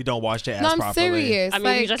men probably don't wash their ass no, I'm properly. serious. I mean,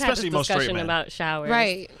 like, we just had this especially most straight discussion men. about showers.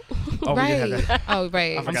 right. Oh, we did have right. that. Oh,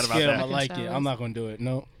 right. I forgot I'm about scared that. I'm gonna like it. Showers. I'm not gonna do it.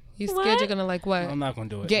 No, You scared What? you're gonna like what? I'm not gonna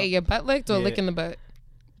do it. Get No. your butt licked or Yeah. licking the butt?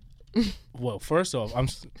 Well, first off,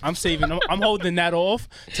 I'm saving. I'm holding that off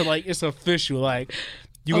to like it's official. Like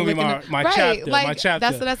you gonna be my right. chapter. Like, my chapter.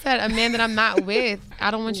 That's what I said. A man that I'm not with,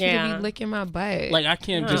 I don't want you to Yeah. be licking my butt. Like I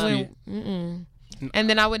can't just be. and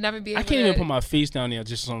then I would never be able I can't to, even put my face down there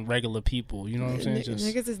just on regular people. You know what I'm saying? Just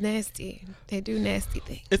niggas is nasty. They do nasty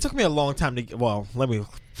things. It took me a long time to. Well, let me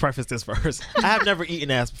preface this first. I have never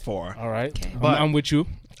eaten ass before. all right. But I'm with you. I'm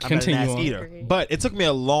not an Continue ass on. eater. But it took me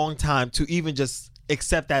a long time to even just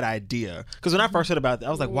accept that idea. Because when I first heard about it, I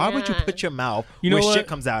was like, why would you put your mouth You know where what? shit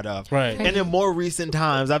comes out of? Right. And in more recent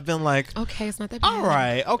times, I've been like, Okay, it's not that bad. all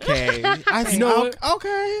right, okay. You know what?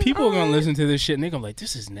 Okay. People are gonna listen to this shit and they're gonna be like,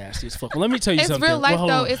 this is nasty as fuck. Well, let me tell you It's something. real life Well, hold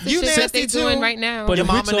though. on. It's the You shit that nasty they doing too? right now. But Your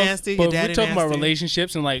if we're mama nasty, but your if we're daddy talking about nasty.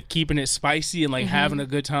 relationships and like keeping it spicy and like having a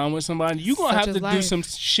good time with somebody, you're gonna Such have is to do life. some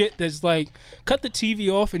shit that's like cut the TV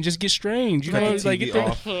off and just get strange. You Cut know, the like TV get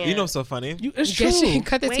off. You know, so funny. It's true.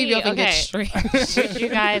 Cut the TV off and get straight. Would you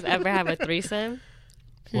guys ever have a threesome?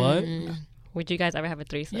 What? Would you guys ever have a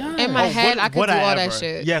threesome? In my head, I could do all that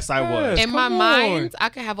shit. Yes, I would. In my mind, I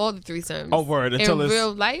could have all the threesomes. Oh, word. Until in it's...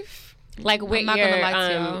 real life, Like with I'm not your gonna lie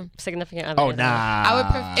to y'all. significant other. Oh, nah. I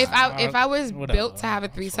would if I was Whatever. built to have a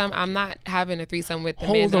threesome, I'm not having a threesome with the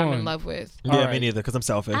Hold man that I'm on. in love with. Yeah, All me right. neither, because I'm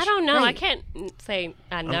selfish. I don't know. I Right. can't say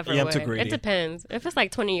I never I'm would. too greedy. It depends. If it's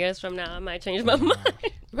like 20 years from now, I might change my mind.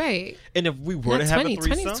 Right. And if we were Not to have 20. a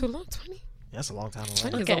 20 threesome... is too long. 20. That's a long time away.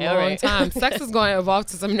 20 Okay, is a all long right. time. Sex is going to evolve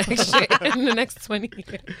to some next shit in the next 20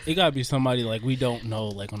 years. It gotta be somebody like we don't know,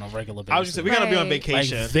 like on a regular basis. I was just saying, we gotta be on Right.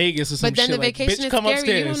 vacation. like Vegas or some But then shit. the like, vacation bitch, is come scary.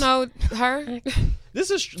 upstairs. You don't know her.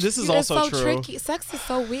 This is It's also so true. tricky. Sex is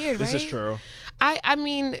so weird, This right? is true. I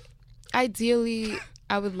mean, ideally,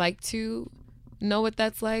 I would like to know what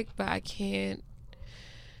that's like, but I can't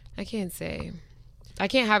say. I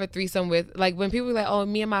can't have a threesome with, like, when people are like, oh,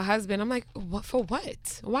 me and my husband, I'm like, what, for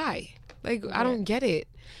what? Why? Like, I don't get it.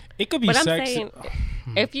 It could be But I'm sex. saying,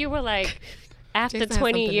 if you were like, after Jason has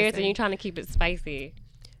 20 something to years say. and you're trying to keep it spicy,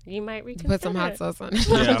 you might reconsider. Put some hot sauce on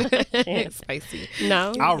it. Yeah. Spicy.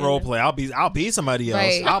 No. I'll role play. I'll be somebody else.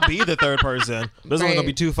 Right. I'll be the third person. There's only gonna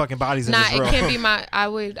be Right. two fucking bodies in Nah, this it room. can't be my,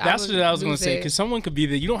 That's what I was gonna lose say. it. Because someone could be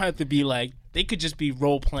there. You don't have to be like. They could just be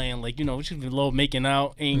role playing, like, you know, just a little making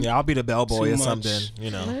out. Ain't Yeah, I'll be the bellboy too or much. something.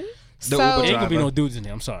 You know, the So- Uber Ain't gonna be driver. no dudes in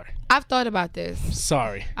there. I'm sorry. I've thought about this.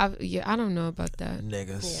 Sorry. I don't know about that.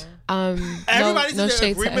 Niggas. no Everybody's in shade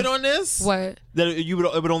to- agreement on this. What? That it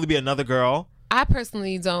would only be another girl. I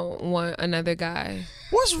personally don't want another guy.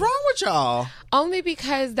 What's wrong with y'all? Only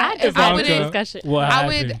because that I if I deserve wouldn't, discussion. What I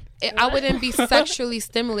happened? wouldn't be sexually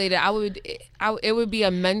stimulated. It would be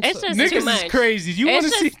a mental. It's just Niggas too is much. crazy. You It's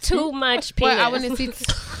want to see just too much penis. Well, I want to see.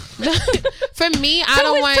 For me, I Two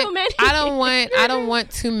don't is want. too many. I don't want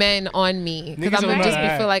two men on me because Niggas I'm don't gonna just know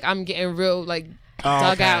that. feel like I'm getting real like Oh,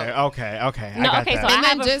 dug okay, out. okay. No, I got okay, that. so I And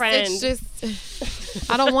have then a friend. it's just.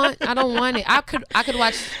 I don't want it. I could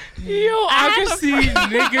watch. Yo, I have can a see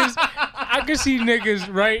niggas. I can see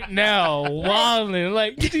niggas right now wilding.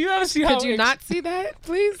 Like, do you ever see how Could you not see that,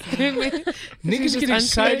 please? niggas get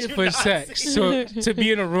excited for sex? So to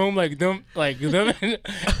be in a room like them, and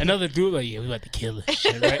another dude, like, yeah, we about to kill this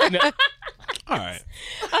shit right now. All right.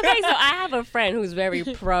 Okay, so I have a friend who's very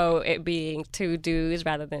pro it being two dudes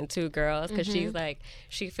rather than two girls because she's like,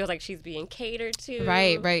 she feels like she's being catered to.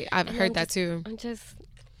 Right. I've And heard that too. I'm just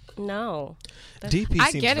no. DP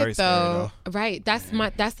I seems get very it scary, though. Right. That's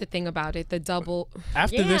the thing about it. The double.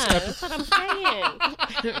 After this that's what I'm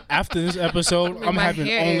saying. after this episode, I'm My having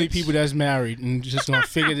hair only itch. people that's married and just gonna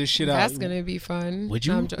figure this shit out. That's gonna be fun. Would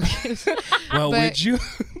No, you? I'm joking. Well, But- would you?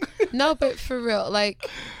 No, but for real, like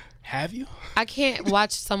Have you? I can't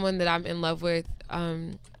watch someone that I'm in love with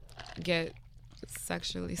get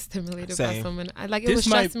sexually stimulated by Same. someone. It This would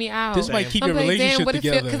stress might- me out. this might keep I'm your like, relationship damn, what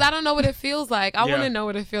together. because I don't know what it feels like. I want Yeah. to know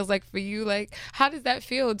what it feels like for you. Like, how does that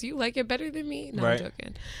feel? Do you like it better than me? No, Right. I'm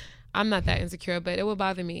joking. I'm not that insecure, but it would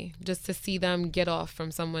bother me just to see them get off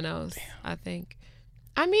from someone else. I think.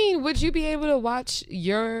 I mean, would you be able to watch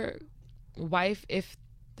your wife if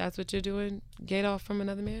that's what you're doing? Get off from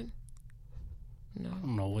another man? No. I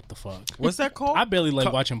don't know what the fuck. What's that called? I barely like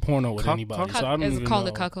Cuck- watching porno with cuck- anybody, cuck- so I don't It's even called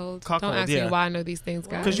know. a cuckold. Cuckold, Don't ask yeah. me why I know these things,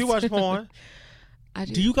 guys. Because you watch porn. I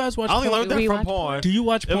do. Do you guys watch I only porn? learned that We from watch porn. Do you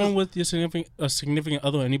watch It porn was- with your significant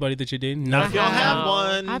other, or anybody that you're dating? Now, if you don't have No.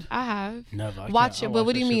 one, I have. Never. I Watch can't- it, I but watch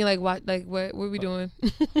what do you that mean? shit. Like what are we doing?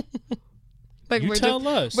 Like You we're tell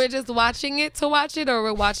just, us. We're just watching it to watch it, or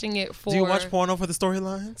we're watching it for. do you watch porno for the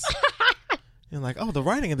storylines? You're like, oh, the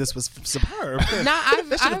writing of this was superb. No,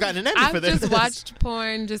 They should have gotten an Emmy I've for this. just watched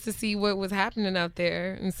porn just to see what was happening out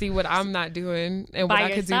there and see what I'm not doing and what By I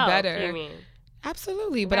could do yourself, better. you mean?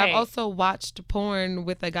 Absolutely, but I've also watched porn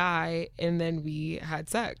with a guy and then we had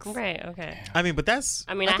sex. Right. Okay. I mean, but that's.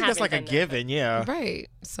 I think that's like a given. Yeah. Right.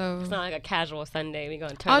 So it's not like a casual Sunday. We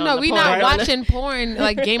gonna turn. Oh on no, the we porn. not watching porn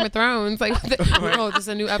like Game of Thrones. Like, oh, this is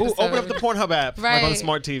a new episode. Ooh, open up the Pornhub app, right? Like on the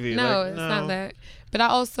smart TV. No, like, it's not that. But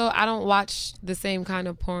I don't watch the same kind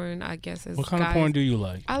of porn. I guess as what kind guys. of porn do you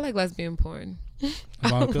like? I like lesbian porn. I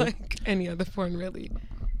don't like any other porn really.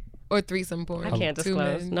 Or threesome porn. I can't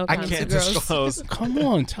disclose. No, I can't disclose. Come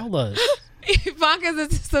on, tell us. Ivanka's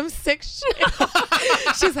into some sick shit.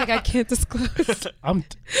 She's like, I can't disclose. I'm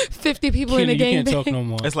 50 people in a gang. You can't talk no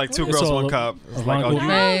more. It's like two girls, one cup. It's like, oh,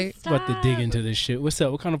 you about to dig into this shit. What's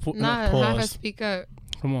up? What kind of porn? Nah, have her speak up.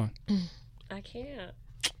 Come on. I can't.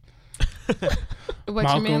 What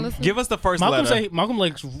Malcolm, your man listen? Give us the first Malcolm letter. Malcolm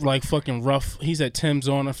like fucking rough. He's at Tim's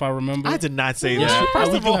on, if I remember. I did not say yes, that.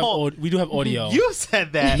 First of all, we do have audio. You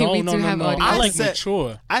said that. No. I like said,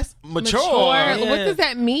 mature. Mature. Yeah. What does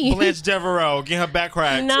that mean? Blanche Devereaux, get her back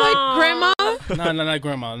cracked. No. Like grandma? No, not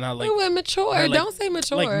grandma. Not like. We're mature. Like, don't say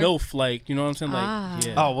mature. Like MILF, like, you know what I'm saying? Like,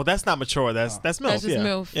 yeah. Oh, well, that's not mature. That's MILF. That's just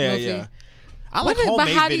MILF. Yeah, Milfy. yeah. I like but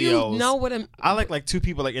homemade how do videos. you know what a? I like two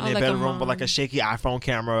people like in their like bedroom with like a shaky iPhone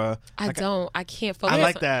camera. I don't. I can't focus. I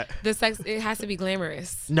like that. The sex, it has to be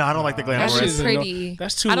glamorous. No, I don't like the glamorous. That's just pretty.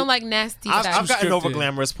 That's too. I don't like nasty stuff. I've gotten over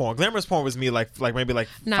glamorous porn. Glamorous porn was me like maybe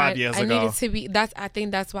 5 years ago. I needed to be. I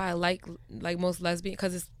think that's why I like most lesbian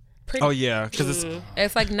because it's pretty. Oh yeah, because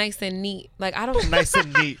it's like nice and neat. Like I don't nice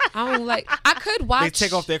and neat. I don't like. I could watch. They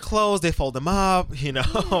take off their clothes, they fold them up, you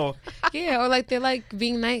know. Yeah, or like they're like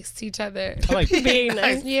being nice to each other. I like being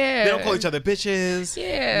nice. Yeah. They don't call each other bitches.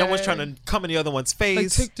 Yeah. No one's trying to come in the other one's face.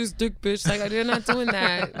 Like take this dick, bitch. Like they're not doing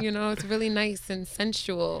that. You know, it's really nice and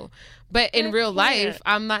sensual. But in real life,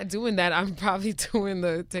 I'm not doing that. I'm probably doing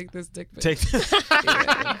the take this dick, bitch. Take this.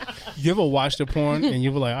 Yeah. You ever watch the porn and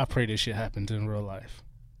you were like, I pray this shit happens in real life.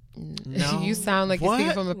 No. You sound like you're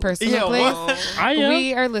speaking from a personal place. I am.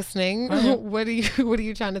 We are listening. What are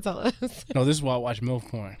you trying to tell us? No, this is why I watch MILF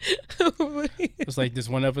porn. It's like this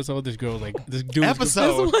one episode. This girl like this dude.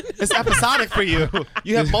 Episode. It's episodic for you.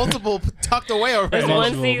 You have multiple tucked away already.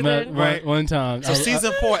 One season, right? One time. So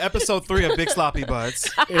season 4, episode 3 of Big Sloppy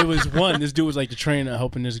Butts. It was one. This dude was like the trainer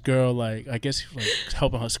helping this girl, like I guess like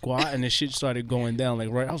helping her squat, and this shit started going down. Like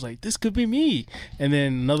right, I was like, this could be me. And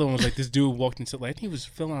then another one was like this dude walked into like I think he was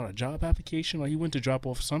filling out a job application, or he went to drop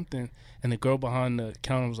off something, and the girl behind the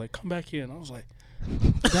counter was like, come back here. And I was like,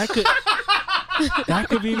 that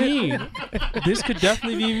could be me. This could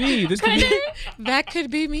definitely be me. That could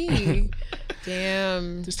be me.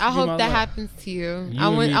 Damn. I hope that happens to you. I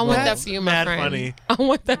want that for you, my mad friend. funny. I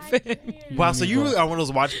want that for him. Wow, so you really are one of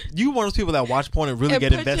those people that watch porn and really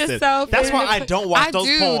get invested. That's why I don't watch those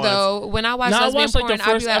porns. I do though. When I watch lesbian porn,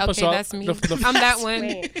 I'll be like, episode, okay, that's me. I'm that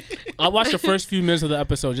one. I watched the first few minutes of the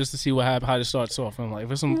episode just to see what happened, how it starts off. I'm like,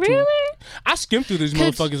 really? I skim through these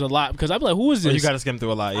motherfuckers a lot because I'm like, who is this? Oh, you got to skim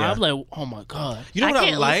through a lot, yeah. I'm like, oh my god. You know what I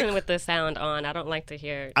can't I like? listen with the sound on. I don't like to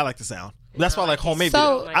hear. I like the sound. That's why I like homemade.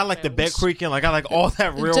 So, I like the bed creaking. Like I like all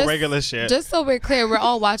that real regular shit. Just so we're clear, we're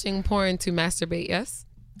all watching porn to masturbate. Yes.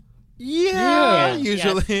 Yeah,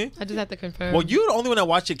 usually. Yes. I just have to confirm. Well, you're the only one that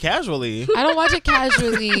watch it casually. I don't watch it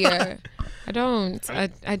casually. I don't.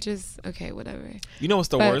 I just okay, whatever. You know what's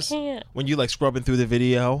the worst? When you like scrubbing through the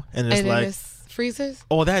video and it's like freezes.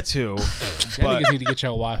 Oh, that too. But niggas need to get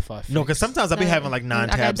your Wi-Fi. No, because sometimes I be having like 9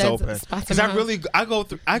 tabs open. Because I go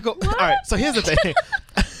through. All right. So here's the thing.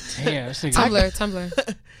 Damn,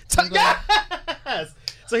 Tumblr. Yes.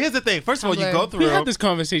 So here's the thing. First of all, you go through. We had this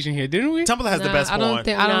conversation here, didn't we? Tumblr has the best porn.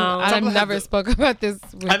 I never spoke about this.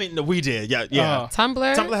 I mean, we did. Yeah.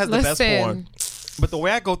 Tumblr has the best porn. But the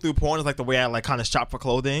way I go through porn is like the way I like kind of shop for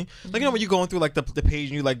clothing. Like, you know, when you're going through like the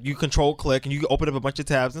page and you control click and you open up a bunch of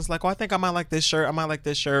tabs and it's like, oh, I think I might like this shirt. I might like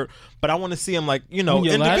this shirt. But I want to see them like, you know,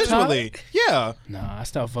 individually. Laptop? Yeah. Nah, I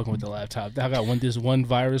stopped fucking with the laptop. I got this one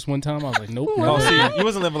virus one time. I was like, nope. Oh, see, you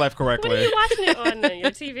wasn't living life correctly. When are you watching it on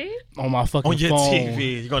your TV? On my fucking phone. On your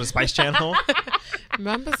TV. You going to Spice Channel?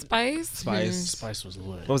 Remember Spice? Spice was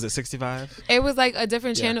lit. What was it, 65? It was like a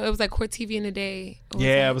different channel. It was like Court TV in the day.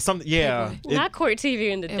 It was something. Yeah. Not Court TV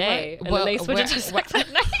in the day. And then they switched it to Sex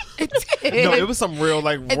at Night. It did. No, it was some real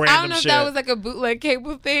like random shit. I don't know if that was like a bootleg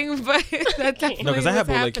cable thing, but that definitely no, because I had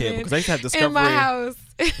bootleg cable. Because I used to have Discovery in my house.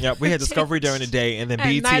 Yeah, we had Discovery during the day and then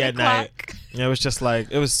BET at night. Yeah, it was just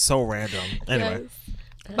like it was so random. Anyway,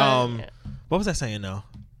 what was I saying now?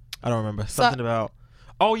 I don't remember. Something about.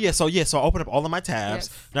 Oh yeah, so I open up all of my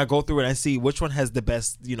tabs and I go through it and I see which one has the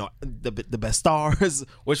best, you know, the best stars,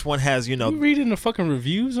 which one has, you know. You reading the fucking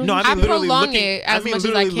reviews? No, I mean literally prolong looking. it as much as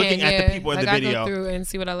I can. Looking at the people in the video. I go through and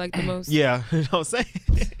see what I like the most. Yeah, you know what I'm saying.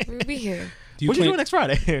 We'll be here. What you doing next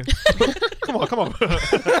Friday? Come on.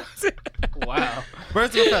 Wow.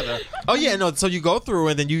 Birds of a feather. Oh yeah, no. So you go through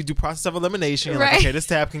and then you do process of elimination. You're like, okay, this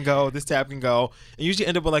tab can go, this tab can go, and you usually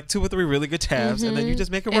end up with like 2 or 3 really good tabs, and then you just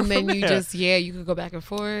make it work. And then from you there. just you could go back and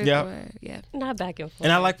forth. Yep. Or, yeah. Not back and forth.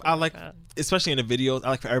 And I like, especially in the videos, I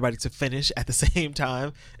like for everybody to finish at the same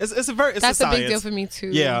time. It's a That's a science. big deal for me too.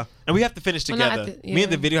 Yeah, and we have to finish Well, not together. at Me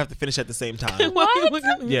and the video have to finish at the same time. What?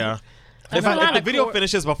 Yeah. If the video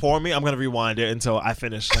finishes before me, I'm gonna rewind it until I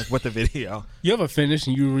finish like with the video. You ever finish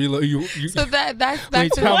and you realize you So that's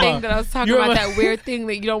Wait, the time thing out. that I was talking You about, ever- that weird thing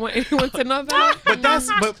that you don't want anyone to know about. But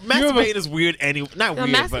masturbating is weird anyway. Not No,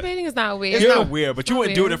 weird, but masturbating is not weird. it's not weird. But you Not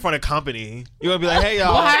wouldn't do it in weird. front of company. You would be like, hey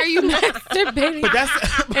y'all. Why are you masturbating But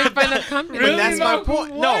that's in front of company? But that's my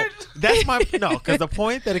point. No, that's my because the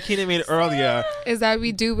point that Akina made earlier is that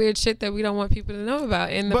we do weird shit that we don't want people to know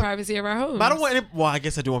about in the privacy of our homes. But I don't want any, well, I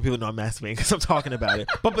guess I do want people to know I'm masturbating because I'm talking about it.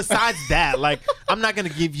 But besides that, like, I'm not going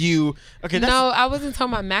to give you. Okay, that's, No, I wasn't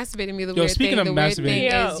talking about masturbating. The weird speaking thing, of the weird thing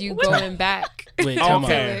masturbating- is you going back. Wait, time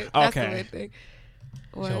Okay, out. That's the okay. weird thing.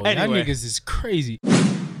 Yo, What? that Anyway. niggas is crazy.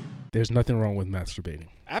 There's nothing wrong with masturbating.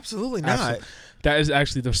 Absolutely not. That is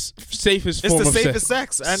actually the safest It's form the of safest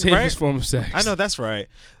sex. sex. And, Safest right? form of sex. I know that's right.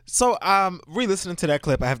 So, re-listening to that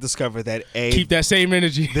clip, I have discovered that Keep that same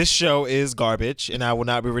energy. This show is garbage, and I will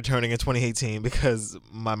not be returning in 2018 because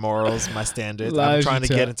my morals, my standards. I'm Lies trying you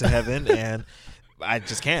to tell. get into heaven, and I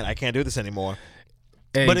just can't. I can't do this anymore.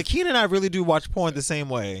 Hey, But Akina and I really do watch porn the same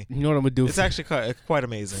way. you know what I'm gonna do? It's actually quite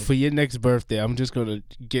amazing. For your next birthday, I'm just gonna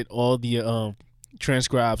get all the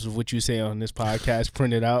transcribes of what you say on this podcast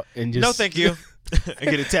printed out and just No, thank you. And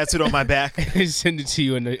get it tattooed on my back. and send it to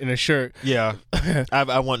you in a shirt. Yeah,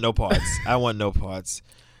 I want no parts. I want no parts.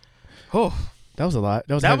 Oh, That was a lot.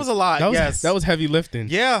 that was a lot. Yes, that was heavy lifting.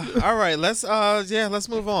 Yeah. All right. Let's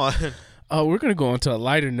move on. We're gonna go on to a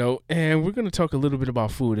lighter note, and we're gonna talk a little bit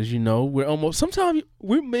about food. As you know, sometimes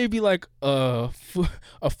we're maybe like a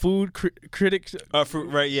food critic,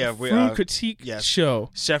 Right? Yeah. food critique show.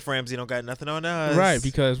 Chef Ramsay don't got nothing on us. Right,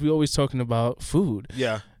 because we always talking about food.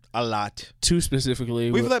 Yeah, a lot. Too specifically,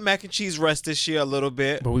 We've let mac and cheese rest this year a little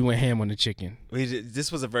bit. but we went ham on the chicken. This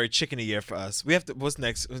was a very chickeny year for us. We have to. What's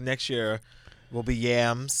next? Next year will be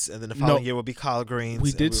yams, and then the following year will be collard greens.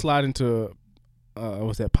 We and did slide into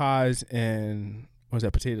was that pies and was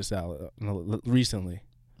that potato salad recently?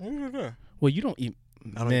 Well, you don't eat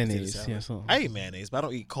I don't eat potato mayonnaise. salad. Yeah, so. I eat mayonnaise, but I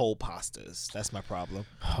don't eat cold pastas. That's my problem.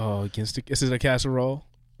 Oh, is it a casserole?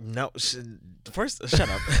 No, first shut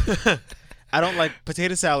up. I don't like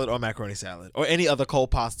potato salad or macaroni salad or any other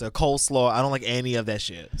cold pasta, coleslaw. I don't like any of that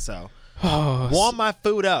shit. So warm my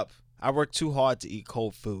food up. I work too hard to eat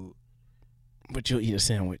cold food. But you'll eat a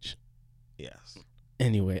sandwich. Yes.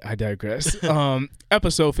 Anyway, I digress.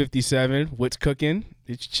 Episode 57. What's cooking?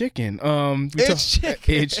 It's chicken. It's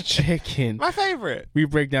chicken. It's chicken. My favorite. We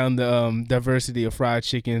break down the diversity of fried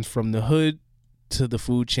chickens from the hood to the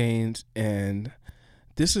food chains, and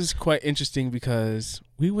this is quite interesting because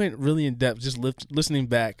we went really in depth just listening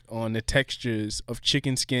back on the textures of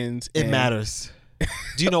chicken skins. It matters.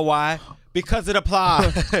 Do you know why? Because it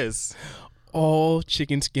applies. All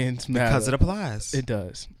chicken skins matter. Because it applies. It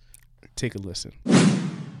does. Take a listen.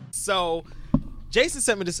 So, Jason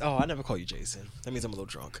sent me this. Oh, I never call you Jason. That means I'm a little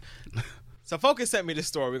drunk. So, Focus sent me this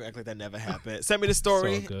story. We're going to act like that never happened. Sent me this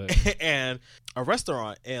story. So good. And a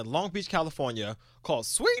restaurant in Long Beach, California called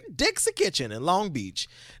Sweet Dixie Kitchen in Long Beach.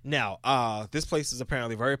 Now, this place is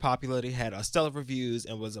apparently very popular. They had stellar reviews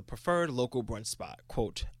and was a preferred local brunch spot,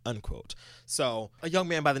 quote, unquote. So, a young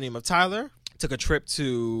man by the name of Tyler took a trip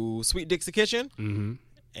to Sweet Dixie Kitchen. Mm-hmm.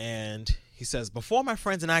 And he says, before my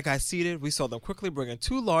friends and I got seated, we saw them quickly bringing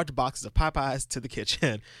 2 large boxes of Popeyes to the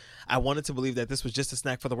kitchen. I wanted to believe that this was just a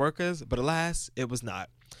snack for the workers, but alas, it was not.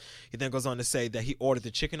 He then goes on to say that he ordered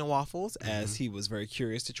the chicken and waffles as he was very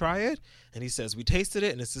curious to try it. And he says, we tasted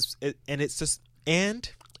it, and it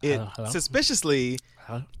suspiciously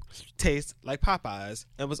tastes like Popeyes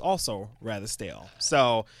and was also rather stale.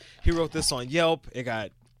 So he wrote this on Yelp. It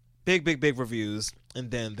got big reviews. And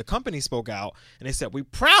then the company spoke out and they said, we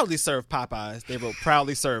proudly serve Popeyes. They wrote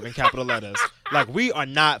proudly serve in capital letters. Like, we are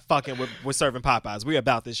not fucking with serving Popeyes. We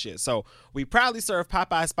about this shit. So we proudly serve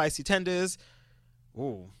Popeyes spicy tenders.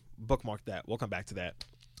 Ooh, bookmark that. We'll come back to that.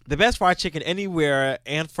 The best fried chicken anywhere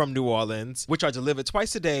and from New Orleans, which are delivered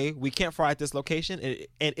twice a day. We can't fry at this location.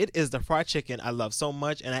 And it is the fried chicken I love so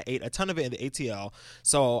much. And I ate a ton of it in the ATL.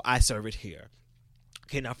 So I serve it here.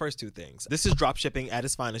 Okay, now first two things. This is drop shipping at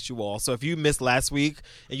its finest, you all. So if you missed last week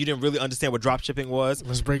and you didn't really understand what drop shipping was,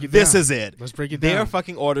 let's break it down. This is it. Let's break it down. They're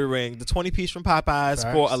fucking ordering the 20-piece from Popeyes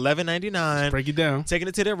for $11.99. Let's break it down. Taking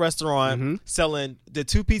it to their restaurant, selling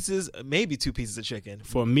the maybe two pieces of chicken.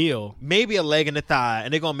 For a meal. Maybe a leg and a thigh.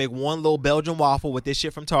 And they're going to make one little Belgian waffle with this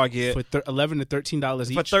shit from Target. For $11 to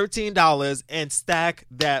 $13 each. For $13 and stack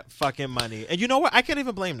that fucking money. And you know what? I can't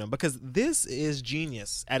even blame them because this is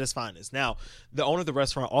genius at its finest. Now, the owner of the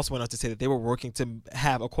restaurant also went on to say that they were working to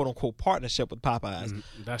have a quote-unquote partnership with Popeyes.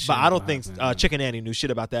 But I don't think Chicken Annie knew shit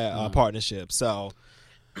about that partnership. So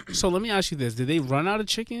let me ask you this. Did they run out of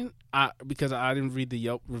chicken? Because I didn't read the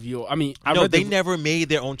Yelp review. I mean, they never made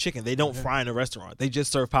their own chicken. They don't fry in a restaurant. They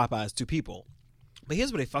just serve Popeyes to people. But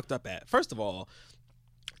here's what they fucked up at. First of all,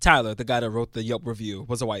 Tyler, the guy that wrote the Yelp review,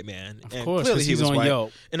 was a white man. Of course, clearly he was on white.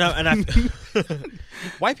 Yelp. And I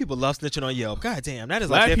white people love snitching on Yelp. God damn, that is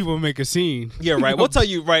Black like people make a scene. Yeah, right. We'll tell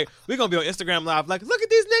you, right. We're gonna be on Instagram Live, like, look at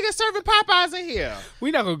these niggas serving Popeyes in here.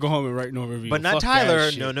 We're not gonna go home and write no review. But not Fuck Tyler.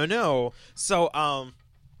 that No. So,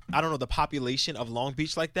 I don't know the population of Long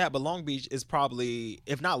Beach like that, but Long Beach is probably,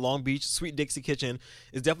 if not Long Beach, Sweet Dixie Kitchen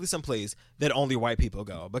is definitely some place that only white people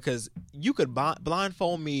go, because you could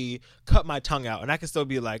blindfold me, cut my tongue out, and I can still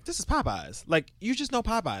be like, this is Popeyes. Like, you just know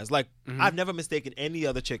Popeyes. Like, I've never mistaken any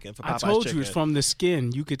other chicken for Popeyes chicken. I told you it's from the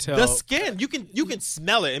skin. You could tell. The skin. You can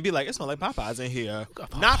smell it and be like, it smells like Popeyes in here.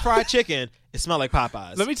 Not fried chicken. It smells like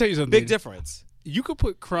Popeyes. Let me tell you something. Big difference. You could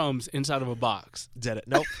put crumbs inside of a box. Did it?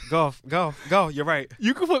 Nope. Go. You're right.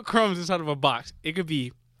 You could put crumbs inside of a box. It could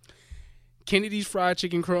be Kennedy's fried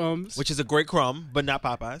chicken crumbs, which is a great crumb, but not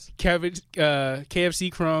Popeyes.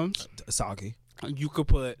 KFC crumbs, soggy. You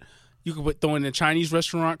could throw in the Chinese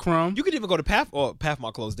restaurant crumb. You could even go to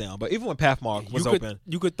Pathmark closed down, but even when Pathmark was open,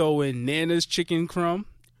 you could throw in Nana's chicken crumb,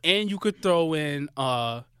 and you could throw in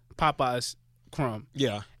Popeyes crumb.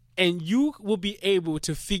 Yeah, and you will be able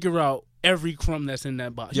to figure out every crumb that's in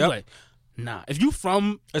that box. Yep. You're like, nah. If you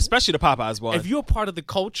especially the Popeyes one, if you're part of the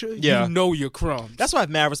culture, you know your crumbs. That's why I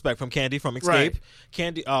have mad respect from Candy from Escape. Right.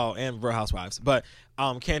 Candy, and Real Housewives. But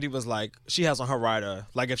Candy was like, she has on her rider,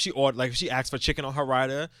 like if she asks for chicken on her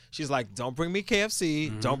rider, she's like, don't bring me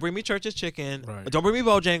KFC, don't bring me Church's chicken, don't bring me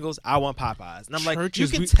Bojangles. I want Popeyes. And I'm like, you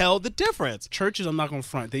can tell the difference. Church's, I'm not gonna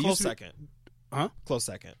front. They close second. Close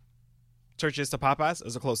second. Church's to Popeyes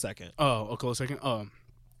is a close second. Oh, a close second.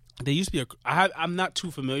 They used to be I'm not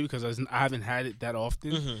too familiar because I haven't had it that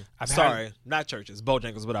often. Not Church's.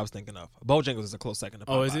 Bojangles is what I was thinking of. Bojangles is a close second to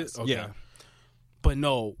Popeyes. Oh, is it? Okay. Yeah. But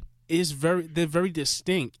no, they're very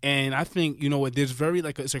distinct, and I think, you know what? There's very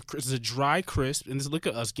it's a dry crisp, and look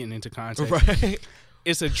at us getting into context. Right.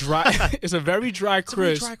 It's a very dry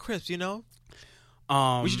crisp. Dry crisp, you know.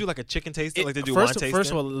 We should do like a chicken taster, like they do first, wine tasting.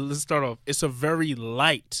 First of all, let's start off. It's a very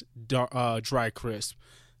light dry crisp.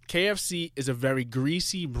 KFC is a very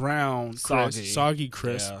greasy brown crisp, soggy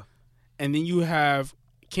crisp. Yeah. And then you have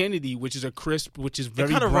Kennedy, which is a crisp, which is very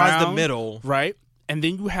kind of brown, rides the middle, right? And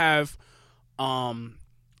then you have,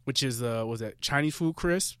 which is Chinese food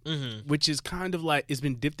crisp, which is kind of like it's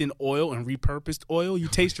been dipped in oil and repurposed oil. You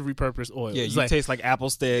taste the repurposed oil. Yeah, it's you taste like apple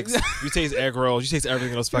sticks. You taste egg rolls. You taste everything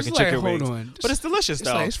in those fucking like, chicken wings. On. But it's delicious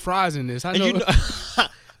though. It's fries in this. I know.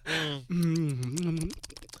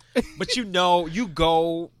 But you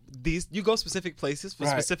go specific places for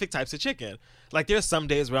specific types of chicken. Like there's some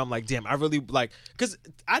days where I'm like, damn, I really like, because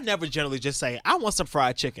I never generally just say I want some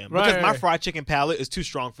fried chicken because my fried chicken palate is too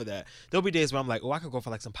strong for that. There'll be days where I'm like, oh, I could go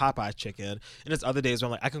for like some Popeyes chicken, and there's other days where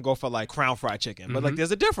I'm like, I can go for like Crown fried chicken. But like,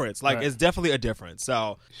 there's a difference. Like it's definitely a difference.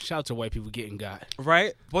 So shout out to white people getting got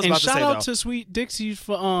right. And shout out to Sweet Dixie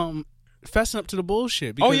for fessing up to the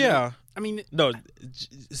bullshit. Because, I mean, no,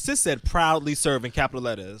 Sis said proudly serve in capital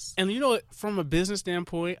letters. And you know what? From a business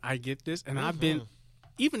standpoint, I get this. And I've been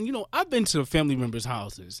to family members'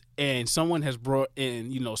 houses and someone has brought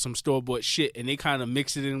in, some store-bought shit and they kind of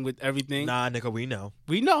mix it in with everything. Nah, nigga, we know.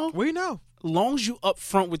 We know. Long as you up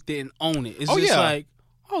front with it and own it. It's like,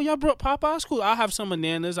 oh, y'all brought Popeyes? Cool. I have some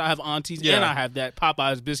bananas. I have aunties. And I have that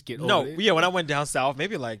Popeyes biscuit. When I went down south,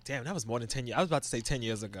 maybe like, damn, that was more than 10 years. I was about to say 10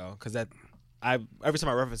 years ago because every time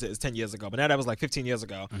I reference it, it's 10 years ago. But now that was like 15 years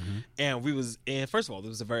ago. And we was in, first of all, it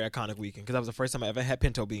was a very iconic weekend because that was the first time I ever had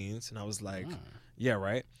pinto beans. And I was like, yeah,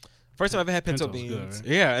 right? First time I ever had pinto beans. Good,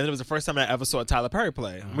 right? Yeah, and it was the first time I ever saw Tyler Perry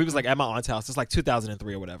play. We was like at my aunt's house. It's like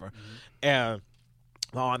 2003 or whatever. And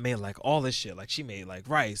my aunt made like all this shit. Like she made like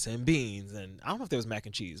rice and beans and I don't know if there was mac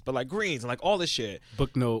and cheese, but like greens and like all this shit.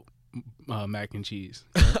 Book note, mac and cheese.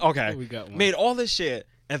 Okay. We got one. Made all this shit.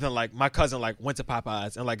 And then like my cousin like went to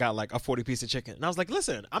Popeyes and like got like a 40-piece of chicken. And I was like,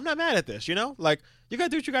 listen, I'm not mad at this, you know? Like you gotta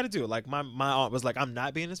do what you gotta do. Like my aunt was like, I'm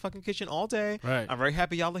not being in this fucking kitchen all day. Right. I'm very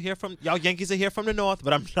happy y'all Yankees are here from the north,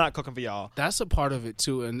 but I'm not cooking for y'all. That's a part of it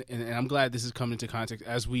too, and I'm glad this is coming into context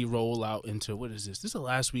as we roll out into what is this? This is the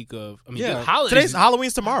last week of the holidays. Today's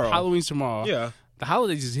Halloween's tomorrow. Halloween's tomorrow. Yeah. The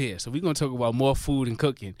holidays is here, so we're gonna talk about more food and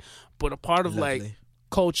cooking. But a part of like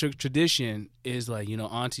culture, tradition is like, you know,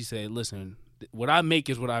 Auntie said, listen, what I make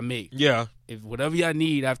is what I make. Yeah. If whatever y'all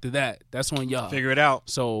need after that, that's on y'all. Figure it out.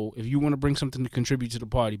 So if you want to bring something to contribute to the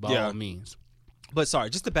party, by all means. But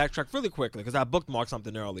sorry, just to backtrack really quickly because I bookmarked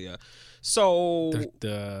something earlier. So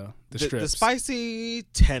the strips. The spicy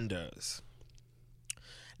tenders.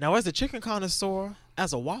 Now, as a chicken connoisseur,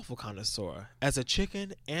 as a waffle connoisseur, as a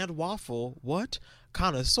chicken and waffle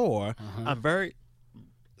connoisseur, I'm very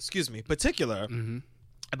particular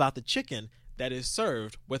about the chicken that is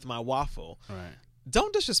served with my waffle. Right.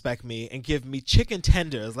 Don't disrespect me and give me chicken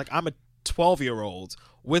tenders like I'm a 12-year-old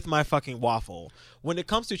with my fucking waffle. When it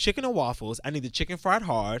comes to chicken and waffles, I need the chicken fried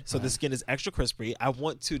hard so the skin is extra crispy. I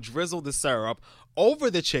want to drizzle the syrup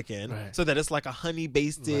over the chicken so that it's like a honey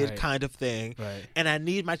basted kind of thing. Right. And I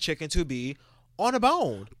need my chicken to be on a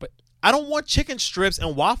bone. But I don't want chicken strips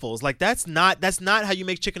and waffles. Like that's not how you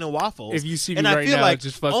make chicken and waffles. If you see me and right I feel now, like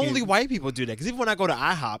just fucking... only white people do that. Because even when I go to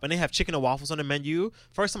IHOP and they have chicken and waffles on the menu,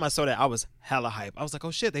 first time I saw that I was hella hype. I was like, oh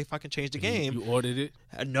shit, they fucking changed the game. You ordered it?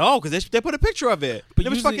 No, because they put a picture of it. But it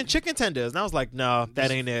was usually- fucking chicken tenders, and I was like, no, that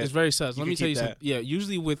ain't it. It's very sus. Let me can tell you keep something. that. Yeah,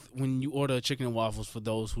 usually when you order chicken and waffles, for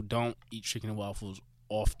those who don't eat chicken and waffles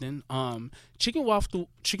often, chicken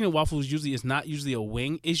and waffles usually is not usually a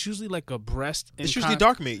wing. It's usually like a breast. It's usually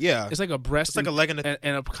dark meat. Yeah, it's like a breast. It's like a leg and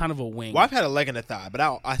a kind of a wing. Well, I've had a leg and a thigh, but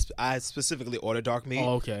I specifically order dark meat.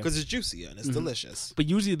 Oh, okay. Because it's juicy and it's delicious. But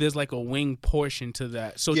usually there's like a wing portion to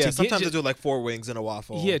that. So yeah, to sometimes get I do like 4 wings in a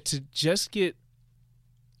waffle. Yeah, to just get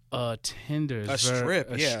tenders, a strip.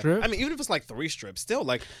 I mean, even if it's like 3 strips, still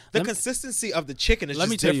like the consistency of the chicken is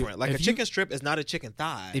just different. Like a chicken strip is not a chicken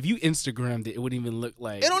thigh. If you Instagrammed it, it wouldn't even look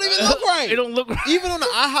like. It don't even look right. It don't look right. Even on the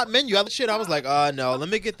IHOP menu, I was like, no, let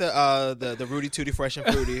me get the Rudy Tooty Fresh and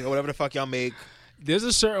Fruity or whatever the fuck y'all make. There's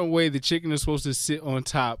a certain way the chicken is supposed to sit on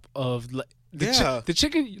top of the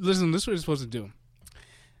chicken. Listen, this is what it's supposed to do.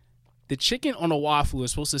 The chicken on a waffle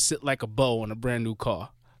is supposed to sit like a bow on a brand new car.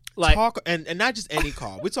 Like, and not just any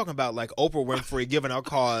car. We're talking about like Oprah Winfrey giving out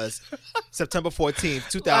cars September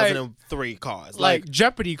 14th, 2003 cars. Like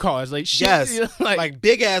Jeopardy cars. Like shit, yes. Like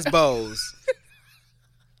big ass bows.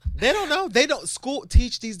 They don't know. They don't. School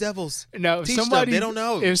teach these devils. No, teach them. They don't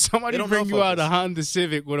know. If somebody bring you out a Honda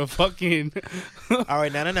Civic with a fucking. All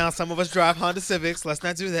right, now. Some of us drive Honda Civics. Let's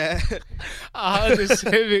not do that. A Honda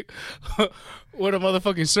Civic with a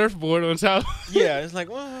motherfucking surfboard on top. Yeah, it's like.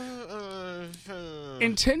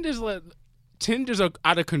 And tenders are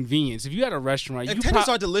out of convenience. If you at a restaurant, tenders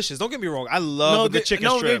are delicious. Don't get me wrong. I love a good chicken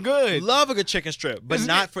strip. They're good. Love a good chicken strip, but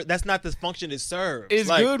that's not the function it serves. It's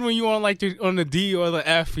like, good when you on on the D or the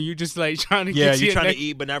F, and you just like trying to get you're trying to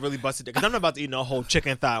eat, but not really busted. Because I'm not about to eat a whole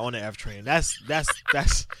chicken thigh on the F train. That's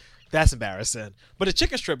embarrassing. But a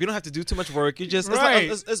chicken strip, you don't have to do too much work. You just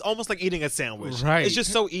it's almost like eating a sandwich. Right. It's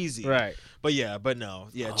just so easy. Right. But no.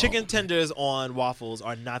 Chicken tenders on waffles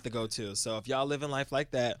are not the go-to. So if y'all living life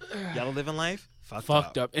like that, y'all are living life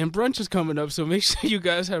fucked up. And brunch is coming up, so make sure you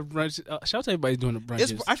guys have brunch. Shout out to everybody doing the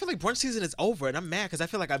brunches. I feel like brunch season is over, and I'm mad because I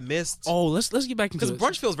feel like I missed. Oh, let's get back into it. Because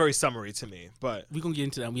brunch feels very summery to me. But we're gonna get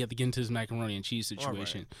into that. We have to get into this macaroni and cheese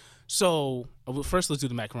situation. Right. So first, let's do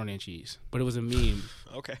the macaroni and cheese. But it was a meme.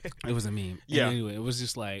 Okay. It was a meme. Yeah. And anyway, it was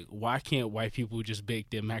just like, why can't white people just bake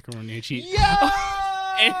their macaroni and cheese? Yo!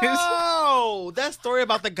 That story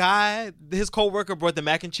about the guy, his coworker brought the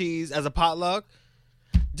mac and cheese as a potluck.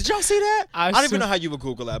 Did y'all see that? I don't even know how you would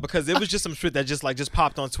Google that because it was just some shit that just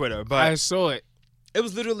popped on Twitter. But I saw it. It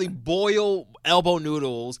was literally boiled elbow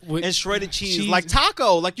noodles and shredded cheese, like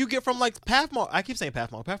taco, like you get from like Pathmark. I keep saying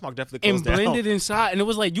Pathmark. Pathmark definitely closed down. And blended inside, and it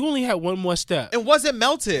was like you only had one more step. It wasn't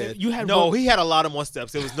melted. He had a lot of more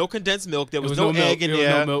steps. There was no condensed milk. There was no egg in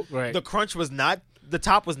there. No milk, right. The crunch was not. The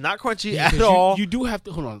top was not crunchy at all. You do have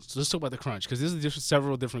to hold on. So let's talk about the crunch because there's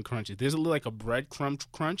several different crunches. There's like a bread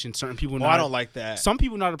crunch, and certain people. I don't like that. Some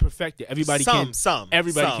people know how to perfect it. Everybody can.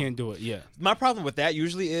 Everybody can't do it. Yeah. My problem with that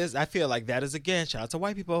usually is I feel like that is again shout out to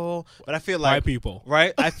white people, but I feel like white people,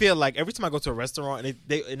 right? I feel like every time I go to a restaurant and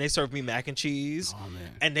they serve me mac and cheese,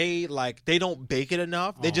 and they don't bake it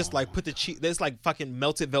enough. They just like put the cheese. There's like fucking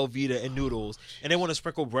melted Velveeta and noodles, and they want to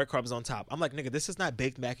sprinkle breadcrumbs on top. I'm like, nigga, this is not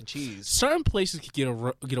baked mac and cheese. Certain places could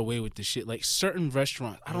get away with this shit. Like certain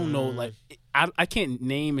restaurants, I don't know. Like I can't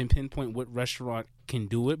name and pinpoint what restaurant can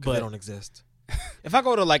do it, but they don't exist. If I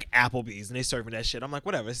go to like Applebee's and they serving that shit, I'm like,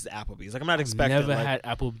 whatever. This is Applebee's. Like I'm not expecting. Never like, had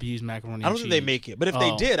Applebee's macaroni. I don't and think they cheese. make it, but if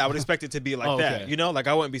they did, I would expect it to be like that. Okay. You know, like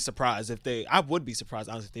I wouldn't be surprised if they. I would be surprised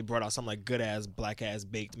honestly if they brought out some like good ass black ass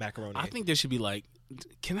baked macaroni. I think there should be like,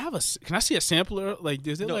 can I see a sampler? Like,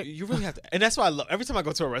 is it no, like you really have to, and that's why I love every time I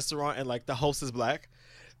go to a restaurant and like the host is black,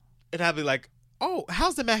 and I'd be like, oh,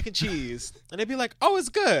 how's the mac and cheese? And they'd be like, oh, it's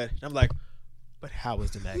good. And I'm like, but how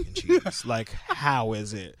is the mac and cheese? Like, how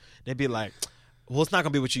is it? They'd be like, well, it's not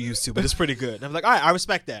gonna be what you used to, but it's pretty good. And I'm like, all right, I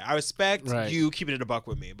respect that. I respect you keeping it a buck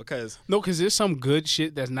with me because because there's some good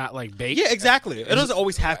shit that's not like baked. Yeah, exactly. It doesn't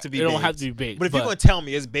always have to be. It baked. don't have to be baked. But if you're gonna tell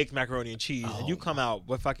me it's baked macaroni and cheese, and you come out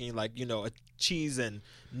with fucking like a cheese and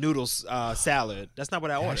noodles salad, that's not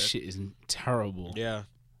what I ordered. That shit is terrible. Yeah,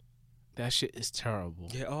 that shit is terrible.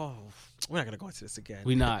 Yeah. Oh, we're not gonna go into this again.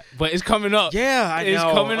 We not, but it's coming up. Yeah, I know. It's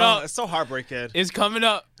coming up. It's so heartbreaking. It's coming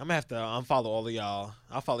up. I'm gonna have to unfollow all of y'all.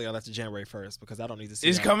 I'll follow y'all after January 1st because I don't need to see.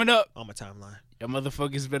 It's coming up on my timeline. Y'all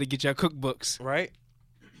motherfuckers better get your cookbooks right.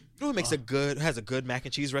 You know who has a good mac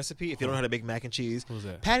and cheese recipe? If you don't know how to make mac and cheese, who's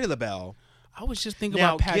that? Patti LaBelle. I was just thinking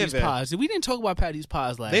about Patty's pies. We didn't talk about Patty's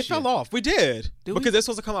pies last year. They fell off. We did because we? they're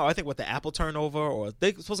supposed to come out. I think with the apple turnover, or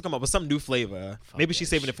they're supposed to come up with some new flavor. Maybe she's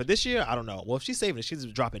saving it for this year. I don't know. Well, if she's saving it, she's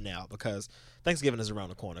dropping now because Thanksgiving is around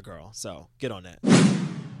the corner, girl. So get on that.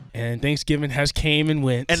 And Thanksgiving has came and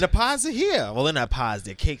went. And the pies are here. Well, they're not pies;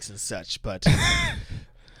 they're cakes and such. But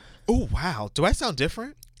oh wow, do I sound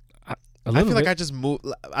different? I feel like I just moved.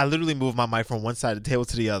 I literally moved my mic from one side of the table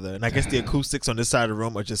to the other, and I guess the acoustics on this side of the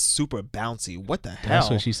room are just super bouncy. What the hell?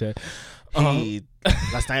 That's what she said. Hey,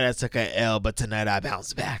 last night I took an L, but tonight I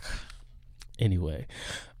bounced back. Anyway,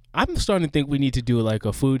 I'm starting to think we need to do like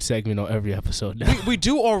a food segment on every episode now. We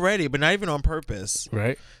do already, but not even on purpose.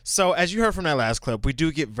 Right. So as you heard from that last clip, we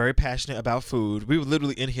do get very passionate about food. We were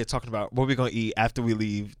literally in here talking about what we're going to eat after we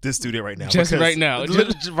leave this studio right now. Just right now.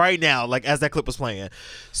 Right now, like as that clip was playing.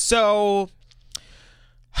 So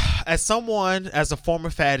as a former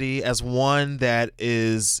fatty, as one that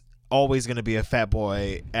is always going to be a fat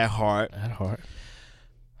boy at heart.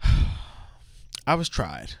 I was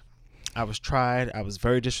tried. I was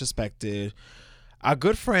very disrespected. Our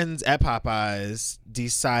good friends at Popeyes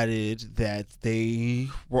decided that they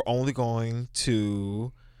were only going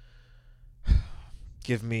to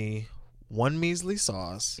give me one measly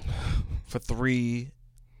sauce for 3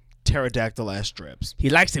 pterodactyl-ass strips. He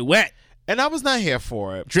likes it wet. And I was not here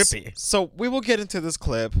for it. Drippy. So we will get into this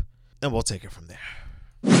clip, and we'll take it from there.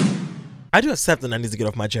 I do have something I need to get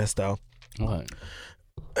off my chest, though. What?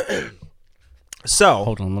 So.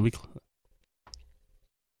 Hold on, let me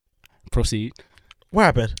proceed. What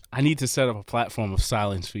happened? I need to set up a platform of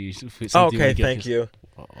silence for you. Okay, thank you.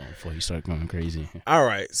 Before you start going crazy. All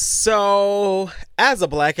right. So, as a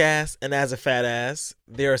black ass and as a fat ass,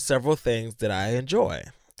 there are several things that I enjoy.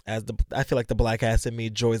 I feel like the black ass in me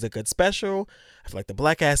enjoys a good special. I feel like the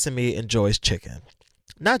black ass in me enjoys chicken.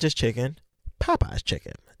 Not just chicken, Popeye's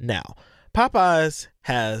chicken. Now, Popeyes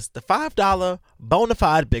has the $5 bona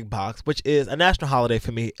fide big box, which is a national holiday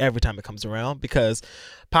for me every time it comes around because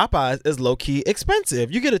Popeyes is low-key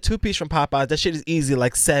expensive. You get a 2-piece from Popeyes, that shit is easy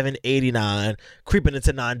like $7.89, creeping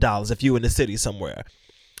into $9 if you in the city somewhere.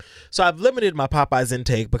 So I've limited my Popeyes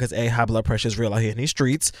intake because A, high blood pressure is real out here in these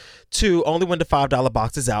streets. 2, only when the $5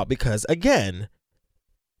 box is out because, again,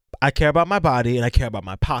 I care about my body and I care about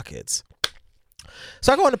my pockets.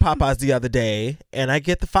 So I go into Popeyes the other day and I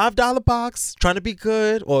get the $5 box, trying to be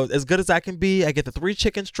good or as good as I can be. I get the 3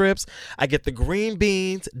 chicken strips. I get the green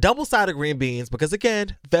beans, double-sided green beans because,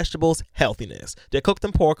 again, vegetables, healthiness. They're cooked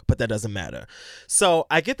in pork, but that doesn't matter. So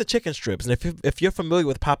I get the chicken strips. And if you're familiar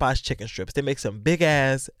with Popeyes chicken strips, they make some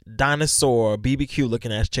big-ass dinosaur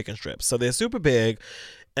BBQ-looking-ass chicken strips. So they're super big.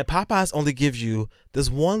 And Popeyes only gives you this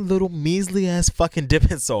one little measly-ass fucking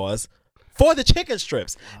dipping sauce for the chicken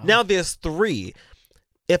strips. Wow. Now there's 3.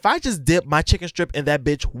 If I just dip my chicken strip in that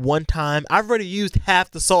bitch one time, I've already used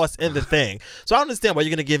half the sauce in the thing. So I don't understand why you're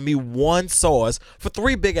going to give me one sauce for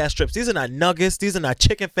 3 big-ass strips. These are not nuggets. These are not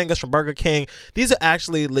chicken fingers from Burger King. These are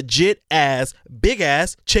actually legit-ass,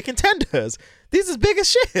 big-ass chicken tenders. These is big as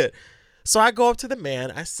shit. So I go up to the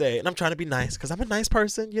man, I say, and I'm trying to be nice because I'm a nice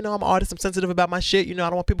person. You know, I'm an artist. I'm sensitive about my shit. You know, I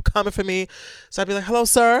don't want people coming for me. So I'd be like, hello,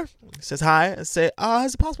 sir. He says, hi. I say,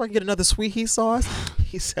 is it possible I can get another sweet heat sauce?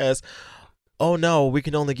 He says, oh, no, we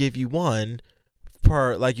can only give you one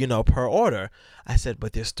per order. I said,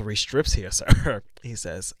 but there's 3 strips here, sir. He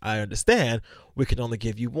says, I understand. We can only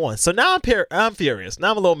give you one. So now I'm furious.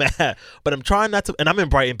 Now I'm a little mad, but I'm trying not to. And I'm in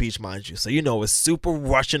Brighton Beach, mind you. So, you know, it's super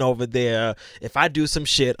rushing over there. If I do some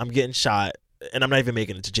shit, I'm getting shot and I'm not even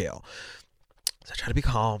making it to jail. So I try to be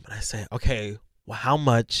calm and I say, okay, well, how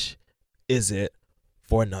much is it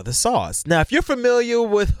for another sauce. Now, if you're familiar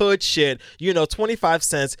with hood shit, you know 25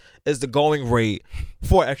 cents is the going rate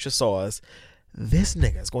for extra sauce. This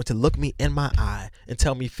nigga is going to look me in my eye and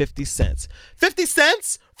tell me 50 cents. 50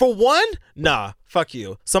 cents for one? Nah, fuck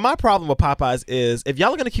you. So my problem with Popeyes is if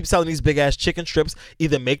y'all are going to keep selling these big ass chicken strips,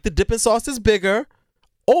 either make the dipping sauces bigger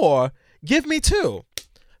or give me two.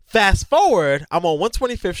 Fast forward, I'm on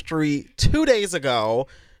 125th Street 2 days ago,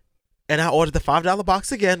 and I ordered the $5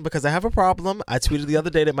 box again because I have a problem. I tweeted the other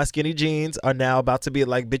day that my skinny jeans are now about to be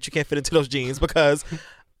like, bitch, you can't fit into those jeans because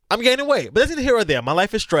I'm gaining weight. But that's neither here or there. My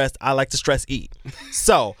life is stressed. I like to stress eat.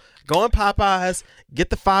 So go in Popeyes, get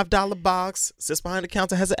the $5 box, sits behind the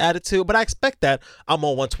counter, has an attitude, but I expect that. I'm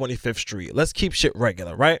on 125th Street. Let's keep shit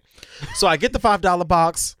regular, right? So I get the $5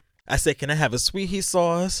 box. I say, can I have a sweet heat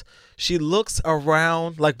sauce? She looks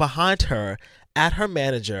around, like behind her, at her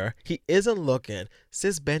manager. He isn't looking.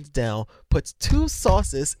 Sis bends down, puts two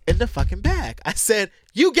sauces in the fucking bag. I said,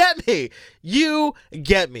 you get me. You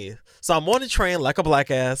get me. So I'm on the train like a black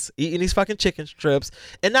ass, eating these fucking chicken strips.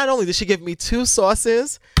 And not only did she give me two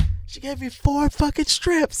sauces, she gave me 4 fucking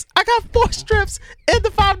strips. I got 4 strips in the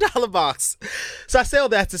 $5 box. So I say all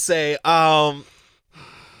that to say,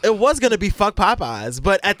 it was going to be fuck Popeyes.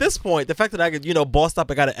 But at this point, the fact that I could, bossed up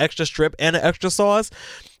and got an extra strip and an extra sauce,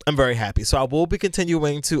 I'm very happy. So I will be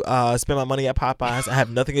continuing to spend my money at Popeyes. I have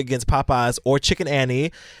nothing against Popeyes or Chicken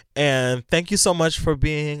Annie. And thank you so much for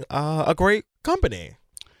being a great company.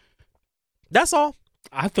 That's all.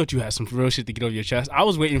 I thought you had some real shit to get over your chest. I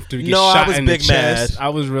was waiting to get shot in the chest. I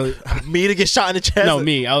was really me to get shot in the chest. No,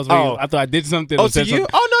 me. I was waiting. I thought I did something. Oh, to you? Something.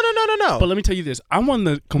 Oh, no. But let me tell you this. I'm on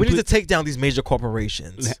the we need to take down these major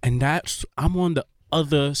corporations. And I'm on the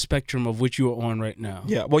other spectrum of which you are on right now.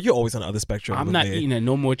 Yeah, well, you're always on the other spectrum. I'm not eating at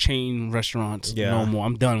no more chain restaurants. Yeah. No more.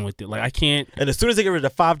 I'm done with it. Like, I can't. And as soon as they get rid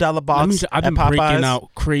of the $5 box, I've been breaking out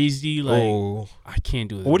crazy. Like, I can't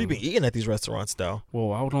do that. What have you been eating at these restaurants, though?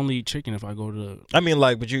 Well, I would only eat chicken if I go to. I mean,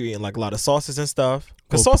 like, but you eating like a lot of sauces and stuff?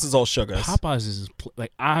 Because sauce is all sugars. Popeyes is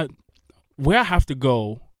like where I have to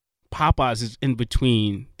go. Popeyes is in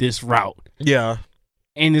between this route. Yeah,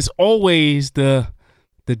 and it's always the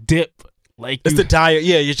dip. Like it's the diet.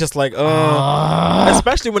 Yeah, you're just like,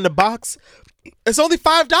 especially when the box, it's only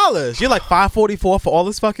 $5. You're like $5.44 for all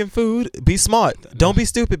this fucking food. Be smart. Don't be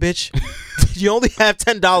stupid, bitch. You only have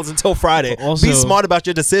 $10 until Friday. Also, be smart about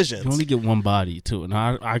your decisions. You only get one body too, and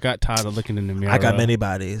I got tired of looking in the mirror. I got many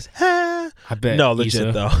bodies. I bet. No,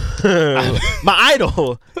 legit though. My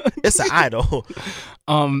idol. It's an idol.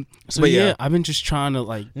 So yeah, I've been just trying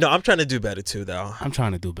to No, I'm trying to do better too, though. I'm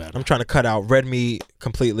trying to do better. I'm trying to cut out red meat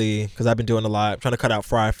completely because I've been doing a lot. I'm trying to cut out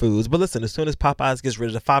fried foods. But listen, as soon as Popeyes gets rid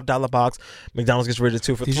of the $5 box, McDonald's gets rid of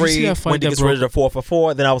 2 for $3, Wendy gets rid of the 4 for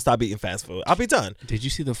 $4, then I will stop eating fast food. I'll be done. Did you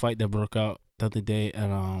see the fight that broke out the other day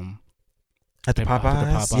at the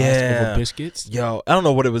Popeyes? Yeah. Over biscuits? Yo, I don't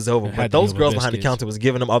know what it was over, but those girls behind the counter was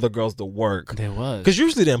giving them other girls the work. There was. Because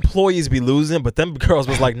usually the employees be losing, but them girls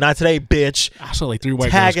was like, not today, bitch. I saw like 3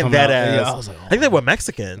 white tagging girls that out. ass. Yeah, I was like, I think they were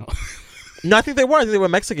Mexican. No, I think they were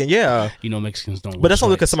Mexican, yeah. You know Mexicans don't. But that's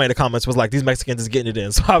only because somebody in the comments was like, these Mexicans is getting it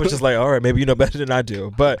in. So I was just like, all right, maybe you know better than I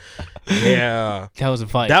do. But yeah. That was a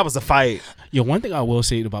fight. That was a fight. Yo, one thing I will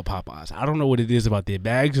say about Popeyes, I don't know what it is about their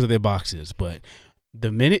bags or their boxes, but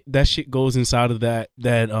the minute that shit goes inside of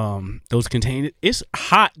those containers, it's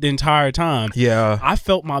hot the entire time. Yeah. I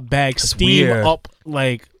felt my bag steam up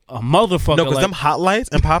like a motherfucker. No, because them hot lights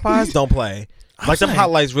and Popeyes don't play. Like them hot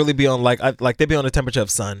lights really be on like they be on the temperature of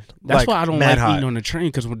sun. That's why I don't like eating on the train,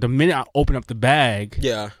 because the minute I open up the bag,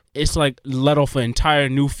 it's like let off an entire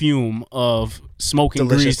new fume of smoking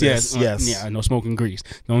grease. Yes. Yeah, I know smoking grease.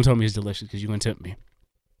 Don't tell me it's delicious because you're gonna tempt me.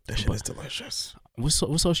 That shit is delicious. What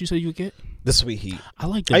sauce you said you would get? The sweet heat.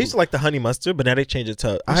 I used to like the honey mustard, but now they changed it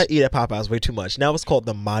to. I eat at Popeyes way too much. Now it's called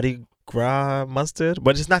the Mardi Gras mustard,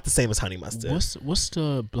 but it's not the same as honey mustard. What's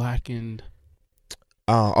the blackened?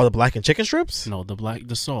 The blackened chicken strips? No,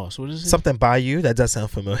 the sauce. What is it? Something Bayou. That does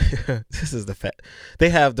sound familiar. This is the fat. They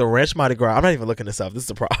have the ranch Mardi Gras. I'm not even looking this up. This is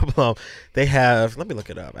the problem. They have. Let me look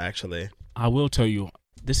it up. Actually, I will tell you.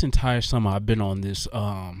 This entire summer, I've been on this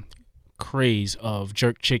craze of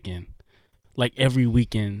jerk chicken. Like every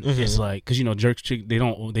weekend, it's like, because jerk chicken,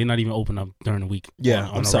 they're not even open up during the week. Yeah,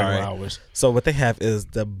 on I'm sorry. Hours. So what they have is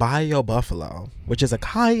the Bayou Buffalo, which is a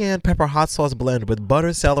cayenne pepper hot sauce blend with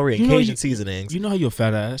butter, celery, and Cajun seasonings. You know how you're a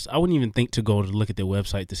fat ass. I wouldn't even think to go to look at their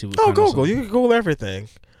website to see what. Oh, Google. You can Google everything.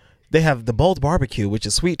 They have the Bold Barbecue, which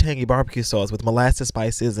is sweet, tangy barbecue sauce with molasses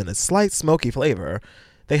spices and a slight smoky flavor.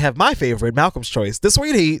 They have my favorite, Malcolm's Choice, the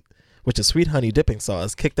Sweet Heat, which is sweet honey dipping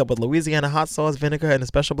sauce, kicked up with Louisiana hot sauce, vinegar, and a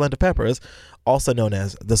special blend of peppers, also known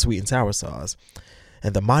as the sweet and sour sauce.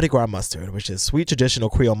 and the Mardi Gras mustard, which is sweet traditional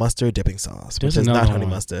Creole mustard dipping sauce, which is not honey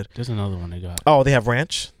mustard. There's another one they got. Oh, they have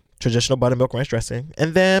ranch, traditional buttermilk ranch dressing,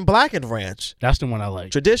 and then blackened ranch. That's the one I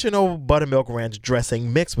like. Traditional buttermilk ranch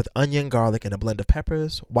dressing mixed with onion, garlic, and a blend of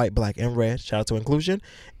peppers, white, black, and red. Shout out to inclusion,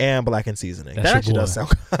 and blackened seasoning. That's that actually boy. Does sound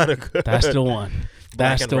kind of good. That's the one.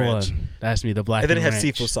 That's the ranch. one. That's me, the black. And then it has ranch.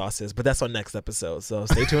 seafood sauces, but that's on next episode, so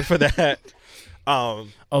stay tuned for that. Oh,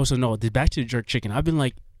 so no, back to the jerk chicken. I've been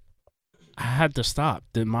like, I had to stop.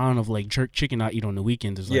 The amount of like jerk chicken I eat on the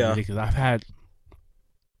weekends is like ridiculous. I've had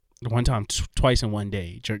one time twice in one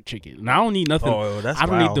day jerk chicken, and I don't need nothing. Oh, that's I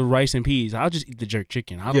don't wild. need the rice and peas. I'll just eat the jerk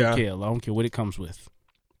chicken. I don't care. I don't care what it comes with.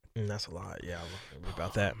 That's a lot. Yeah,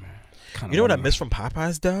 about that. Kinda You know what I miss from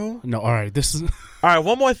Popeyes though? No, all right. This is all right.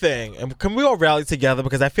 One more thing, and can we all rally together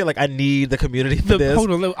because I feel like I need the community for this.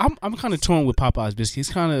 Hold on, I'm kind of torn with Popeyes biscuits.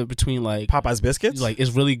 It's kind of between like Popeyes biscuits, like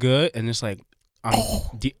it's really good, and it's like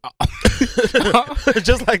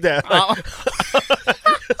just like that,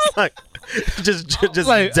 like just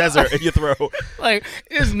like, desert in your throat. Like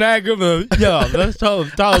it's not good, but yeah, let's tell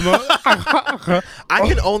them. I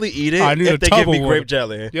can only eat it if they give me grape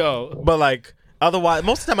jelly. Yo, but like. Otherwise,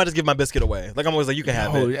 most of the time I just give my biscuit away. Like I'm always like, you can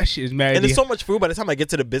have it. That shit is mad. And there's so much food by the time I get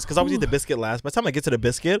to the biscuit, because I always eat the biscuit last. By the time I get to the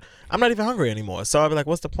biscuit, I'm not even hungry anymore. So I'll be like,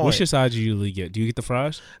 what's the point? What's your side you usually get? Do you get the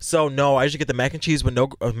fries? So no, I usually get the mac and cheese with no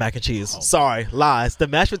mac and cheese. Sorry, lies. The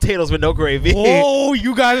mashed potatoes with no gravy. Oh,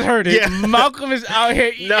 you guys heard it. Yeah. Malcolm is out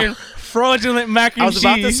here eating fraudulent mac and cheese. I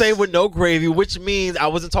was about to say with no gravy, which means I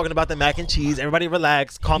wasn't talking about the mac and cheese. Everybody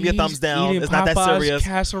relax. Calm your thumbs down. It's not that serious.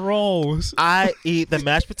 Casseroles. I eat the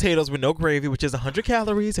mashed potatoes with no gravy, which is 100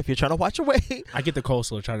 calories if you're trying to watch your weight. I get the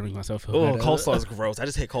coleslaw trying to make myself feel better. better. Coleslaw is gross. I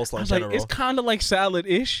just hate coleslaw in general. It's kind of like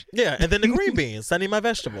salad-ish. Yeah, and then the green beans. I need my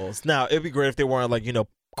vegetables. Now, it'd be great if they weren't like,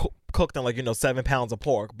 cooked on like 7 pounds of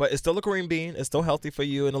pork, but it's still a green bean. It's still healthy for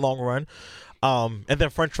you in the long run. And then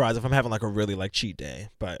French fries if I'm having like a really like cheat day,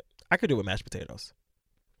 but I could do with mashed potatoes.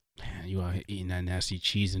 Man, you out here eating that nasty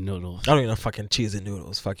cheese and noodles. I don't even know fucking cheese and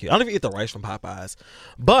noodles. Fuck you. I don't even eat the rice from Popeyes.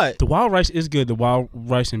 But the wild rice is good. The wild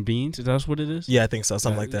rice and beans. Is that what it is? Yeah, I think so.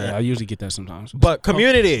 Something like that. Yeah, I usually get that sometimes. But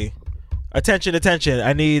community, attention. I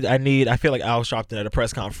feel like Al Sharpton at a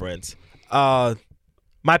press conference. My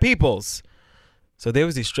peoples. So there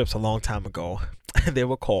was these strips a long time ago, and they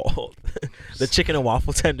were called the chicken and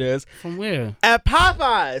waffle tenders. From where? At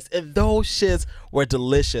Popeyes, and those shits were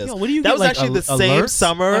delicious. Yo, what do you that get, was like, actually the same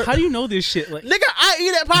summer. Like, how do you know this shit? Like, nigga, I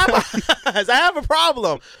eat at Popeyes. I have a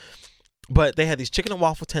problem. But they had these chicken and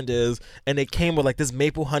waffle tenders, and they came with like this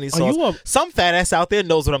maple honey sauce. Some fat ass out there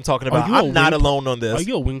knows what I'm talking about. I'm not alone on this. Are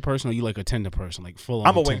you a wing person or are you like a tender person? Like full on?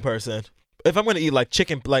 I'm a wing person. If I'm gonna eat like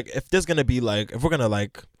chicken, like if there's gonna be like, if we're gonna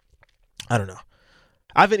like, I don't know.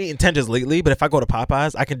 I haven't eaten tenders lately, but if I go to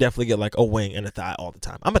Popeyes, I can definitely get like a wing and a thigh all the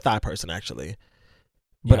time. I'm a thigh person actually,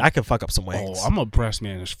 but I can fuck up some wings. Oh, I'm a breast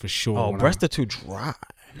man for sure. Oh, breasts are too dry.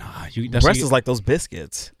 Nah, breast is like those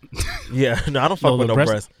biscuits. Yeah, no, I don't fuck with no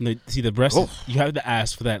breast. No, see, the breast, you have to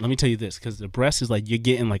ask for that. Let me tell you this, because the breast is like you're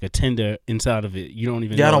getting like a tender inside of it. You don't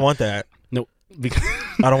even. Yeah, know I don't want that. No,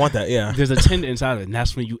 I don't want that. Yeah, there's a tender inside of it, and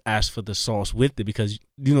that's when you ask for the sauce with it, because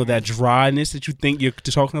you know that dryness that you think you're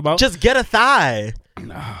talking about. Just get a thigh.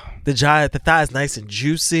 Nah. The thigh is nice and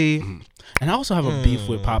juicy. And I also have a beef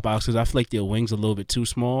with Popeyes because I feel like their wings are a little bit too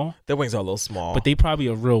small. Their wings are a little small, but they probably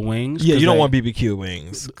are real wings. Yeah, you don't want BBQ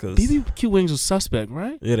wings. BBQ wings are suspect,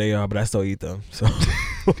 right? Yeah, they are, but I still eat them. So,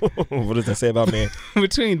 what does that say about me?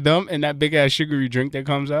 Between them and that big ass sugary drink that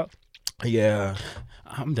comes out. Yeah.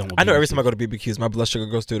 I'm done with I know every time I go to BBQs, my blood sugar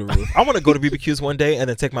goes through the roof. I want to go to BBQs one day and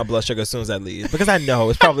then take my blood sugar as soon as I leave, because I know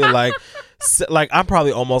it's probably like I'm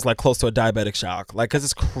probably almost like close to a diabetic shock, like because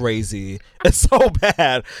it's crazy. It's so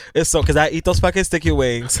bad. It's so because I eat those fucking sticky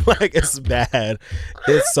wings. Like it's bad.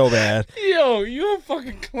 It's so bad. Yo, you a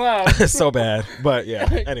fucking clown. It's so bad. But yeah.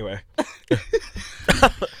 Anyway, I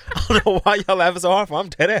don't know why y'all laughing so hard for. I'm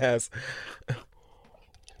dead ass.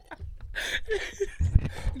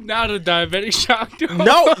 Not a diabetic shock, dude.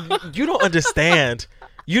 No, you don't understand.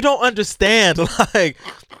 You don't understand. Like,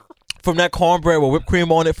 from that cornbread with whipped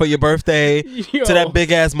cream on it for your birthday to that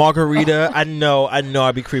big ass margarita. I know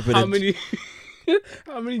I'd be creeping. How many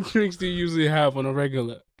drinks do you usually have on a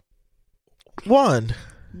regular? One.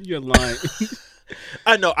 You're lying.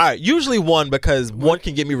 I know. All right, usually one, because one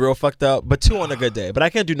can get me real fucked up, but two on a good day. But I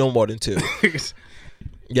can't do no more than two.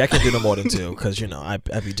 Yeah, I can't do no more than two, because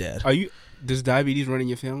I'd be dead. Does diabetes run in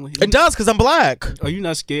your family? It does, because I'm black. Are you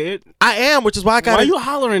not scared? I am, which is why I gotta. Why are you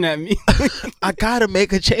hollering at me? I gotta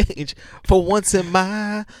make a change for once in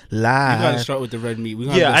my life. You gotta start with the red meat.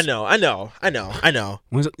 I know.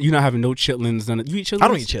 You're not having no chitlins. You eat chitlins? I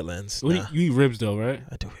don't eat chitlins. You eat ribs though, right?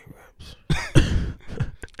 I do eat ribs.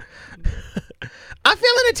 I'm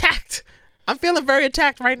feeling attacked. I'm feeling very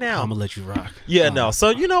attacked right now. I'm gonna let you rock. Yeah, no.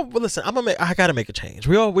 So listen, I gotta make a change.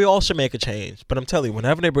 We all should make a change. But I'm telling you,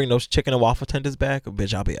 whenever they bring those chicken and waffle tenders back,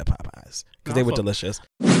 bitch, I'll be at Popeyes because they were delicious.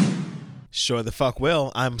 Sure the fuck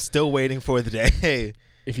will. I'm still waiting for the day.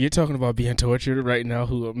 If you're talking about being tortured right now,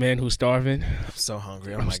 a man who's starving. I'm so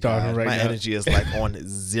hungry. I'm starving right now. My energy is like on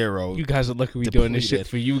zero. You guys are lucky we're doing this shit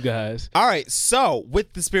for you guys. All right. So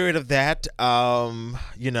with the spirit of that,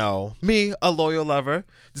 me, a loyal lover,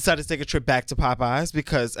 decided to take a trip back to Popeyes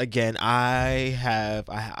because again, I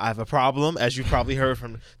have a problem, as you probably heard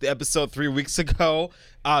from the episode 3 weeks ago.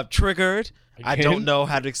 Triggered. I don't know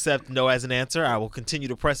how to accept no as an answer. I will continue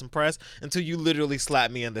to press and press until you literally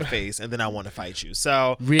slap me in the face, and then I want to fight you.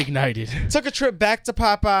 So reignited. Took a trip back to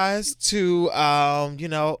Popeyes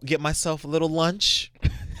to, get myself a little lunch, a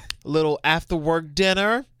little after work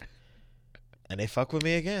dinner, and they fuck with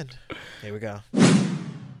me again. Here we go.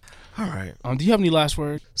 All right. Do you have any last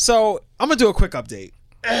words? So I'm gonna do a quick update.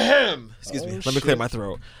 Excuse me. Let me clear my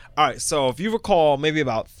throat. All right. So if you recall, maybe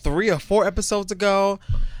about 3 or 4 episodes ago,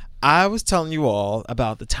 I was telling you all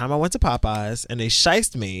about the time I went to Popeyes and they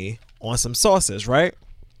shiced me on some sauces, right?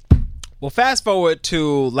 Well, fast forward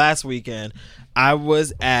to last weekend. I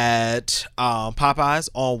was at Popeyes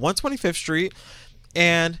on 125th Street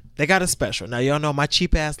and they got a special. Now, y'all know my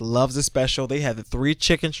cheap ass loves a special. They had the 3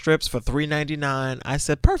 chicken strips for $3.99. I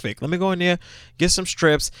said, perfect. Let me go in there, get some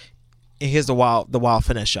strips. And here's the wild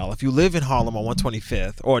finesse, y'all. If you live in Harlem on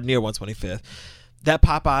 125th or near 125th, that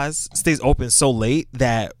Popeyes stays open so late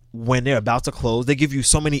that when they're about to close, they give you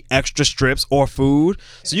so many extra strips or food.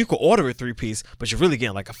 So you could order a 3-piece, but you're really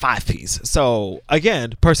getting like a 5-piece. So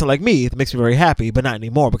again, a person like me, it makes me very happy, but not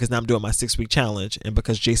anymore because now I'm doing my 6-week challenge. And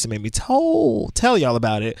because Jason made me tell y'all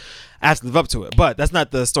about it, I have to live up to it. But that's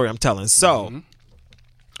not the story I'm telling. So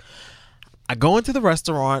I go into the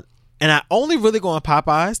restaurant. And I only really go on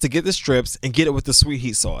Popeyes to get the strips and get it with the sweet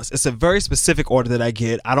heat sauce. It's a very specific order that I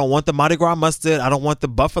get. I don't want the Mardi Gras mustard. I don't want the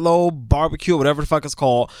buffalo barbecue, whatever the fuck it's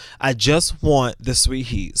called. I just want the sweet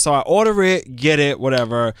heat. So I order it, get it,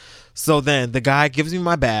 whatever. So then the guy gives me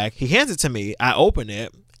my bag. He hands it to me. I open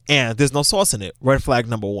it. And there's no sauce in it. Red flag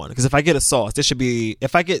number 1. Because if I get a sauce,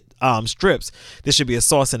 if I get strips, there should be a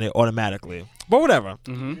sauce in it automatically. But whatever.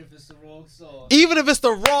 Even if it's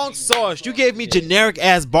the wrong sauce, you gave me generic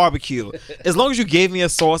ass barbecue. As long as you gave me a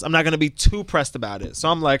sauce, I'm not going to be too pressed about it. So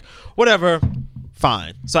I'm like, whatever,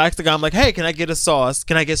 fine. So I asked the guy, I'm like, hey, can I get a sauce?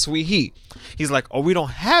 Can I get sweet heat? He's like, oh, we don't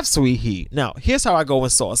have sweet heat. Now, here's how I go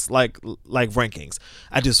with sauce, like rankings.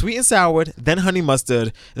 I do sweet and sour, then honey mustard,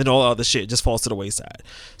 and then all the other shit just falls to the wayside.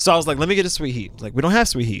 So I was like, let me get a sweet heat. Like, we don't have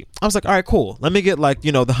sweet heat. I was like, all right, cool. Let me get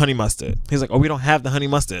the honey mustard. He's like, oh, we don't have the honey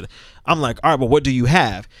mustard. I'm like, all right, but what do you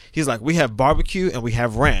have? He's like, we have barbecue and we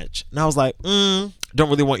have ranch. And I was like, don't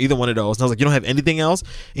really want either one of those. And I was like, you don't have anything else?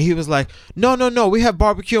 And he was like, no, we have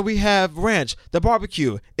barbecue and we have ranch. The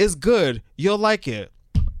barbecue is good. You'll like it.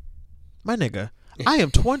 My nigga, I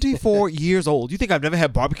am 24 years old. You think I've never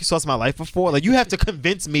had barbecue sauce in my life before? Like, you have to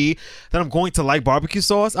convince me that I'm going to like barbecue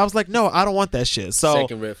sauce? I was like, no, I don't want that shit. So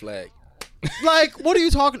second red flag. Like, what are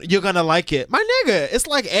you talking? You're gonna like it, my nigga. It's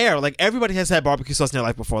like air. Like, everybody has had barbecue sauce in their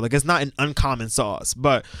life before. Like, it's not an uncommon sauce.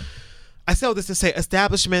 But I say all this to say,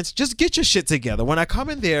 establishments, just get your shit together. When I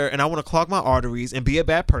come in there and I want to clog my arteries and be a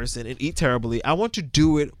bad person and eat terribly, I want to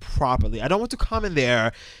do it properly. I don't want to come in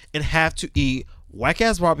there and have to eat whack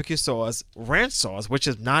ass barbecue sauce, ranch sauce, which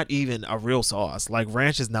is not even a real sauce. Like,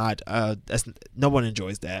 ranch is not. No one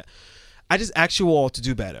enjoys that. I just ask you all to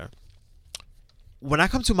do better. When I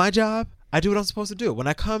come to my job, I do what I'm supposed to do. When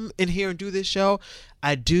I come in here and do this show,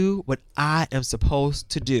 I do what I am supposed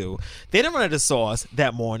to do. They didn't run out of sauce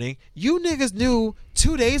that morning. You niggas knew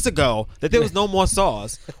 2 days ago that there was no more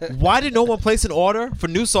sauce. Why did no one place an order for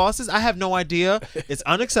new sauces? I have no idea. It's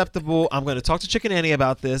unacceptable. I'm going to talk to Chicken Annie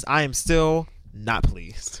about this. I am still not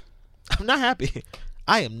pleased. I'm not happy.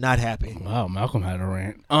 I am not happy. Wow, Malcolm had a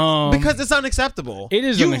rant. Because it's unacceptable. It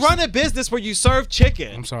is. You run a business where you serve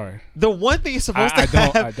chicken. I'm sorry. The one thing you're supposed to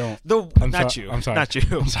have. I don't. Not you. I'm sorry. Not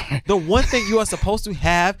you. I'm sorry. The one thing you are supposed to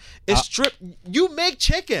have is strip. You make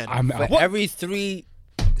chicken. For every 3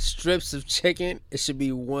 strips of chicken, it should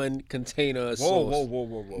be 1 container of sauce.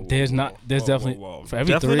 Whoa. There's definitely for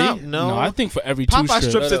every definitely 3. No, I think for every 2 Popeye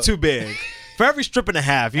strips no. are too big. For every strip and a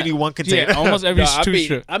half, you need 1 container. Yeah, almost every 2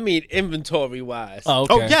 strips. I mean inventory wise. Oh,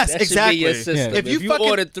 okay. Oh yes, that exactly. Should be your system. Yeah. If you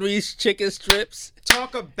order 3 chicken strips,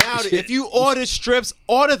 talk about it. If you order strips,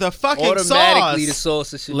 order the fucking automatically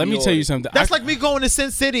sauce. The sauce should Let be me ordered. tell you something. That's like me going to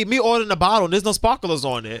Sin City, me ordering a bottle, and there's no sparklers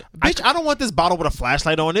on it. Bitch, I don't want this bottle with a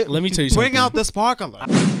flashlight on it. Let me tell you something. Bring out the sparkler.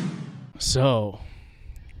 So,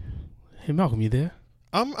 hey Malcolm, you there?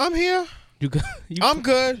 I'm here. You good? I'm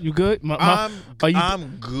good. You good? I'm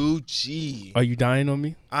Gucci. Are you dying on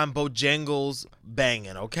me? I'm Bojangles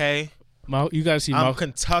banging. Okay. You gotta see. I'm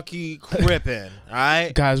Kentucky crippin'. All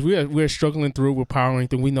right, guys. We're struggling through. We're powering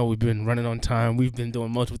through. We know we've been running on time. We've been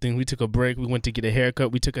doing multiple things. We took a break. We went to get a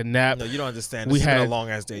haircut. We took a nap. No, you don't understand. This has been a long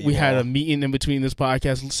ass day. We had a meeting in between this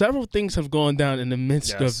podcast. Several things have gone down in the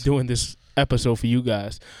midst of doing this episode for you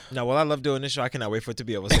guys. No, well, I love doing this show. I cannot wait for it to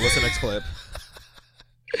be over. So what's the next clip?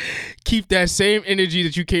 Keep that same energy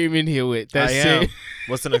that you came in here with. I am.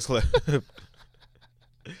 What's the next clip?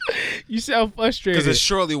 You sound frustrated. Because it's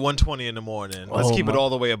surely 1:20 in the morning. Let's keep it all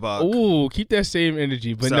the way above. Ooh, keep that same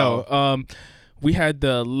energy. But no, we had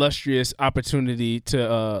the illustrious opportunity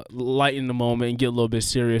to lighten the moment and get a little bit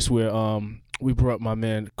serious where we brought my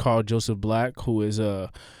man Carl Joseph Black, who is a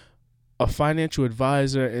financial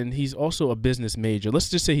advisor, and he's also a business major. Let's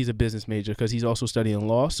just say he's a business major because he's also studying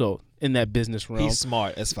law. So in that business realm. He's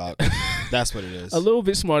smart as fuck. That's what it is. A little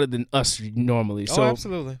bit smarter than us normally. Oh, so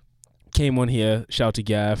absolutely. Came on here, shout to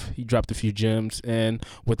Gav. He dropped a few gems, and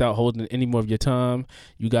without holding any more of your time,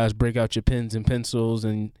 you guys break out your pens and pencils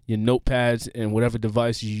and your notepads and whatever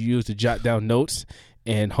device you use to jot down notes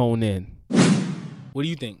and hone in. What do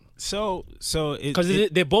you think? So because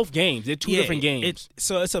they're both games. They're two different games.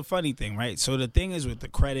 So it's a funny thing, right? So the thing is with the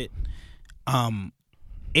credit,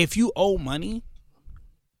 if you owe money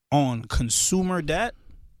on consumer debt,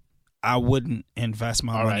 I wouldn't invest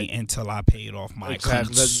my money until I paid off my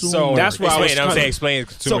consumer. So that's why I was trying to explain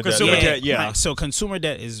consumer debt. Consumer debt, yeah. So consumer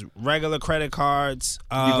debt is regular credit cards.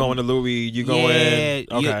 You going to Louis? You going?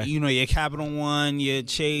 Okay. Your Capital One, your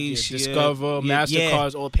Chase, your Discover,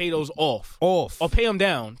 MasterCards, or pay those off. Or pay them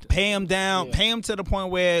down. Pay them down. Yeah. Pay them to the point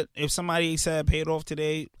where if somebody said pay it off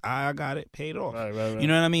today, I got it paid off. Right. You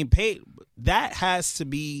know what I mean? That has to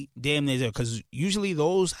be damn near there because usually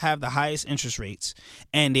those have the highest interest rates,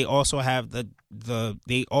 and they also have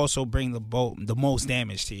they also bring the most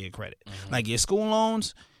damage to your credit. Mm-hmm. Like your school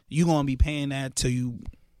loans, you're gonna be paying that till you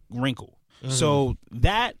wrinkle. Mm-hmm. So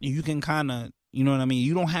that you can kind of, you know what I mean.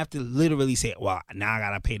 You don't have to literally say, "Well, now I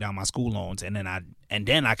gotta pay down my school loans, and then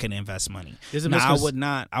I can invest money." I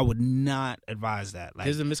would not advise that.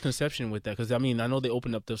 There's a misconception with that because I mean I know they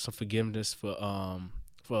opened up some forgiveness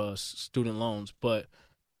for student loans, but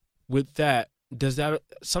with that, does that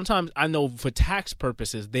sometimes I know for tax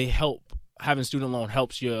purposes they help. Having student loan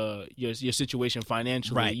helps your situation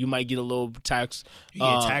financially. Right. You might get a little tax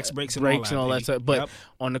breaks and all that stuff. But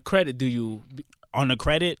on the credit, on the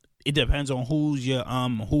credit, it depends on who's your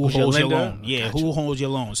who holds your loan. Yeah, gotcha. Who holds your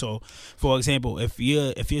loan. So, for example, if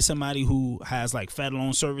you're somebody who has like Fed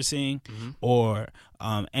loan servicing or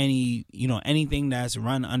anything that's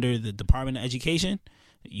run under the Department of Education,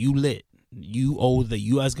 you lit. You owe the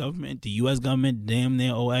U.S. government. The U.S. government damn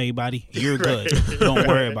near owe everybody. You're good. Don't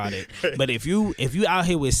worry about it. But if you out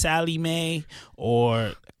here with Sally Mae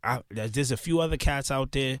or there's a few other cats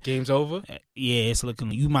out there. Game's over? Yeah, it's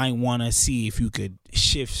looking. You might want to see if you could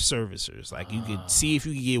shift servicers. Like you could see if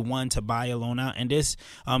you could get one to buy a loan out. And there's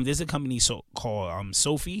a company called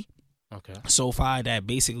Sophie. Okay. SoFi that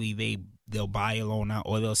basically they'll buy a loan out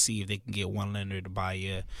or they'll see if they can get one lender to buy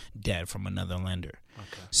your debt from another lender.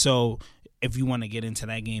 Okay. So if you want to get into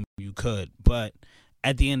that game, you could. But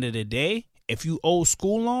at the end of the day, if you owe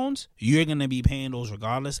school loans, you're going to be paying those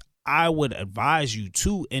regardless. I would advise you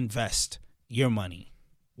to invest your money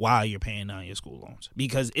while you're paying down your school loans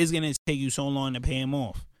because it's going to take you so long to pay them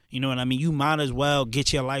off. You know what I mean? You might as well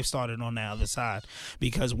get your life started on the other side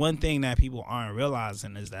because one thing that people aren't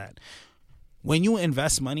realizing is that when you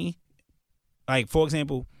invest money, like, for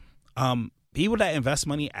example, people that invest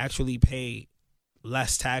money actually pay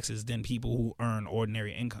less taxes than people who earn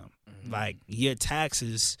ordinary income. Mm-hmm. Like your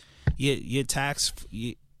taxes, your tax,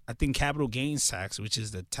 I think capital gains tax, which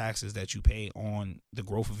is the taxes that you pay on the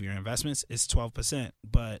growth of your investments, is 12%.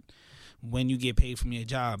 But when you get paid from your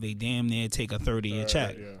job, they damn near take a third of your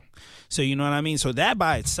check. Yeah. So you know what I mean? So that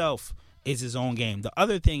by itself is its own game. The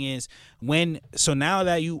other thing is now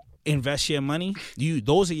that you invest your money,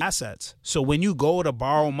 those are your assets. So when you go to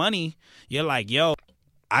borrow money, you're like, yo,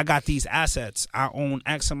 I got these assets. I own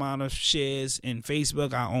X amount of shares in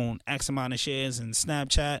Facebook. I own X amount of shares in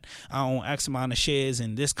Snapchat. I own X amount of shares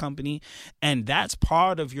in this company. And that's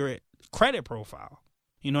part of your credit profile.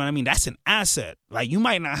 You know what I mean? That's an asset. Like you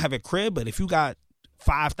might not have a crib, but if you got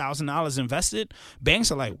 $5,000 invested,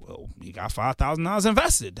 banks are like, well, you got $5,000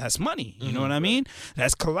 invested. That's money. You know what I mean?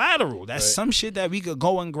 That's collateral. That's some shit that we could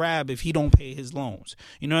go and grab if he don't pay his loans.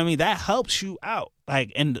 You know what I mean? That helps you out.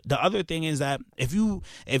 Like, and the other thing is that if you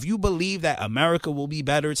believe that America will be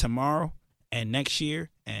better tomorrow and next year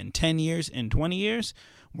and 10 years and 20 years,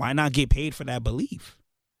 why not get paid for that belief?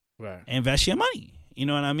 Right. Invest your money. You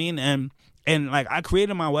know what I mean? And like I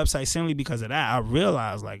created my website simply because of that. I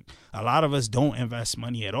realized like a lot of us don't invest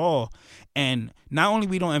money at all. And not only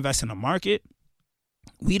we don't invest in the market,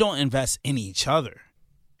 we don't invest in each other.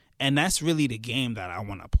 And that's really the game that I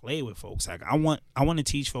want to play with folks. Like I want to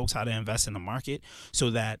teach folks how to invest in the market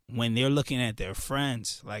so that when they're looking at their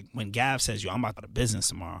friends, like when Gav says, yo, I'm about to business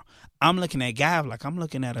tomorrow, I'm looking at Gav like I'm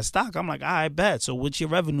looking at a stock. I'm like, I bet. So what's your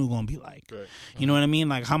revenue going to be like? Right. You know what I mean?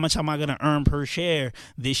 Like how much am I going to earn per share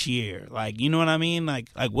this year? Like, you know what I mean? Like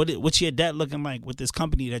what's your debt looking like with this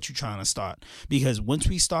company that you're trying to start? Because once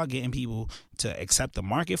we start getting people to accept the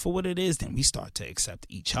market for what it is, then we start to accept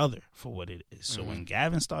each other for what it is. So when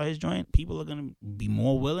Gavin started his joint, people are going to be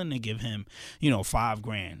more willing to give him,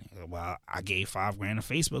 $5,000. Well, I gave $5,000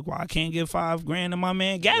 to Facebook. Well, I can't give $5,000 to my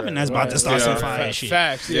man Gavin that's about to start some fire shit.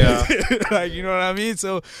 Facts, yeah. Like, you know what I mean?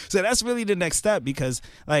 So that's really the next step because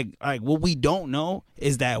like what we don't know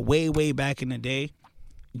is that way back in the day,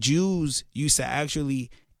 Jews used to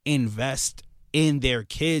actually invest in their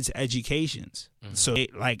kids' educations. So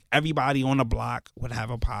like everybody on the block would have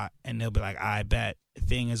a pot and they'll be like, I bet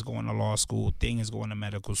thing is going to law school, thing is going to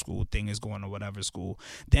medical school, thing is going to whatever school.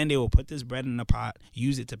 Then they will put this bread in the pot,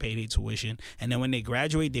 use it to pay their tuition, and then when they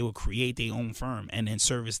graduate, they will create their own firm and then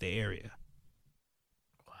service the area.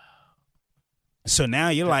 So now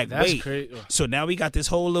you're like, wait. Crazy. So now we got this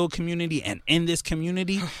whole little community, and in this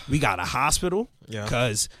community, we got a hospital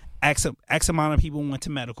because X amount of people went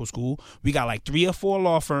to medical school. We got like 3 or 4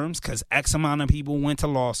 law firms because X amount of people went to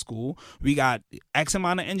law school. We got X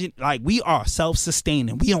amount of like we are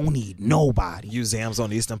self-sustaining. We don't need nobody. Museums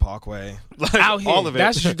on Eastern Parkway, like, out here, all of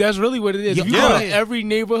it. That's really what it is. You go to every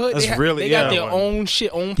neighborhood. They got their own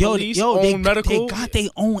shit, own police, own medical. They got their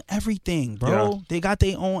own everything, bro. Yeah. They got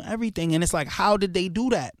their own everything, and it's like, how did they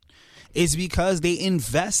do that? It's because they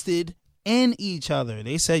invested in each other.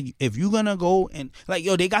 They said if you're gonna go and like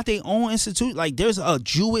they got their own institute. Like there's a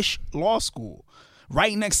Jewish law school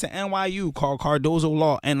right next to NYU called Cardozo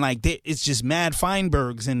Law, and like it's just mad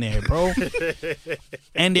Feinbergs in there, bro.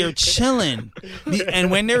 And they're chilling. And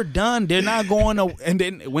when they're done, they're not going to. And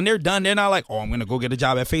then when they're done, they're not like, oh, I'm gonna go get a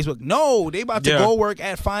job at Facebook. No, they about to go work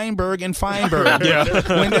at Feinberg and Feinberg.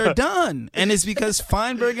 When they're done, and it's because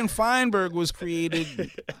Feinberg and Feinberg was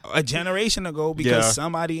created a generation ago because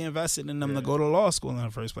somebody invested in them to go to law school in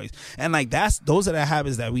the first place. And like those are the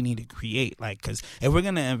habits that we need to create. Like, because if we're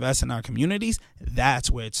gonna invest in our communities,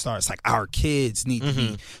 that's where it starts. Like our kids need to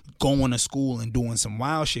be going to school and doing some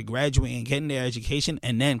wild shit, graduating, getting their education,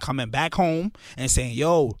 and then coming back home and saying,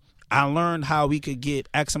 yo, I learned how we could get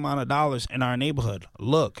X amount of dollars in our neighborhood.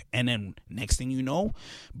 Look. And then next thing you know,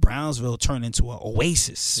 Brownsville turned into an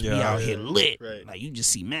oasis. We out here lit. Right. Like you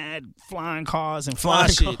just see mad flying cars and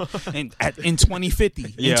flying shit in 2050.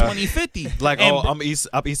 In 2050. Like, up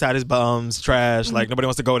east side is bums, trash. Like nobody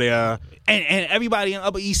wants to go there. And everybody on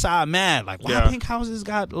Upper East Side mad. Like, why pink houses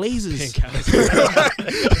got lasers? Pink houses.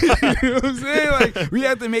 You know what I'm saying? Like, we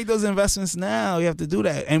have to make those investments now. We have to do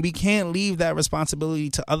that. And we can't leave that responsibility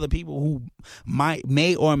to other people who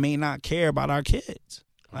may or may not care about our kids.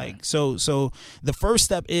 Like, so the first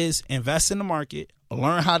step is invest in the market,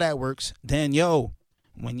 learn how that works. Then,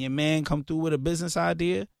 when your man come through with a business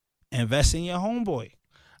idea, invest in your homeboy.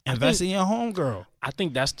 Invest in your homegirl. I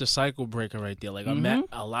think that's the cycle breaker right there. Like,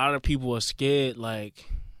 a lot of people are scared. Like,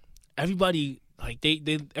 everybody, like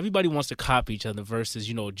everybody wants to copy each other versus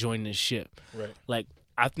join this ship. Right. Like,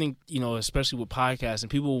 I think especially with podcasts, and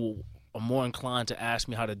people are more inclined to ask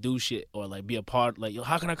me how to do shit or like be a part. Like, yo,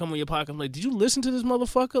 how can I come on your podcast? I'm like, did you listen to this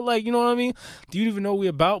motherfucker? Like, you know what I mean? Do you even know what we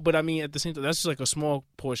about? But I mean, at the same time, that's just like a small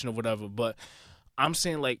portion of whatever. But I'm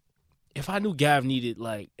saying, like, if I knew Gav needed,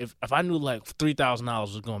 like, if I knew like $3,000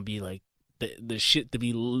 was gonna be like the shit to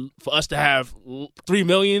be for us to have $3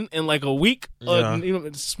 million in like a week,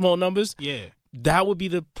 small numbers, that would be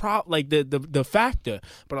the the factor.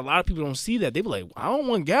 But a lot of people don't see that. They be like, I don't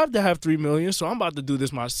want Gav to have $3 million, so I'm about to do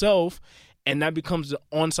this myself. And that becomes the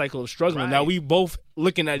on cycle of struggling. Right. Now we both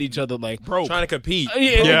looking at each other like broke, trying to compete.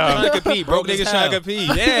 Trying to compete. Broke niggas trying to compete.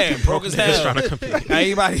 Yeah, broke as hell. Trying to compete.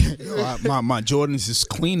 Everybody, my Jordans is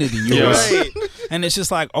cleaner than yours. Right. And it's just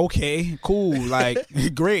like, okay, cool, like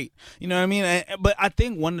great. You know what I mean? But I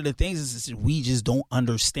think one of the things is we just don't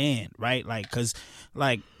understand, right? Like, cause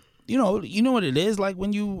like, you know what it is. Like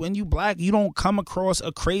when you black, you don't come across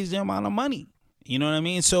a crazy amount of money. You know what I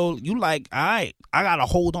mean? So you like, all right, I gotta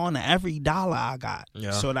hold on to every dollar I got. Yeah.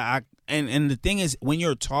 So that and the thing is, when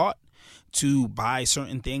you're taught to buy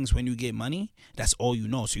certain things when you get money, that's all you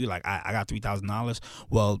know. So you're like, I got $3,000.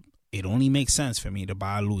 Well, it only makes sense for me to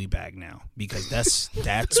buy a Louis bag now because that's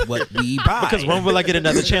what we buy. Because when will I get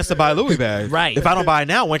another chance to buy a Louis bag? Right. If I don't buy it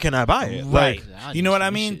now, when can I buy it? Right. Like, You know what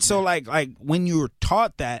I mean? So like when you're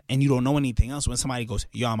taught that and you don't know anything else, when somebody goes,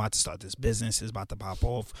 yo, I'm about to start this business, it's about to pop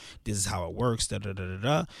off, this is how it works, da da da da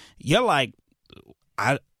da, you're like,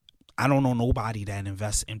 I don't know nobody that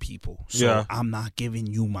invests in people, so I'm not giving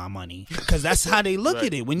you my money, because that's how they look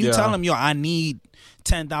at it. When you tell them, yo, I need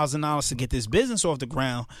 $10,000 to get this business off the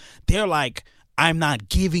ground, they're like, I'm not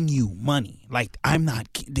giving you money. Like, I'm not.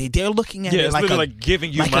 They're looking at it like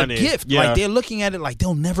giving you like money, a gift. Yeah. Like they're looking at it like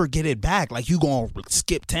they'll never get it back. Like you gonna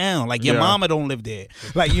skip town. Like your mama don't live there.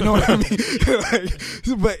 Like, you know what I mean?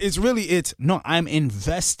 But it's no. I'm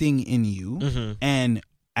investing in you, and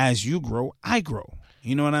as you grow, I grow.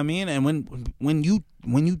 You know what I mean? And when you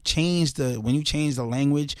change the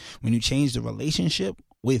language, when you change the relationship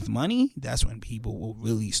with money, that's when people will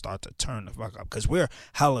really start to turn the fuck up, because we're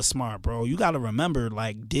hella smart, bro. You got to remember,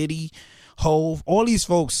 like Diddy, Hove, all these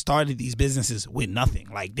folks started these businesses with nothing.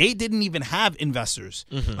 Like, they didn't even have investors.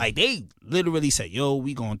 Like, they literally said, yo,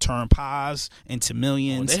 we gonna turn pies into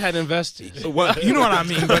millions. They had investors. You know what I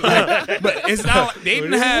mean? But it's not like they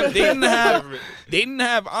didn't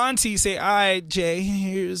have auntie say, all right, Jay,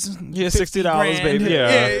 here's $60, baby.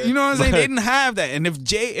 Yeah, you know what I'm saying? They didn't have that. And if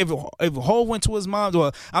Hov went to his mom's,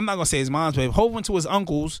 well, I'm not gonna say his mom's, but if Hov went to his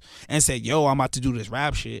uncle's and said, yo, I'm about to do this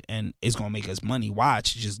rap shit and it's gonna make us money,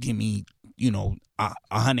 watch, just give me,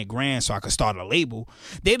 $100,000 so I could start a label,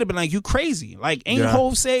 they'd have been like, you crazy. Like, ain't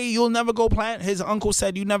Hov say you'll never go platinum? His uncle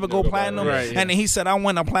said you never go platinum. Right, and then he said, I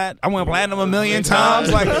went platinum a million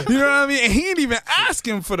times. Like, you know what I mean? And he ain't even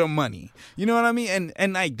asking for the money. You know what I mean?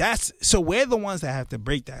 And like, that's, so we're the ones that have to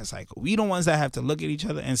break that cycle. We the ones that have to look at each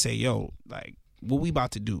other and say, yo, like, what we about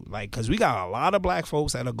to do? Like, because we got a lot of black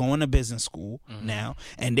folks that are going to business school now,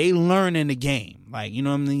 and they learning the game. Like, you know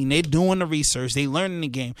what I mean? They doing the research, they learning the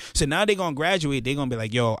game. So now they gonna graduate, they gonna be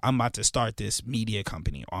like, yo, I'm about to start this media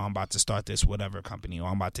company, or I'm about to start this whatever company, or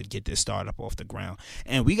I'm about to get this startup off the ground.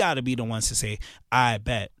 And we got to be the ones to say, I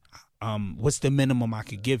bet, what's the minimum I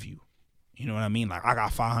could give you? You know what I mean? Like, I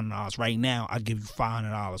got $500 right now. I'd give you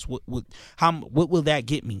 $500. What will that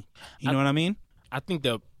get me? You know what I mean? I think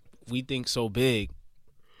that we think so big,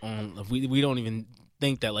 we don't even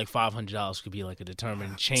think that like $500 could be like a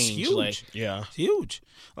determined change. It's huge. Like, it's huge.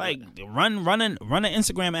 Like, run an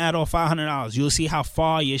Instagram ad off $500. You'll see how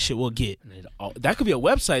far your shit will get. That could be a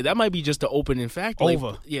website. That might be just the opening factor. Like,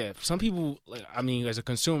 Over. Yeah. Some people, like, I mean, as a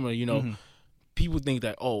consumer, people think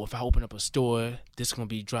that, oh, if I open up a store, this is gonna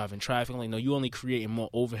be driving traffic. Like, no, you only creating more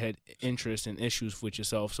overhead interest and issues with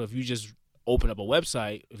yourself. So if you just open up a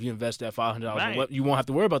website, if you invest that $500, you won't have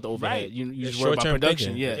to worry about the overhead. Right. You just worry about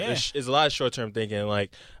production. Thinking. Yeah. It's a lot of short-term thinking.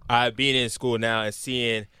 Like, being in school now and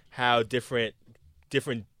seeing how different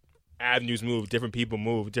avenues move, different people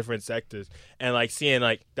move, different sectors, and like seeing,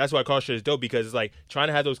 like, that's why culture is dope, because it's like trying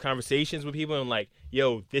to have those conversations with people and like,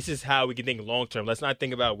 yo, this is how we can think long term. Let's not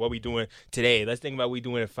think about what we're doing today. Let's think about what we're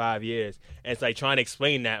doing in 5 years. And it's like trying to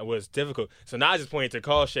explain that was difficult. So now I just point to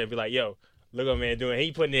culture and be like, yo, look what man doing.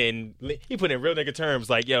 He putting in real nigga terms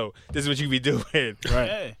like, yo, this is what you be doing. Right.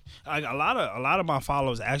 Yeah. Like, a lot of my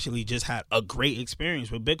followers actually just had a great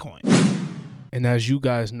experience with Bitcoin. And as you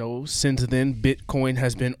guys know, since then, Bitcoin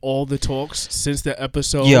has been all the talks since the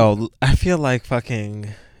episode. Yo, I feel like fucking.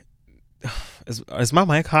 Is my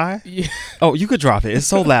mic high? Yeah. Oh, you could drop it. It's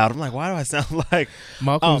so loud. I'm like, why do I sound like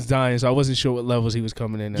Malcolm's dying? So I wasn't sure what levels he was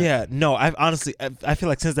coming in at. Yeah, no. I feel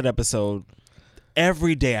like since that episode,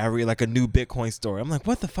 every day I read like a new Bitcoin story. I'm like,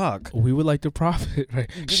 what the fuck? We would like to profit, right?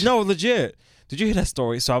 No, legit. Did you hear that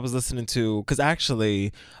story? So I was listening to, because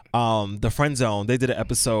actually, the Friend Zone, they did an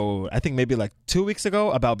episode, I think maybe like 2 weeks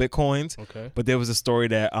ago, about Bitcoins. Okay. But there was a story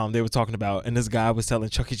that they were talking about, and this guy was selling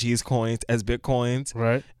Chuck E. Cheese coins as Bitcoins.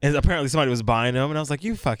 Right. And apparently somebody was buying them, and I was like,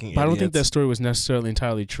 you fucking But idiots. I don't think that story was necessarily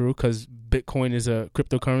entirely true, because Bitcoin is a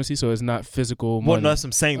cryptocurrency, so it's not physical money. Well, no, that's what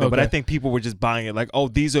I'm saying, though. Okay. But I think people were just buying it like, oh,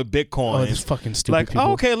 these are Bitcoins. Oh, this fucking stupid like, people.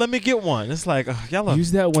 oh, okay, let me get one. It's like, y'all are...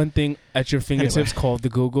 Use that one thing at your fingertips called the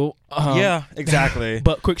Google. Yeah, exactly.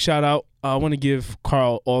 But quick shout out. I want to give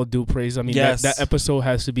Carl all due praise. I mean, that episode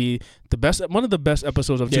has to be the best, one of the best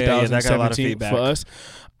episodes of 2017 for us.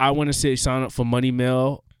 I want to say sign up for Money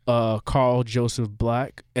Mail, Carl Joseph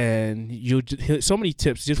Black, and so many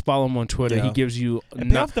tips. Just follow him on Twitter. Yeah. He gives you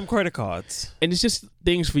pay off them credit cards, and it's just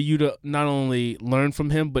things for you to not only learn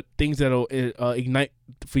from him, but things that'll ignite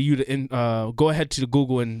for you to go ahead to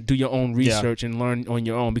Google and do your own research and learn on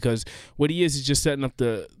your own. Because what he is just setting up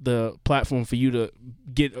the platform for you to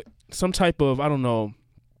get some type of, I don't know,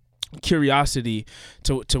 curiosity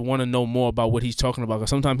to want to know more about what he's talking about. Because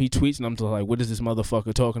sometimes he tweets and I'm just like, what is this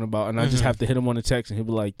motherfucker talking about? And I just have to hit him on the text and he'll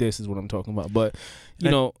be like, this is what I'm talking about. But, you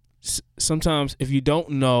know, sometimes if you don't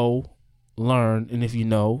know, learn, and if you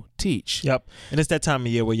know, teach. Yep. And it's that time of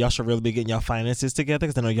year where y'all should really be getting y'all finances together,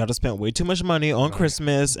 because I know y'all just spent way too much money on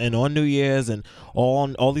Christmas and on New Year's and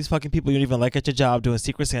all these fucking people you don't even like at your job doing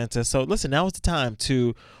Secret Santa. So listen, now is the time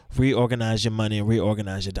to reorganize your money and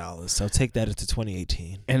reorganize your dollars. So take that into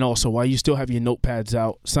 2018. And also, while you still have your notepads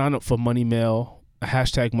out, sign up for Money Mail,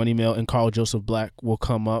 hashtag Money Mail, and Carl Joseph Black will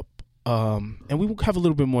come up. And we will have a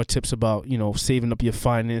little bit more tips about, you know, saving up your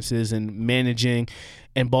finances and managing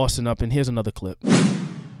and bossing up. And here's another clip.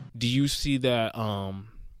 Do you see that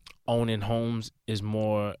owning homes is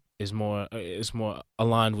more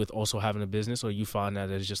aligned with also having a business, or you find that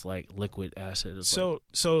it's just like liquid asset? So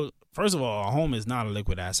first of all, a home is not a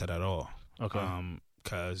liquid asset at all. Okay.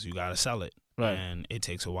 Because you gotta sell it, right? And it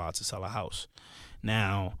takes a while to sell a house.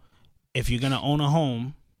 Now, if you're gonna own a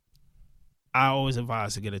home, I always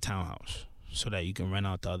advise to get a townhouse so that you can rent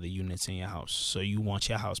out the other units in your house. So you want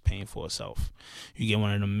your house paying for itself. You get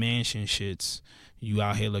one of the mansion shits, you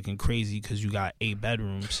out here looking crazy because you got 8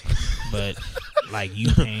 bedrooms, but like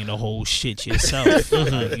you paying the whole shit yourself.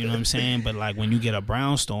 Like, you know what I'm saying? But like when you get a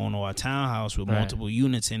brownstone or a townhouse with multiple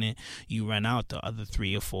units in it, you rent out the other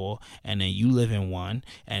 3 or 4, and then you live in one,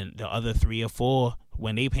 and the other 3 or 4,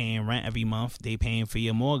 when they paying rent every month, they paying for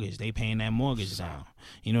your mortgage. They paying that mortgage down.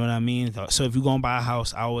 You know what I mean? So if you're going to buy a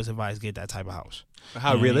house, I always advise get that type of house.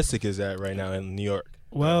 How realistic is that right now in New York?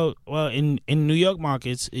 Well, in New York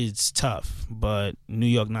markets, it's tough, but New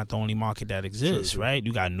York not the only market that exists, right?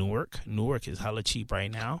 You got Newark. Newark is hella cheap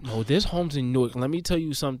right now. No, there's homes in Newark. Let me tell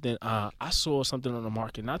you something. I saw something on the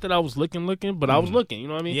market. Not that I was looking, but I was looking. You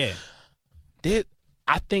know what I mean? Yeah.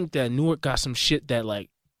 I think that Newark got some shit that like,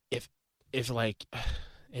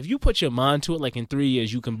 if you put your mind to it, like in 3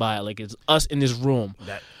 years you can buy it. Like it's us in this room.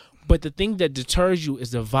 But the thing that deters you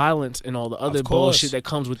is the violence and all the other bullshit that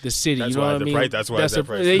comes with the city. That's you know why what I mean? Right, that's why it's that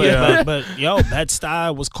price. But yo,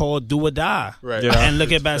 Bed-Stuy was called Do or Die. Right. Yeah. And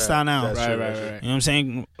look at Bed-Stuy now. Right. You know what I'm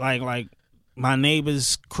saying? Like my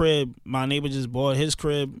neighbor's crib, my neighbor just bought his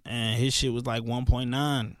crib and his shit was like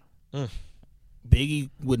 1.9. Biggie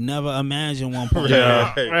would never imagine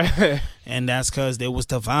 1.9. And that's because there was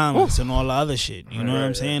the violence and all the other shit. You know what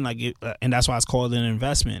I'm saying? Like, and that's why it's called an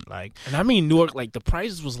investment. Like, and I mean, Newark, like the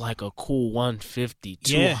prices was like a cool 150,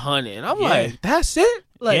 200, and I'm like, that's it.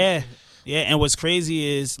 Like, yeah. And what's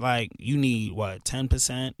crazy is like you need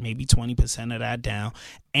 10%, maybe 20% of that down,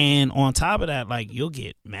 and on top of that, like you'll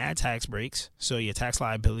get mad tax breaks, so your tax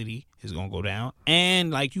liability is gonna go down, and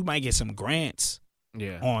like you might get some grants.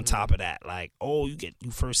 On top of that, like, you get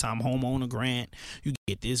you first time homeowner grant, you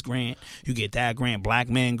get this grant, you get that grant, black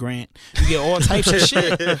man grant, you get all types of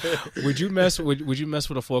shit. Would you mess with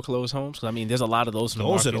a foreclosed homes? 'Cause I mean, there's a lot of those.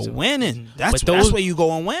 Those are the winning. That's where you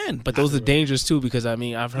go and win. But those are dangerous too, because I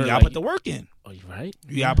mean, I've heard you gotta put the work in. Oh, you right?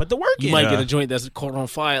 You gotta put the work in. You might get a joint that's caught on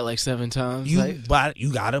fire like 7 times. But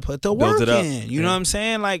you gotta put the work in. You know what I'm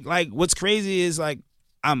saying? Like what's crazy is like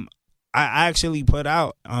I actually put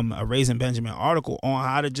out a Raising Benjamin article on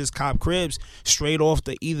how to just cop cribs straight off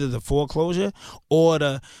either the foreclosure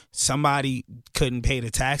or somebody couldn't pay the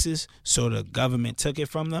taxes, so the government took it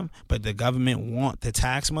from them, but the government want the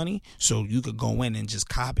tax money, so you could go in and just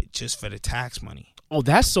cop it just for the tax money. Oh,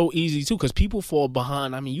 that's so easy too, because people fall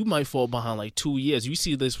behind. I mean, you might fall behind like 2 years. You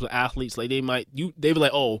see this with athletes, like they be like,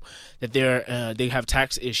 that they have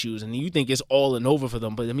tax issues, and you think it's all and over for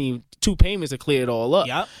them. But I mean, 2 payments to clear it all up.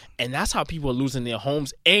 Yep. And that's how people are losing their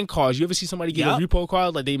homes and cars. You ever see somebody get a repo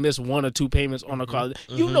card, like they missed 1 or 2 payments on a car?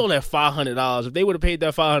 You know that $500. If they would have paid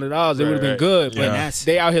that $500, it would have been good. But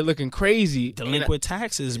they out here looking crazy. Delinquent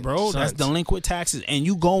taxes, bro. That's delinquent taxes. And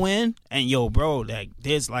you go in and bro, like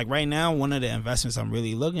there's like right now, one of the investments I'm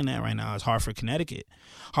really looking at right now is Hartford, Connecticut.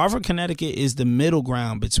 Hartford, Connecticut is the middle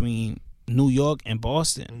ground between New York and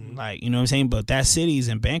Boston. Like, you know what I'm saying? But that city is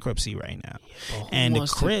in bankruptcy right now. And the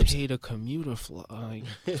cribs paid a commuter for like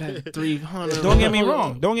 $300. Don't get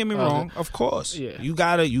me wrong. Of course. Yeah. You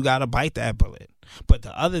gotta bite that bullet. But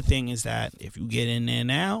the other thing is that if you get in there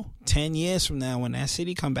now, 10 years from now when that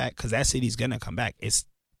city come back, because that city's gonna come back, it's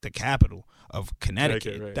the capital of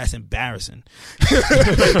Connecticut. Right. That's embarrassing.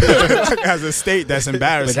 As a state, that's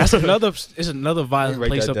embarrassing. But it's another violent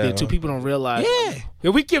place up there too. People don't realize. Yeah,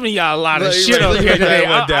 we giving y'all a lot of shit up here today.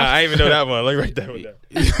 I didn't even know that one. Let me write that one down.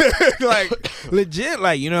 Like legit,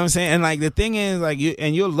 like, you know what I'm saying. And like the thing is, like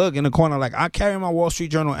you'll look in the corner. Like I carry my Wall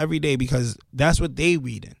Street Journal every day because that's what they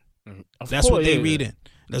reading. That's what they reading.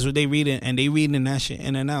 That's what they reading, and they reading that shit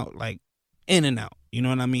in and out, like in and out. You know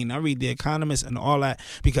what I mean? I read The Economist and all that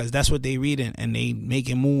because that's what they reading, and they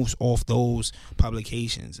making moves off those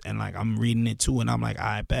publications. And like I'm reading it too, and I'm like,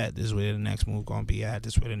 I bet this is where the next move gonna be at.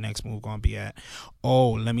 This is where the next move gonna be at.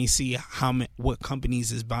 Oh, let me see what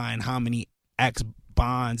companies is buying how many X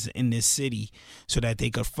bonds in this city so that they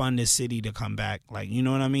could fund this city to come back. Like, you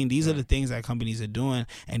know what I mean? These are the things that companies are doing,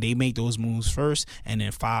 and they make those moves first, and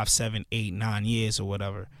then 5, 7, 8, 9 years or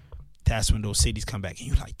whatever, that's when those cities come back, and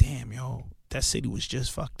you're like, damn, yo, that city was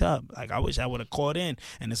just fucked up. Like, I wish I would have caught in.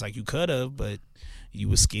 And it's like, you could have, but you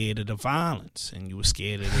were scared of the violence, and you were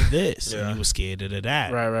scared of the this, and you were scared of the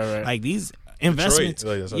that. Right. Like, these investments.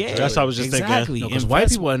 Detroit. That's what I was just thinking. Because white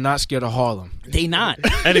people are not scared of Harlem. They not.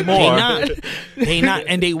 Anymore. They not.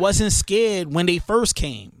 And they wasn't scared when they first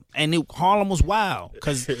came. And Harlem was wild.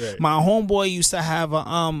 Because my homeboy used to have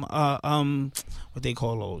what they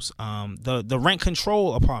call those, the rent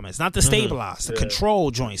control apartments, not the stabilized, the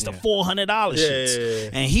control joints, the $400 shits.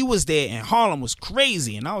 And he was there, and Harlem was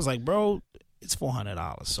crazy. And I was like, bro, it's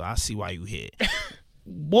 $400, so I see why you here.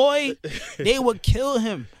 Boy, they would kill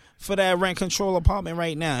him for that rent control apartment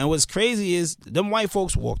right now. And what's crazy is them white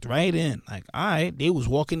folks walked right in. Like, all right, they was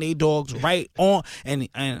walking their dogs right on. And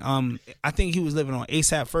I think he was living on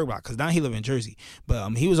ASAP Ferg block, because now he live in Jersey.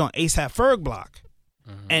 But he was on ASAP Ferg block.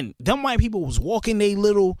 And them white people was walking they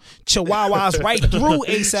little chihuahuas right through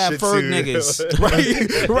ASAP Ferg niggas.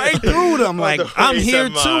 Right through them. Like, I'm here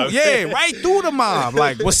too. Yeah, right through the mob.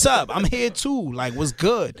 Like, what's up? I'm here too. Like, what's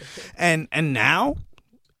good? And now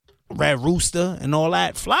Red Rooster and all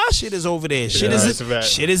that fly shit is over there. Shit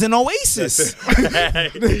is an oasis.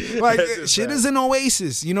 Like, shit is an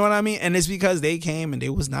oasis. You know what I mean? And it's because they came and they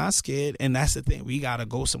was not scared. And that's the thing. We gotta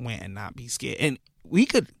go somewhere and not be scared. And we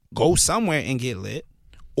could go somewhere and get lit,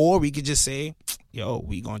 or we could just say, yo,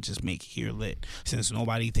 we gonna just make it here lit. Since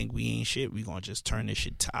nobody think we ain't shit, we gonna just turn this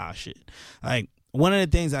shit to our shit. Like, one of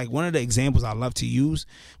the things, like one of the examples I love to use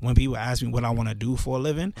when people ask me what I want to do for a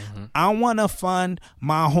living, I want to fund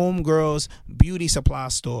my homegirl's beauty supply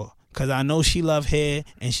store. Because I know she love hair,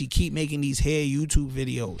 and she keep making these hair YouTube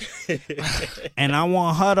videos. And I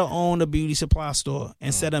want her to own the beauty supply store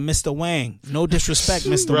instead of Mr. Wang. No disrespect,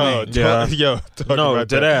 Mr. Wang. No,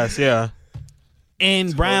 dead ass, yeah.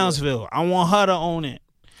 In Brownsville. I want her to own it.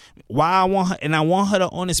 Why I want her, and I want her to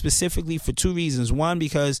own it specifically for 2 reasons. 1,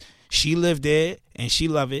 because she lived there and she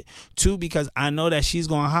love it. 2, because I know that she's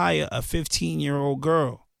going to hire a 15-year-old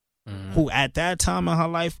girl who at that time in her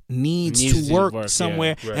life needs to work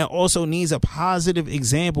somewhere, and also needs a positive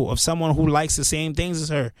example of someone who likes the same things as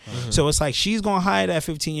her. So it's like, she's going to hire that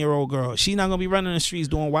 15-year-old girl. She's not going to be running the streets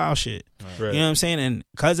doing wild shit. You know what I'm saying? And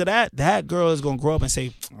because of that girl is going to grow up and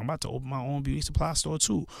say, I'm about to open my own beauty supply store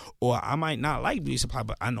too. Or I might not like beauty supply,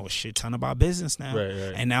 but I know a shit ton about business now.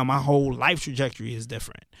 And now my whole life trajectory is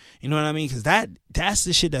different. You know what I mean? Because that's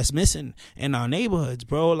the shit that's missing in our neighborhoods,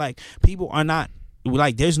 bro. Like, people are not,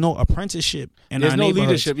 like, there's no apprenticip in there's our no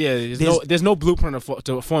neighborhoods. leadership. There's no blueprint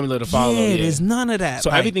to formula to follow. Yeah, there's none of that.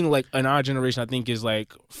 So everything, like, in our generation, I think is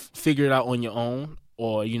like figure it out on your own,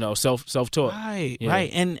 or self-taught. Right.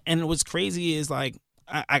 And what's crazy is, like,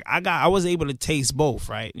 I was able to taste both,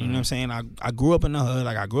 right? You know what I'm saying? I grew up in the hood,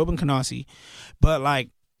 like I grew up in Canarsie, but like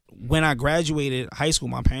when I graduated high school,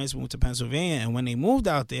 my parents moved to Pennsylvania, and when they moved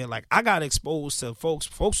out there, like I got exposed to folks.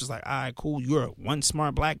 Folks was like, all right, cool, you're one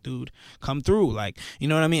smart black dude, come through, like, you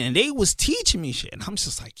know what I mean? And they was teaching me shit, and I'm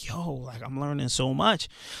just like, yo, like I'm learning so much.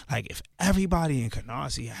 Like, if everybody in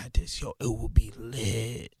Canarsie had this, yo, it would be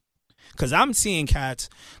lit. Because I'm seeing cats,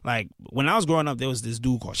 like, when I was growing up, there was this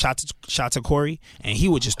dude called Shata Corey, and he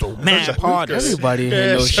would just throw mad parties. Everybody in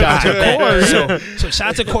here knows Shata Corey. So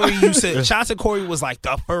Shata Corey Shata Corey was like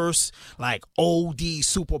the first, like, OD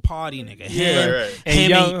super party nigga. Him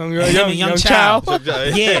and Young Child.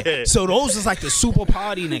 Yeah. So those was like the super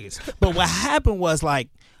party niggas. But what happened was, like,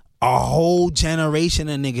 a whole generation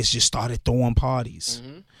of niggas just started throwing parties.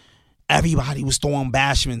 Everybody was throwing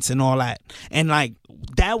bashments and all that. And, like,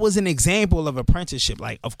 that was an example of apprenticeship.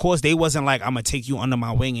 Like, of course, they wasn't like, I'm going to take you under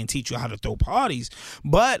my wing and teach you how to throw parties.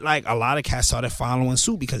 But, like, a lot of cats started following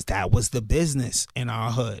suit because that was the business in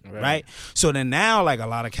our hood, right? So then now, like, a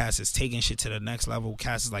lot of cats is taking shit to the next level.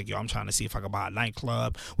 Cats is like, yo, I'm trying to see if I can buy a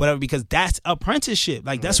nightclub, whatever, because that's apprenticeship.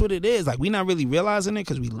 Like, that's what it is. Like, we not really realizing it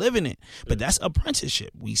because we live in it. But that's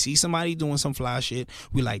apprenticeship. We see somebody doing some fly shit.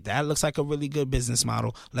 We like, that looks like a really good business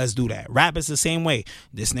model. Let's do that. Rap is the same way.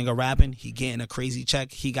 This nigga rapping, he getting a crazy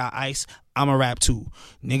check, he got ice, I'ma rap too.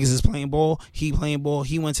 Niggas is playing ball, he playing ball,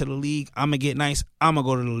 he went to the league, I'ma get nice, I'ma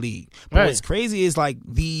go to the league. But what's crazy is, like,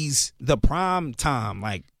 the prime time,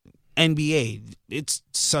 like NBA, it's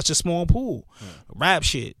such a small pool. Rap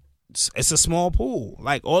shit, it's a small pool.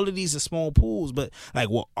 Like all of these are small pools, but like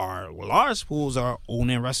what are large pools are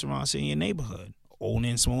owning restaurants in your neighborhood,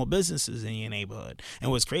 owning small businesses in your neighborhood.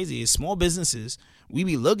 And what's crazy is small businesses, we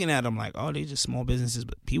be looking at them like, oh, they just small businesses,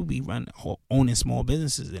 but people be owning small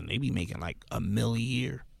businesses and they be making like $1 million a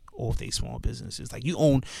year off they small businesses. Like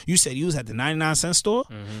you said you was at the 99-cent store.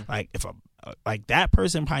 Mm-hmm. Like if like that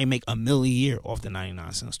person probably make $1 million a year off the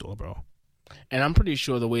 99-cent store, bro. And I'm pretty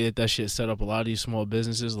sure the way that shit set up, a lot of these small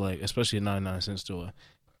businesses, like especially a 99-cent store,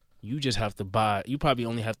 you just have to buy. You probably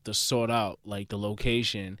only have to sort out like the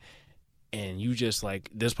location, and you just like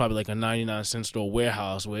there's probably like a 99-cent store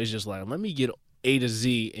warehouse where it's just like, let me get A to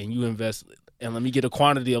Z, and you invest, and let me get a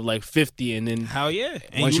quantity of like 50, and then hell yeah,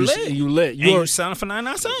 and once you lit. You are selling for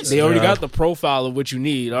 99 cents. They already got the profile of what you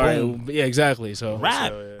need. All Boom. right, yeah, exactly. So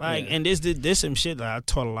rap and this some shit that I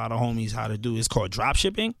taught a lot of homies how to do. It's called drop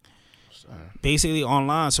shipping. Basically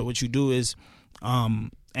online. So what you do is,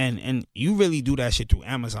 and you really do that shit through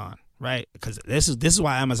Amazon, right? Because this is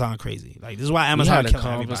why Amazon crazy. Like this is why Amazon. We had a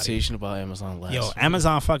conversation about Amazon last. Yo, week.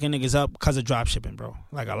 Amazon fucking niggas up because of drop shipping, bro.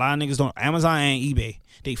 Like a lot of niggas don't. Amazon and eBay,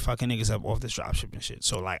 they fucking niggas up off this drop shipping shit.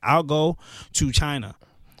 So like I'll go to China,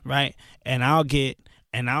 right, and I'll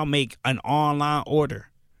make an online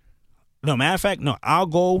order. No, matter of fact, no, I'll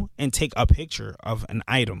go and take a picture of an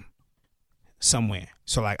item somewhere.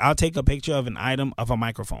 So like I'll take a picture of an item of a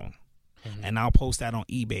microphone, and I'll post that on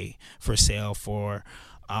eBay for sale for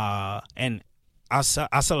and I'll sell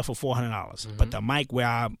it for $400. But the mic where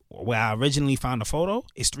I originally found the photo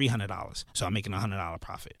is $300. So I'm making $100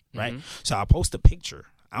 profit, right? So I'll post a picture.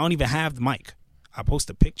 I don't even have the mic. I post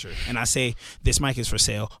a picture and I say this mic is for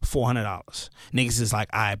sale, $400. Niggas is like,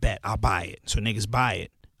 I bet I'll buy it. So niggas buy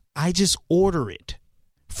it. I just order it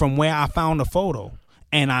from where I found the photo.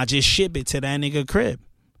 And I just ship it to that nigga crib,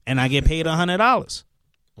 and I get paid $100.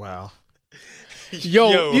 Wow.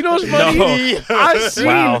 Yo, you know what's funny?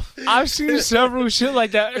 No. I've seen several shit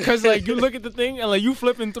like that because like you look at the thing and like you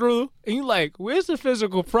flipping through and you like, where's the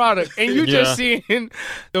physical product? And you just seeing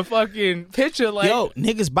the fucking picture like, yo,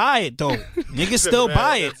 niggas buy it though. Niggas still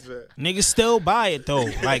buy it. Niggas still buy it though.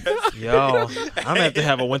 Like, yo, I'm gonna have to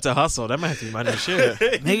have a winter hustle. That might have to be my new shit.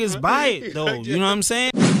 Niggas buy it though. You know what I'm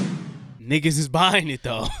saying? Niggas is buying it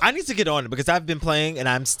though. I need to get on it because I've been playing and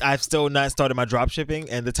I've still not started my drop shipping,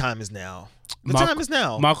 and the time is now. Time is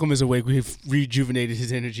now. Malcolm is awake. We've rejuvenated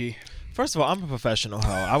his energy. First of all, I'm a professional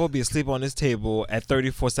hoe. I will be asleep on this table at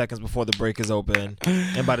 34 seconds before the break is open,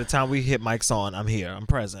 and by the time we hit mics on, I'm here. I'm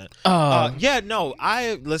present.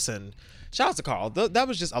 Listen. Shout out to Carl. That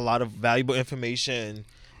was just a lot of valuable information,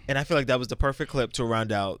 and I feel like that was the perfect clip to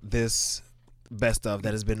round out this best of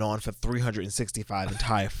that has been on for 365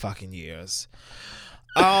 entire fucking years.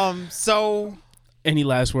 So any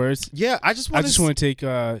last words? Yeah, I just want to take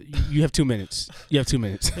you have 2 minutes. You have 2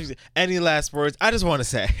 minutes. Any last words? I just want to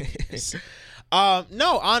say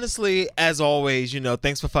no, honestly, as always,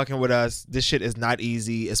 thanks for fucking with us. This shit is not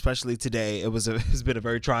easy, especially today. It's been a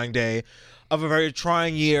very trying day of a very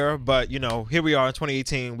trying year, but here we are in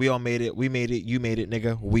 2018. We all made it. We made it. You made it,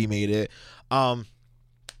 nigga. We made it.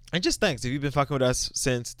 And just thanks. If you've been fucking with us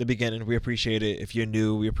since the beginning, we appreciate it. If you're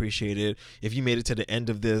new, we appreciate it. If you made it to the end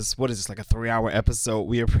of this, what is this, like a 3-hour episode?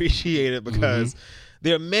 We appreciate it because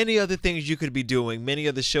there are many other things you could be doing, many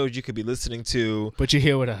other shows you could be listening to. But you're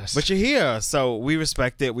here with us. But you're here. So we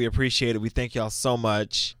respect it. We appreciate it. We thank y'all so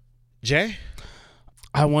much. Jay?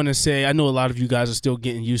 I want to say, I know a lot of you guys are still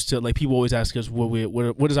getting used to, like, people always ask us what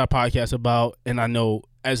is our podcast about, and I know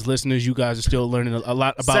as listeners, you guys are still learning a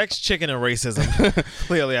lot about sex, chicken, and racism.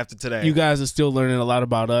 Clearly, after today, you guys are still learning a lot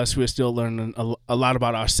about us. We're still learning a lot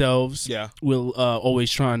about ourselves. Yeah, we're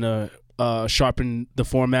always trying to sharpen the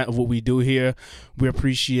format of what we do here. We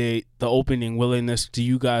appreciate the opening willingness to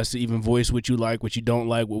you guys to even voice what you like, what you don't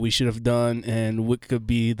like, what we should have done, and what could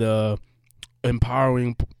be the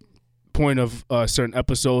empowering point of certain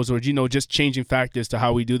episodes, or just changing factors to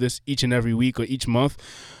how we do this each and every week or each month.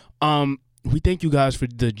 We thank you guys for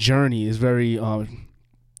the journey. It's very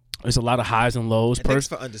there's a lot of highs and lows. Thanks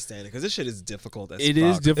for understanding, because this shit is difficult. It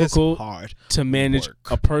is difficult. It's hard to manage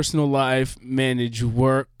a personal life, manage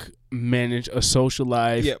work, manage a social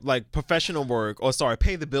life. Yeah, like professional work,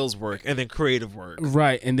 pay the bills work, and then creative work.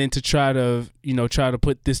 Right, and then to try to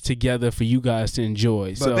put this together for you guys to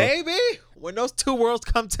enjoy. But baby, when those two worlds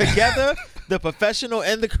come together, the professional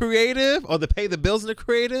and the creative, or the pay the bills and the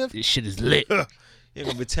creative, this shit is lit. You're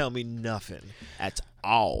gonna be telling me nothing at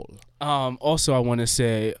all. Also, I want to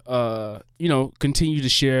say, continue to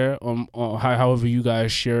share on however you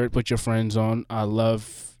guys share it. Put your friends on. I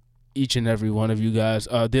love each and every one of you guys.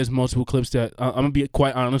 There's multiple clips that I'm gonna be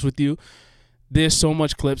quite honest with you. There's so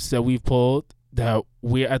much clips that we've pulled that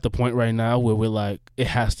we're at the point right now where we're like, it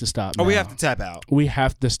has to stop now. Oh, we have to tap out. We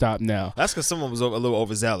have to stop now. That's because someone was a little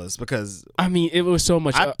overzealous because... I mean, it was so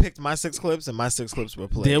much... I picked my 6 clips and my 6 clips were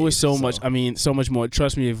played. There was so much, I mean, so much more.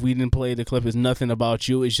 Trust me, if we didn't play the clip, it's nothing about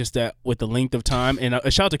you. It's just that with the length of time, and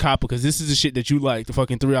shout out to Copper because this is the shit that you like, the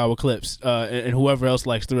fucking 3-hour clips, and whoever else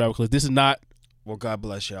likes 3-hour clips. This is not... Well, God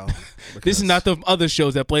bless y'all. This is not the other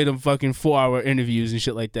shows that play them fucking 4-hour interviews and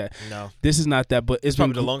shit like that. No. This is not that, but it's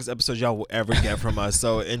probably the longest episode y'all will ever get from us,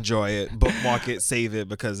 so enjoy it. Bookmark it, save it,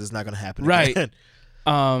 because it's not going to happen again.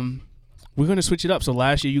 Right. We're going to switch it up. So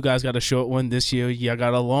last year you guys got a short one. This year y'all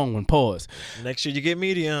got a long one. Pause. Next year you get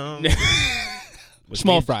medium.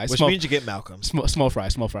 Small fry. Which means you get Malcolm. Small fry.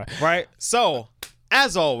 Right? So...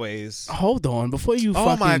 As always. Hold on. Before you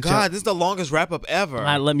Oh my God. This is the longest wrap up ever.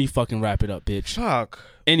 Let me fucking wrap it up, bitch. Fuck.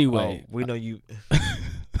 Anyway. We know you.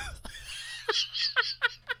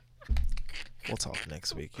 We'll talk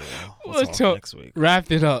next week, y'all. We'll talk next week.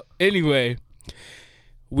 Wrapped it up. Anyway.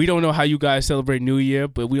 We don't know how you guys celebrate New Year,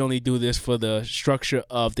 but we only do this for the structure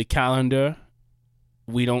of the calendar.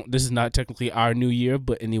 This is not technically our New Year,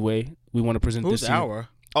 but anyway, we want to present Who's this. our?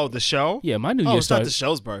 Oh, the show? Yeah, my New Year it's starts. not the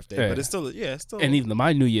show's birthday, but it's still, And even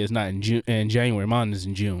my New Year is not in June and January. Mine is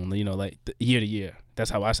in June. You know, like year to year.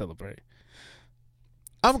 That's how I celebrate.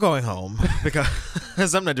 I'm going home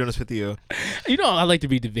because I'm not doing this with you. You know, I like to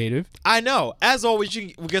be debative. I know. As always,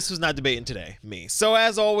 guess who's not debating today? Me. So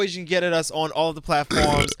as always, you can get at us on all of the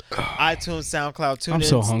platforms: iTunes, SoundCloud, TuneIn,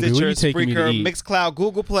 so hungry. Where Stitcher, you taking me to Spreaker, eat? Mixcloud,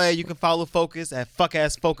 Google Play. You can follow Focus at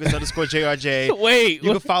fuckassfocus_JRJ. Wait.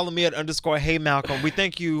 You can follow me at _HeyMalcolm. We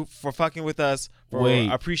thank you for fucking with us, for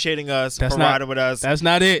appreciating us, for riding with us. That's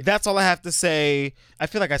not it. That's all I have to say. I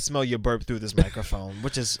feel like I smell your burp through this microphone,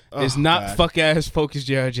 which is it's not fuck-ass-focus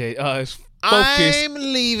JRJ. It's focus. I'm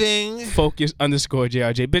leaving.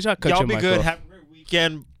 Focus_JRJ. Bitch, I'll cut Y'all your be mic good. off. Have a great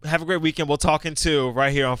weekend. Have a great weekend. We'll talk in 2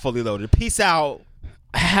 right here on Fully Loaded. Peace out.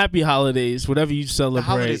 Happy holidays. Whatever you celebrate. The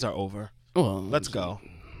holidays are over. Well, let's go.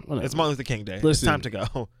 Whatever. It's Martin Luther King Day. Listen, it's time to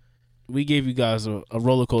go. We gave you guys a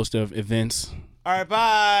roller coaster of events. All right,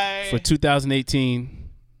 bye. For 2018,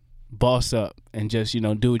 boss up and just,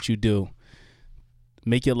 do what you do.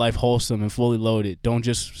 Make your life wholesome and fully loaded. Don't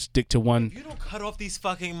just stick to one. You don't cut off these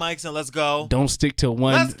fucking mics and let's go. Don't stick to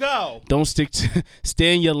one. Let's go. Don't stick to.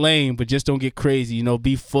 Stay in your lane, but just don't get crazy.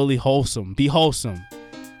 Be fully wholesome. Be wholesome.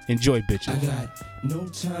 Enjoy, bitches. I got no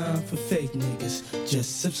time for fake niggas.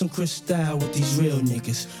 Just sip some Cristal with these real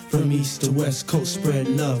niggas. From east to west coast, spread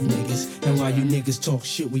love, niggas. And while you niggas talk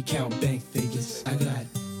shit, we count bank figures. I got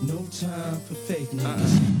no time for fake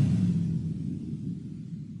niggas.